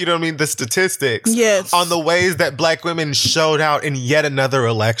the statistics on the ways that black women showed out in yet another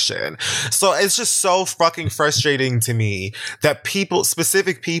election. So it's just so fucking frustrating to me that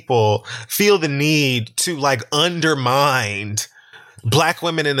specific people feel the need to like undermine black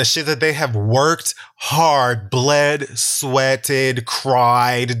women in the shit that they have worked hard, bled, sweated,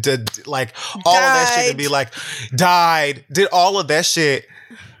 cried, all of that shit, and be like, died, did all of that shit,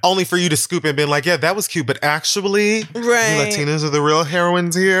 only for you to scoop and be like, yeah, that was cute, but actually, you Latinas are the real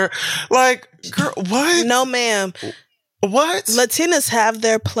heroines here. Like, girl, what? No, ma'am. What? Latinas have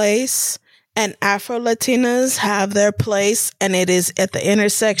their place, and Afro-Latinas have their place, and it is at the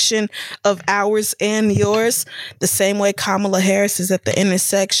intersection of ours and yours, the same way Kamala Harris is at the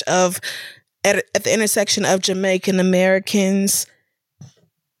intersection of Jamaican Americans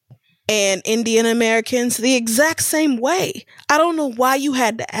and Indian Americans, the exact same way. I don't know why you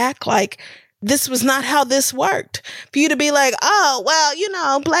had to act like this was not how this worked. For you to be like, oh,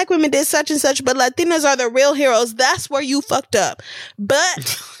 well, black women did such and such, but Latinos are the real heroes. That's where you fucked up. But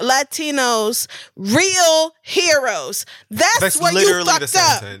Latinos, real heroes. That's where you fucked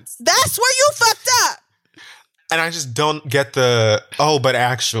up. That's where you fucked up. And I just don't get but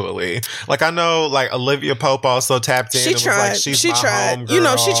actually. Like, I know, like, Olivia Pope also tapped in. She tried. Was like, she tried.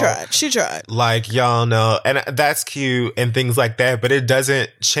 Homegirl. She tried. Like, y'all know. And that's cute and things like that, but it doesn't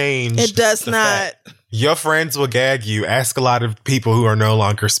change. It does not. Your friends will gag you. Ask a lot of people who are no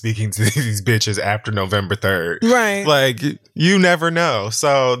longer speaking to these bitches after November 3rd. Right. Like, you never know.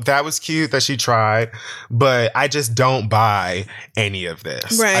 So that was cute that she tried, but I just don't buy any of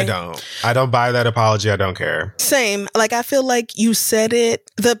this. Right. I don't buy that apology. I don't care. Same. Like, I feel like you said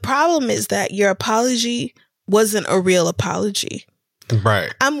it. The problem is that your apology wasn't a real apology.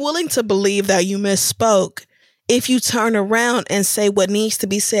 Right. I'm willing to believe that you misspoke if you turn around and say what needs to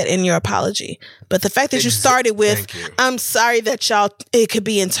be said in your apology. But the fact that you started with, I'm sorry that it could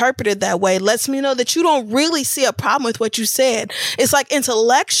be interpreted that way, lets me know that you don't really see a problem with what you said. It's like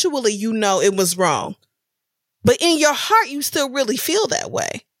intellectually, you know it was wrong. But in your heart, you still really feel that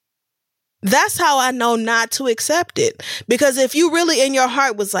way. That's how I know not to accept it. Because if you really in your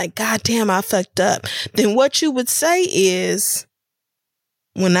heart was like, God damn, I fucked up, then what you would say is,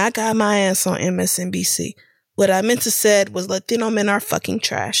 when I got my ass on MSNBC, what I meant to said was Latino men are fucking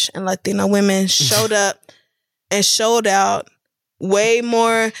trash, and Latino women showed up and showed out way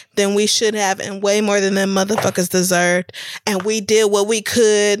more than we should have and way more than them motherfuckers deserved. And we did what we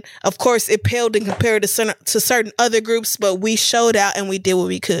could. Of course, it paled in comparison to certain other groups, but we showed out and we did what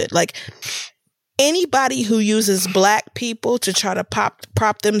we could. Like, anybody who uses Black people to try to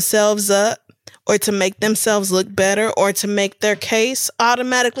prop themselves up or to make themselves look better or to make their case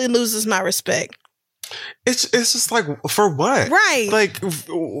automatically loses my respect. It's just like, for what? Right. Like,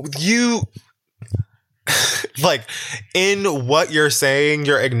 you, like, in what you're saying,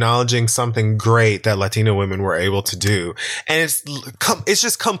 you're acknowledging something great that Latino women were able to do. And it's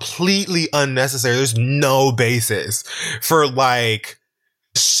just completely unnecessary. There's no basis for, like,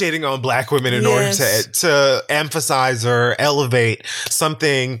 shitting on Black women in order to emphasize or elevate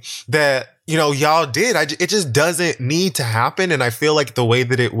something that, you know, y'all did. It just doesn't need to happen. And I feel like the way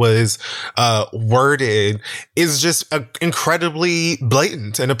that it was worded is just incredibly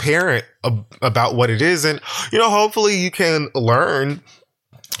blatant and apparent about what it is. And, you know, hopefully you can learn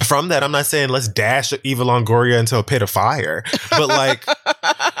from that. I'm not saying let's dash Eva Longoria into a pit of fire, but like,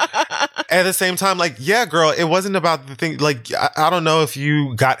 at the same time, like, yeah, girl, it wasn't about the thing. Like, I don't know if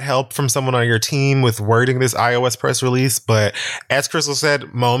you got help from someone on your team with wording this iOS press release, but as Crystal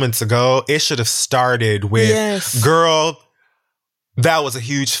said moments ago, it should have started with, girl, that was a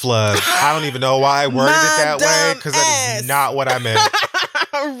huge flood. I don't even know why I worded it that way, because that is not what I meant.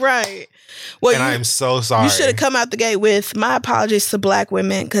 Right. Well, and I am so sorry. You should have come out the gate with my apologies to Black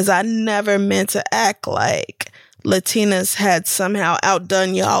women, because I never meant to act like Latinas had somehow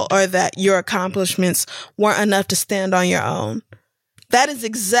outdone y'all or that your accomplishments weren't enough to stand on your own. That is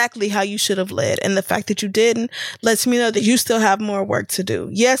exactly how you should have led. And the fact that you didn't lets me know that you still have more work to do.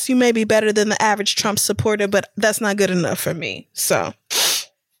 Yes, you may be better than the average Trump supporter, but that's not good enough for me. So,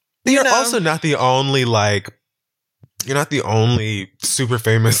 you're also not the only, like, you're not the only super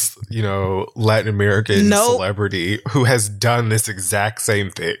famous, you know, Latin American celebrity who has done this exact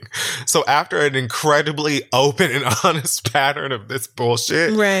same thing. So after an incredibly open and honest pattern of this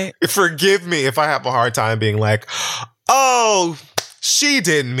bullshit, right? Forgive me if I have a hard time being like, oh, she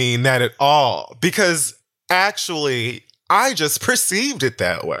didn't mean that at all. Because actually, I just perceived it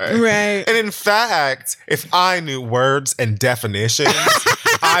that way. Right. And in fact, if I knew words and definitions,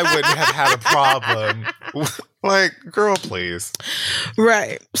 I wouldn't have had a problem. Like, girl, please.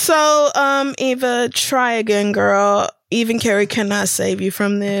 Right. So, Eva, try again, girl. Even Carrie cannot save you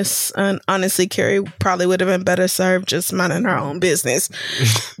from this. And honestly, Carrie probably would have been better served just minding her own business.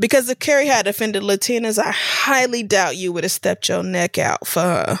 Because if Carrie had offended Latinas, I highly doubt you would have stepped your neck out for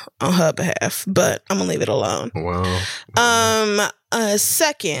her on her behalf. But I'm going to leave it alone. Wow.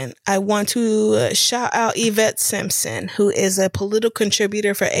 Second, I want to shout out Yvette Simpson, who is a political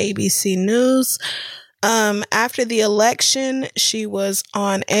contributor for ABC News. After the election, she was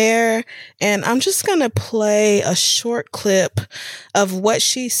on air, and I'm just going to play a short clip of what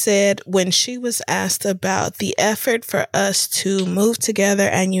she said when she was asked about the effort for us to move together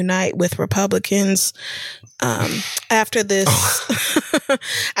and unite with Republicans after this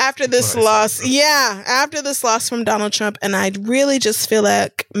after this loss from Donald Trump. And I really just feel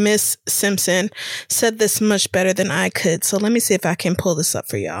like Miss Simpson said this much better than I could. So let me see if I can pull this up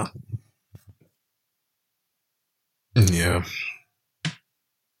for y'all. Yeah.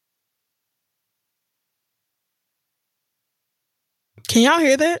 Can y'all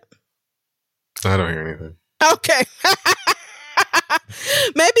hear that? I don't hear anything. Okay.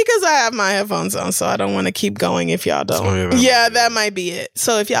 Maybe because I have my headphones on, so I don't want to keep going if y'all don't. That might be it.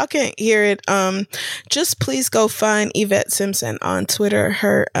 So if y'all can't hear it, just please go find Yvette Simpson on Twitter.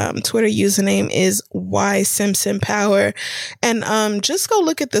 Her Twitter username is YSimpsonPower. And just go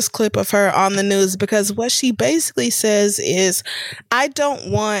look at this clip of her on the news, because what she basically says is, I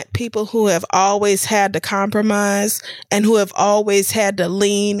don't want people who have always had to compromise and who have always had to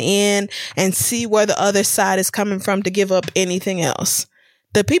lean in and see where the other side is coming from to give up anything else.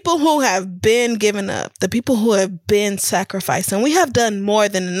 The people who have been given up, the people who have been sacrificed, and we have done more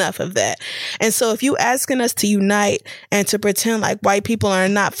than enough of that. And so if you asking us to unite and to pretend like white people are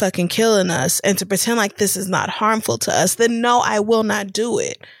not fucking killing us and to pretend like this is not harmful to us, then no, I will not do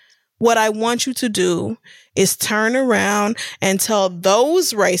it. What I want you to do is turn around and tell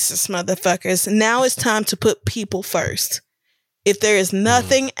those racist motherfuckers, now it's time to put people first. If there is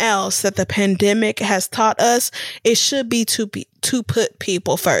nothing else that the pandemic has taught us, it should be to put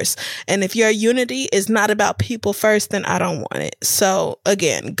people first. And if your unity is not about people first, then I don't want it. So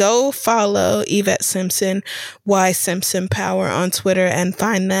again, go follow Yvette Simpson, Y Simpson Power on Twitter, and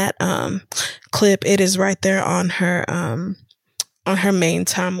find that clip. It is right there on her main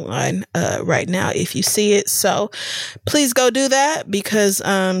timeline right now if you see it. So please go do that, because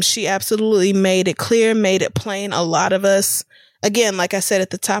she absolutely made it clear, made it plain. A lot of us, again, like I said at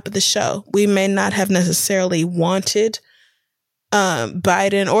the top of the show, we may not have necessarily wanted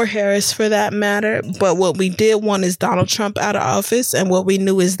Biden or Harris for that matter, but what we did want is Donald Trump out of office, and what we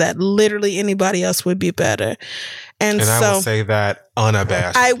knew is that literally anybody else would be better. And so I will say that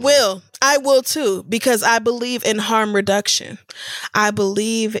unabashed. I will too, because I believe in harm reduction. I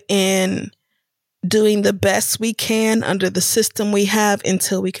believe in doing the best we can under the system we have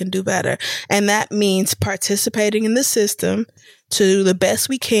until we can do better. And that means participating in the system to do the best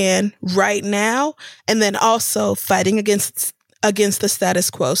we can right now, and then also fighting against the status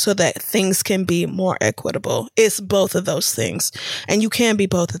quo so that things can be more equitable. It's both of those things, and you can be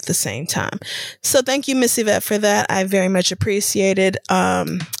both at the same time. So thank you, Miss Yvette, for that. I very much appreciated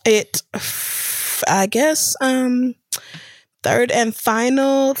it. I guess third and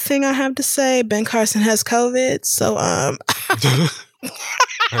final thing I have to say, Ben Carson has COVID. So oh no,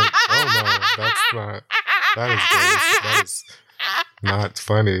 that's not. That is not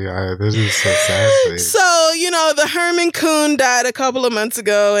funny. This is so sad. So, the Herman Coon died a couple of months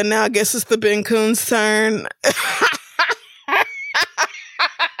ago, and now I guess it's the Ben Coon's turn.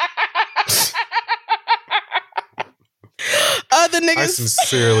 Other niggas, I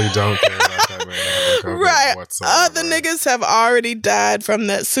sincerely don't care about that man. Right. Whatsoever. Other niggas have already died from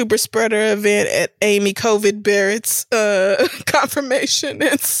that super spreader event at Amy COVID Barrett's confirmation.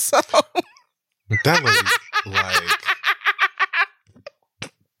 And so that was like...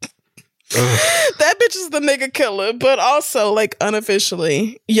 that bitch is the nigga killer, but also like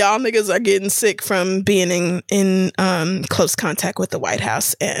unofficially, y'all niggas are getting sick from being in close contact with the White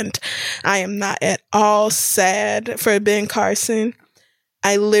House, and I am not at all sad for Ben Carson.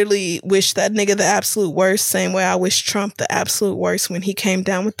 I literally wish that nigga the absolute worst, same way I wish Trump the absolute worst when he came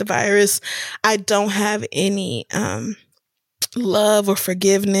down with the virus. I don't have any love or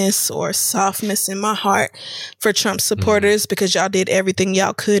forgiveness or softness in my heart for Trump supporters, because y'all did everything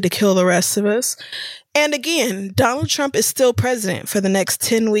y'all could to kill the rest of us. And again, Donald Trump is still president for the next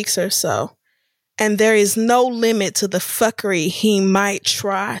 10 weeks or so. And there is no limit to the fuckery he might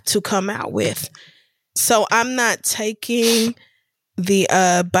try to come out with. So I'm not taking the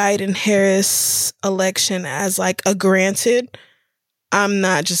Biden-Harris election as like a granted. I'm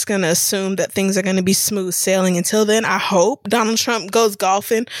not just going to assume that things are going to be smooth sailing until then. I hope Donald Trump goes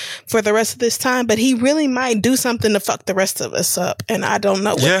golfing for the rest of this time, but he really might do something to fuck the rest of us up. And I don't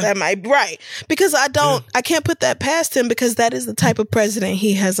know what that might be. Right. Because I can't put that past him, because that is the type of president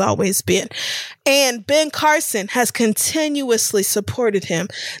he has always been. And Ben Carson has continuously supported him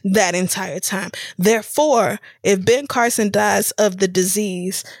that entire time. Therefore, if Ben Carson dies of the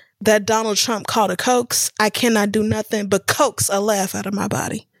disease that Donald Trump called a coax, I cannot do nothing but coax a laugh out of my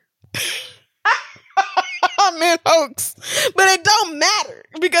body. Man, hoax. But it don't matter,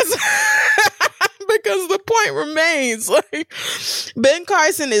 because the point remains. Like, Ben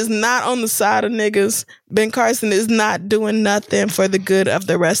Carson is not on the side of niggas. Ben Carson is not doing nothing for the good of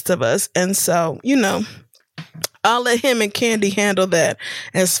the rest of us. And so, I'll let him and Candy handle that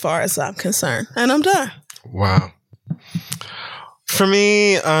as far as I'm concerned. And I'm done. Wow. For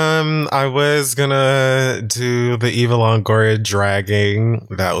me, I was gonna do the Eva Longoria dragging.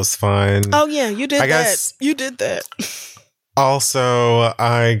 That was fun. Oh yeah, you did that. You did that. Also,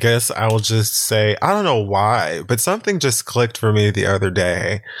 I guess I will just say, I don't know why, but something just clicked for me the other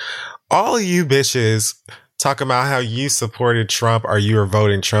day. All you bitches talking about how you supported Trump, or you were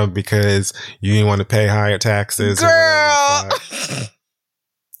voting Trump because you didn't want to pay higher taxes. Girl.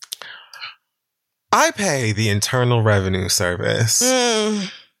 I pay the Internal Revenue Service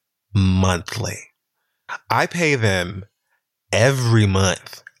monthly. I pay them every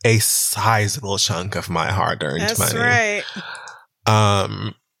month a sizable chunk of my hard-earned money. That's right.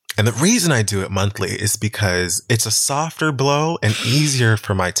 And the reason I do it monthly is because it's a softer blow and easier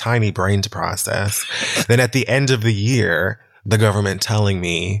for my tiny brain to process than at the end of the year the government telling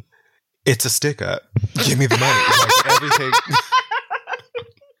me it's a stick up. Give me the money. Like everything.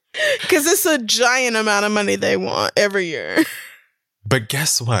 Because it's a giant amount of money they want every year. But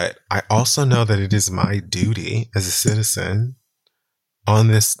guess what? I also know that it is my duty as a citizen in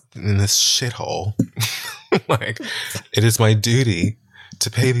this shithole. Like, it is my duty to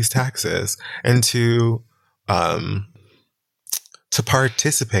pay these taxes and to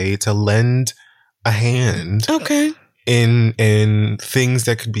participate, to lend a hand. Okay. In things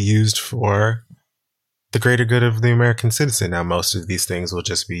that could be used for the greater good of the American citizen. Now, most of these things will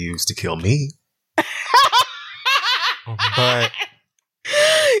just be used to kill me. But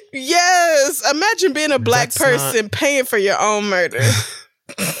yes, imagine being a black person paying for your own murder.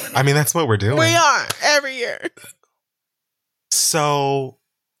 I mean, that's what we're doing. We are every year. So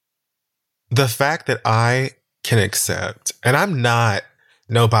the fact that I can accept, and I'm not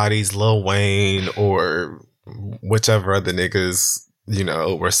nobody's Lil Wayne or whichever other niggas, you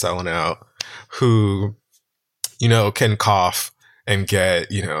know, we're selling out, who, you know, can cough and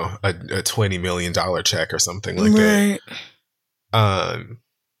get, you know, a $20 million check or something like that.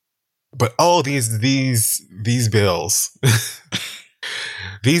 But these bills,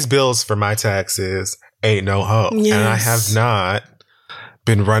 these bills for my taxes ain't no hope. Yes. And I have not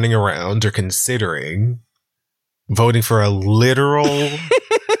been running around or considering voting for a literal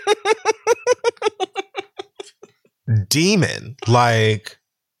demon, like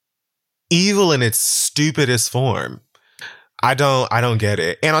evil in its stupidest form. I don't get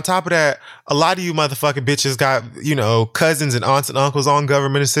it. And on top of that, a lot of you motherfucking bitches got, you know, cousins and aunts and uncles on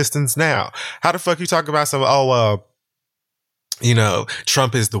government assistance now. How the fuck you talk about some, you know,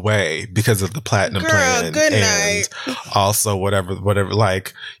 Trump is the way because of the platinum plan. Good and night. Also whatever,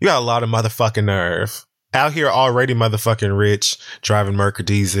 like, you got a lot of motherfucking nerve. Out here already motherfucking rich, driving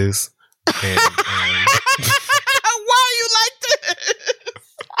Mercedeses. And why are you like this?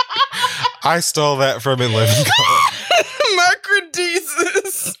 I stole that from In Living Color.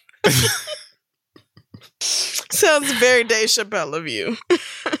 Mercedeses. Sounds very Dave Chappelle of you.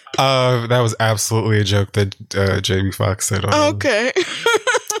 That was absolutely a joke that JB Fox said on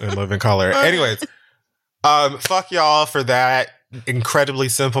In Living Color. Anyways, fuck y'all for that incredibly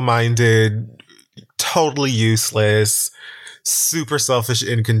simple-minded, totally useless, super selfish,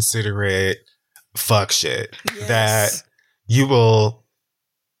 inconsiderate fuck shit. Yes. That you will,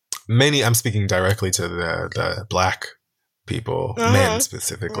 I'm speaking directly to the black people, men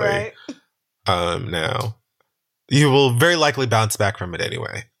specifically. Right. Now, you will very likely bounce back from it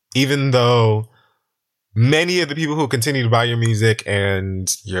anyway. Even though many of the people who continue to buy your music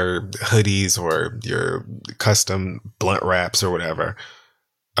and your hoodies or your custom blunt wraps or whatever,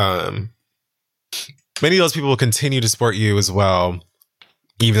 many of those people will continue to support you as well,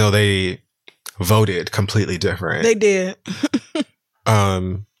 even though they voted completely different. They did.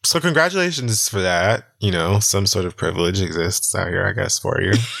 So congratulations for that. You know, some sort of privilege exists out here, I guess, for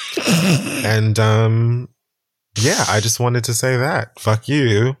you. And yeah, I just wanted to say that. Fuck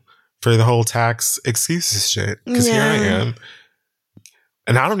you for the whole tax excuses shit. Because here I am.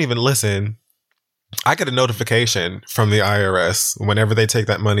 And I don't even listen. I get a notification from the IRS whenever they take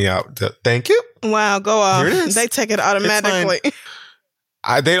that money out. Thank you. Wow, go off. They take it automatically.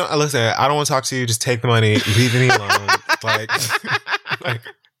 They don't listen. I don't want to talk to you. Just take the money. Leave me alone. like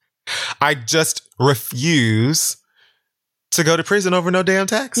I just refuse to go to prison over no damn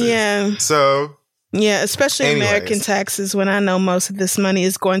taxes. Yeah. So. Yeah, especially American taxes when I know most of this money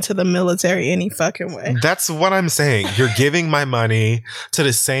is going to the military any fucking way. That's what I'm saying. You're giving my money to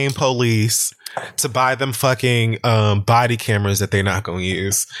the same police to buy them fucking body cameras that they're not going to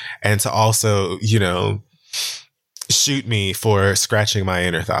use. And to also, you know, shoot me for scratching my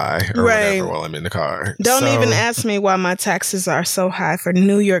inner thigh or whatever while I'm in the car. Don't even ask me why my taxes are so high for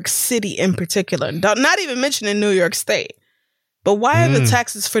New York City in particular. Not even mentioning New York State. But why are the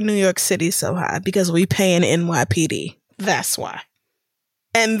taxes for New York City so high? Because we pay an NYPD. That's why.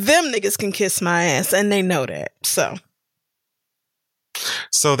 And them niggas can kiss my ass, and they know that. So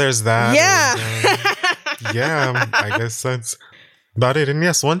there's that. Yeah. And, yeah, I guess that's about it. And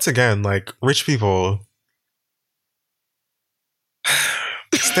yes, once again, like, rich people,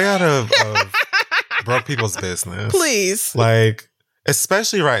 stay out of broke people's business. Please. Like,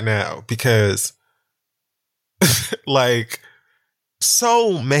 especially right now, because, like,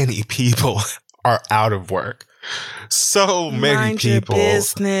 so many people are out of work. So many people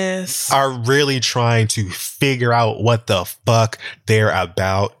are really trying to figure out what the fuck they're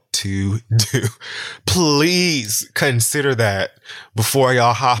about to do. Please consider that before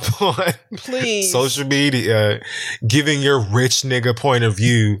y'all hop on social media, giving your rich nigga point of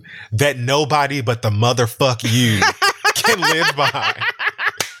view that nobody but the motherfuck you can live by.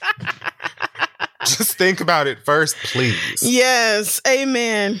 Just think about it first, please. Yes,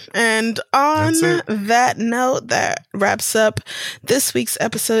 amen. And on that note, that wraps up this week's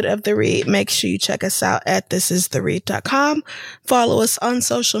episode of The Read. Make sure you check us out at thisistheread.com. Follow us on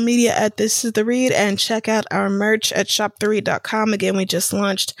social media at This Is The Read, and check out our merch at shoptheread.com. Again, we just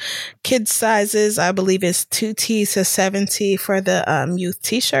launched kids sizes. I believe it's 2T to 7T for the youth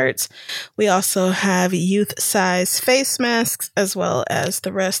t-shirts. We also have youth size face masks as well as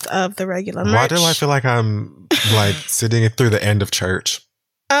the rest of the regular merch. Why do I feel like I'm like sitting through the end of church?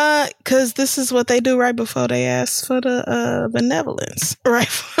 Because this is what they do right before they ask for the benevolence, right?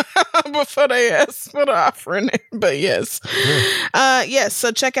 Before they ask for the offering. But yes. Yes,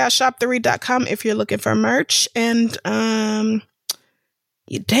 so check out shoptheread.com if you're looking for merch. And other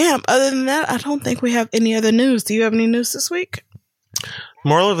than that, I don't think we have any other news. Do you have any news this week?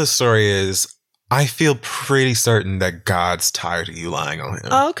 Moral of the story is, I feel pretty certain that God's tired of you lying on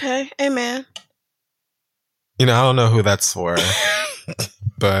him. Okay, amen. You know, I don't know who that's for,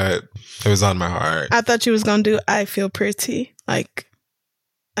 but it was on my heart. I thought you was going to do I feel pretty. Like,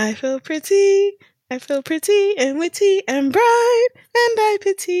 I feel pretty and witty and bright, and I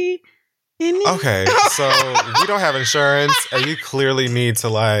pity. Okay, so we don't have insurance, and you clearly need to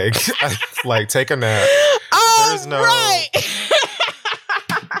like take a nap. There's no. Right.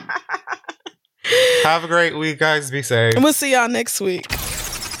 Have a great week, guys. Be safe. We'll see y'all next week.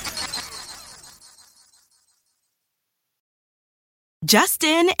 Just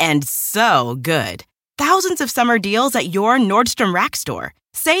in and so good. Thousands of summer deals at your Nordstrom Rack store.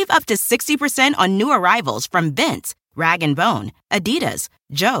 Save up to 60% on new arrivals from Vince, Rag & Bone, Adidas,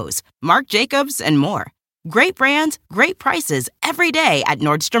 Joe's, Marc Jacobs, and more. Great brands, great prices every day at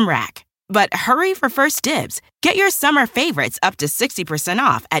Nordstrom Rack. But hurry for first dibs. Get your summer favorites up to 60%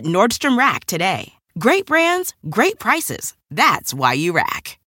 off at Nordstrom Rack today. Great brands, great prices. That's why you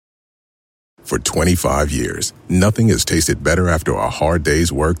rack. For 25 years, nothing has tasted better after a hard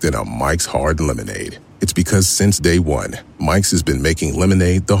day's work than a Mike's Hard Lemonade. It's because since day one, Mike's has been making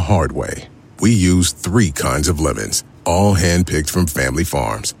lemonade the hard way. We use 3 kinds of lemons, all hand-picked from family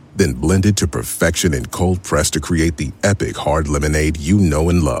farms, then blended to perfection and cold-pressed to create the epic hard lemonade you know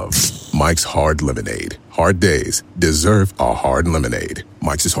and love. Mike's Hard Lemonade. Hard days deserve a hard lemonade.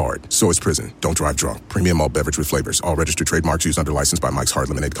 Mike's is hard, so is prison. Don't drive drunk. Premium malt beverage with flavors. All registered trademarks used under license by Mike's Hard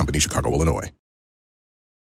Lemonade Company, Chicago, Illinois.